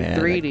it came Yeah,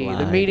 to the 3D, the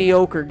glide.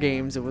 mediocre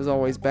games, it was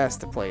always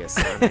best to play as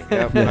Sonic.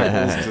 Yep,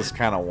 Knuckles just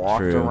kind of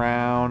walked True.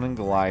 around and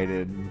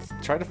glided and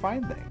tried to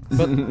find things.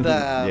 But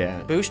the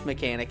Yeah. boost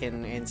mechanic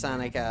in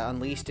Sonic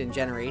Unleashed in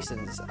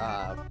Generations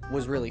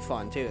was really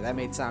fun too. That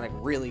made Sonic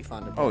really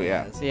fun to play Oh,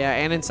 yeah. as. Yeah,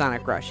 and in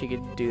Sonic Rush, you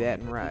could do that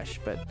in Rush,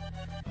 but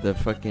The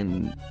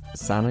fucking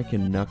Sonic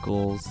and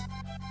Knuckles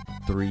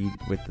 3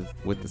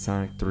 with the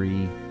Sonic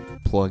 3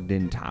 plugged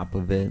in top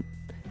of it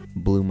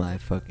blew my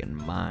fucking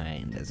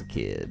mind as a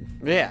kid.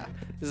 Yeah,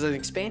 this is an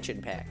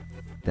expansion pack.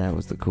 That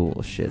was the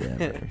coolest shit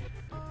ever.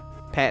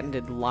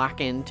 patented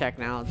lock-in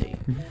technology.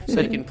 So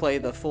you can play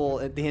the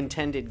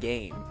intended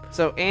game.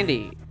 So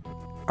Andy,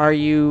 what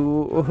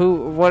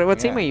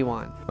team Yeah. are you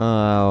on?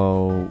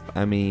 Oh,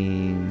 I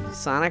mean,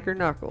 Sonic or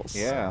Knuckles?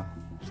 Yeah.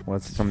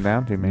 What's it come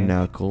down to, man?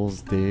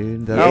 Knuckles,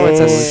 dude. That's Oh, the it's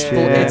a coolest shit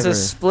it's a ever.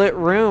 split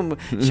room.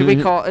 Should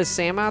we call? Is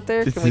Sam out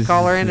there? Can we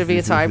call her in to be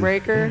a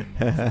tiebreaker?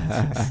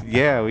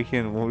 Yeah, we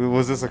can.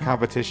 Was this a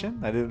competition?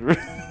 I didn't.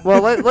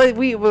 Well,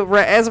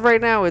 as of right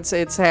now, it's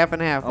half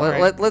and half. All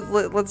right.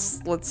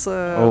 Let's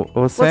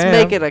Sam.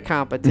 make it a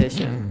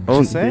competition.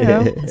 Oh,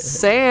 Sam.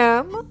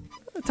 Sam,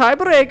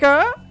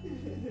 tiebreaker.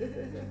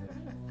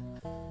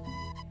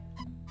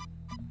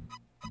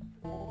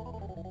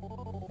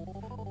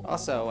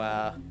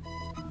 Also,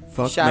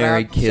 Fuck, shout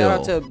Mary, out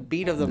kill. to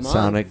Beat of the Month.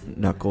 Sonic,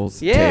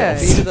 Knuckles, Yeah.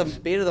 Tails.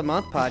 Beat of the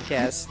Month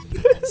podcast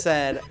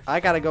said, I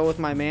gotta go with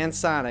my man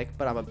Sonic,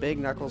 but I'm a big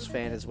Knuckles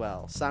fan as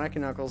well. Sonic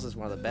and Knuckles is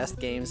one of the best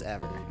games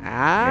ever.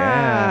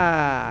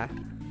 Ah.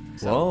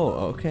 Whoa,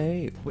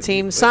 okay. Wait,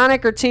 Team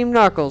Sonic or Team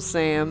Knuckles,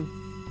 Sam?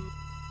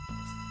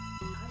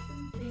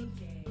 I've been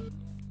thinking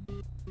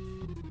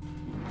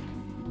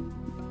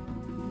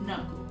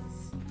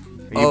Knuckles.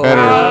 You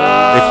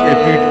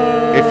better.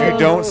 If you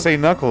don't say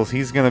Knuckles,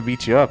 he's gonna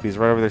beat you up. He's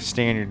right over there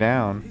staring you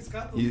down. he's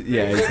got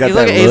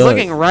He's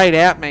looking right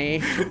at me.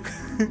 He's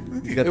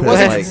got It that,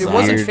 wasn't, like, it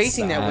wasn't weird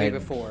facing that way side,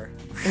 before.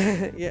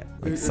 Yeah.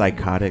 like,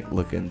 psychotic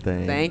looking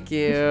thing. Thank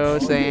you,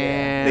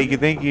 Sam.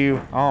 Thank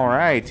you. All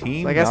right,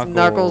 team. I guess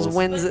Knuckles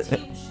wins it.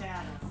 Team Shadow.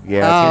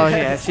 Yeah. Oh team-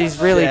 yeah, she's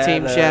really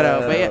Team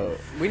Shadow. But yeah,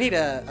 We need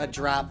a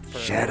drop for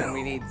Shadow.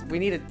 We need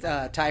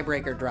a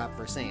tiebreaker drop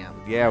for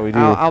Sam. Yeah, we do.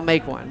 I'll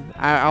make one.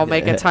 I'll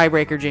make a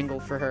tiebreaker jingle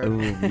for her.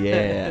 Ooh,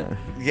 yeah.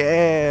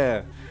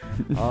 Yeah.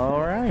 All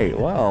right.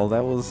 Well,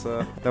 that was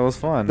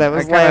fun. That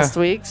was last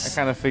week's. I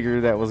kind of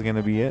figured that was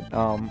gonna be it.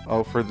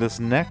 For this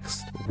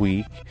next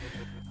week,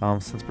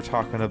 since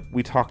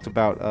we talked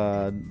about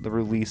the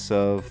release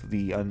of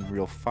the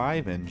Unreal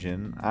 5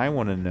 engine, I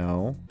want to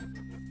know,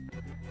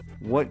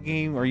 what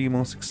game are you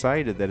most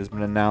excited that has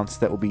been announced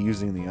that will be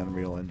using the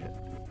Unreal engine?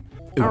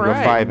 All Unreal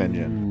right. 5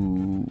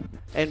 engine. Ooh.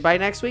 And by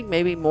next week,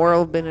 maybe more will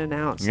have been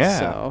announced. Yeah.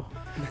 So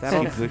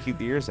that'll, Keep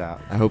the ears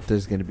out. I hope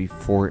there's gonna be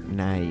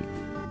Fortnite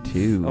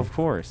too. Of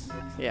course.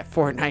 yeah,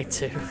 Fortnite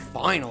too.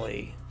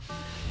 Finally.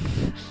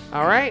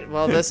 All right.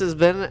 Well, this has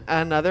been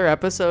another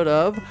episode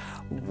of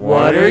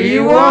What Are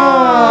You No,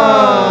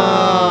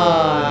 On?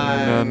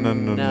 no,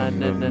 no, no, no,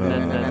 no.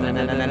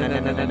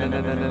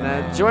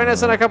 Join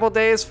us in a couple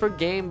days for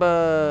Game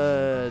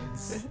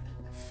Buds.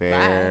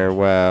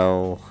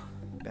 Farewell.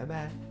 Bye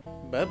bye.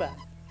 Bye-bye.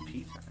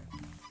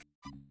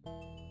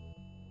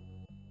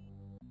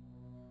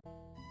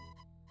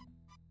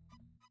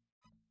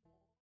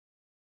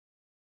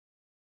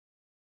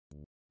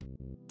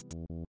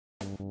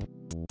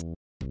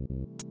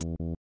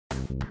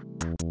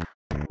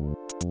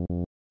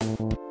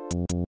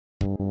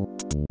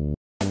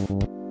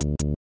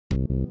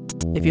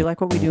 If you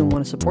like what we do and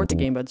want to support the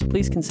Game Buds,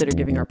 please consider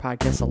giving our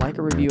podcast a like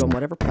or review on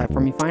whatever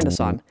platform you find us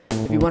on.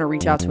 If you want to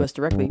reach out to us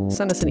directly,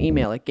 send us an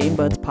email at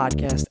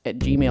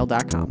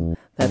gamebudspodcast@gmail.com.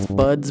 That's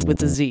buds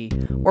with a Z.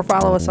 Or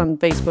follow us on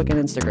Facebook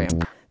and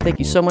Instagram. Thank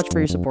you so much for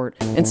your support,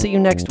 and see you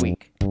next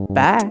week.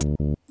 Bye!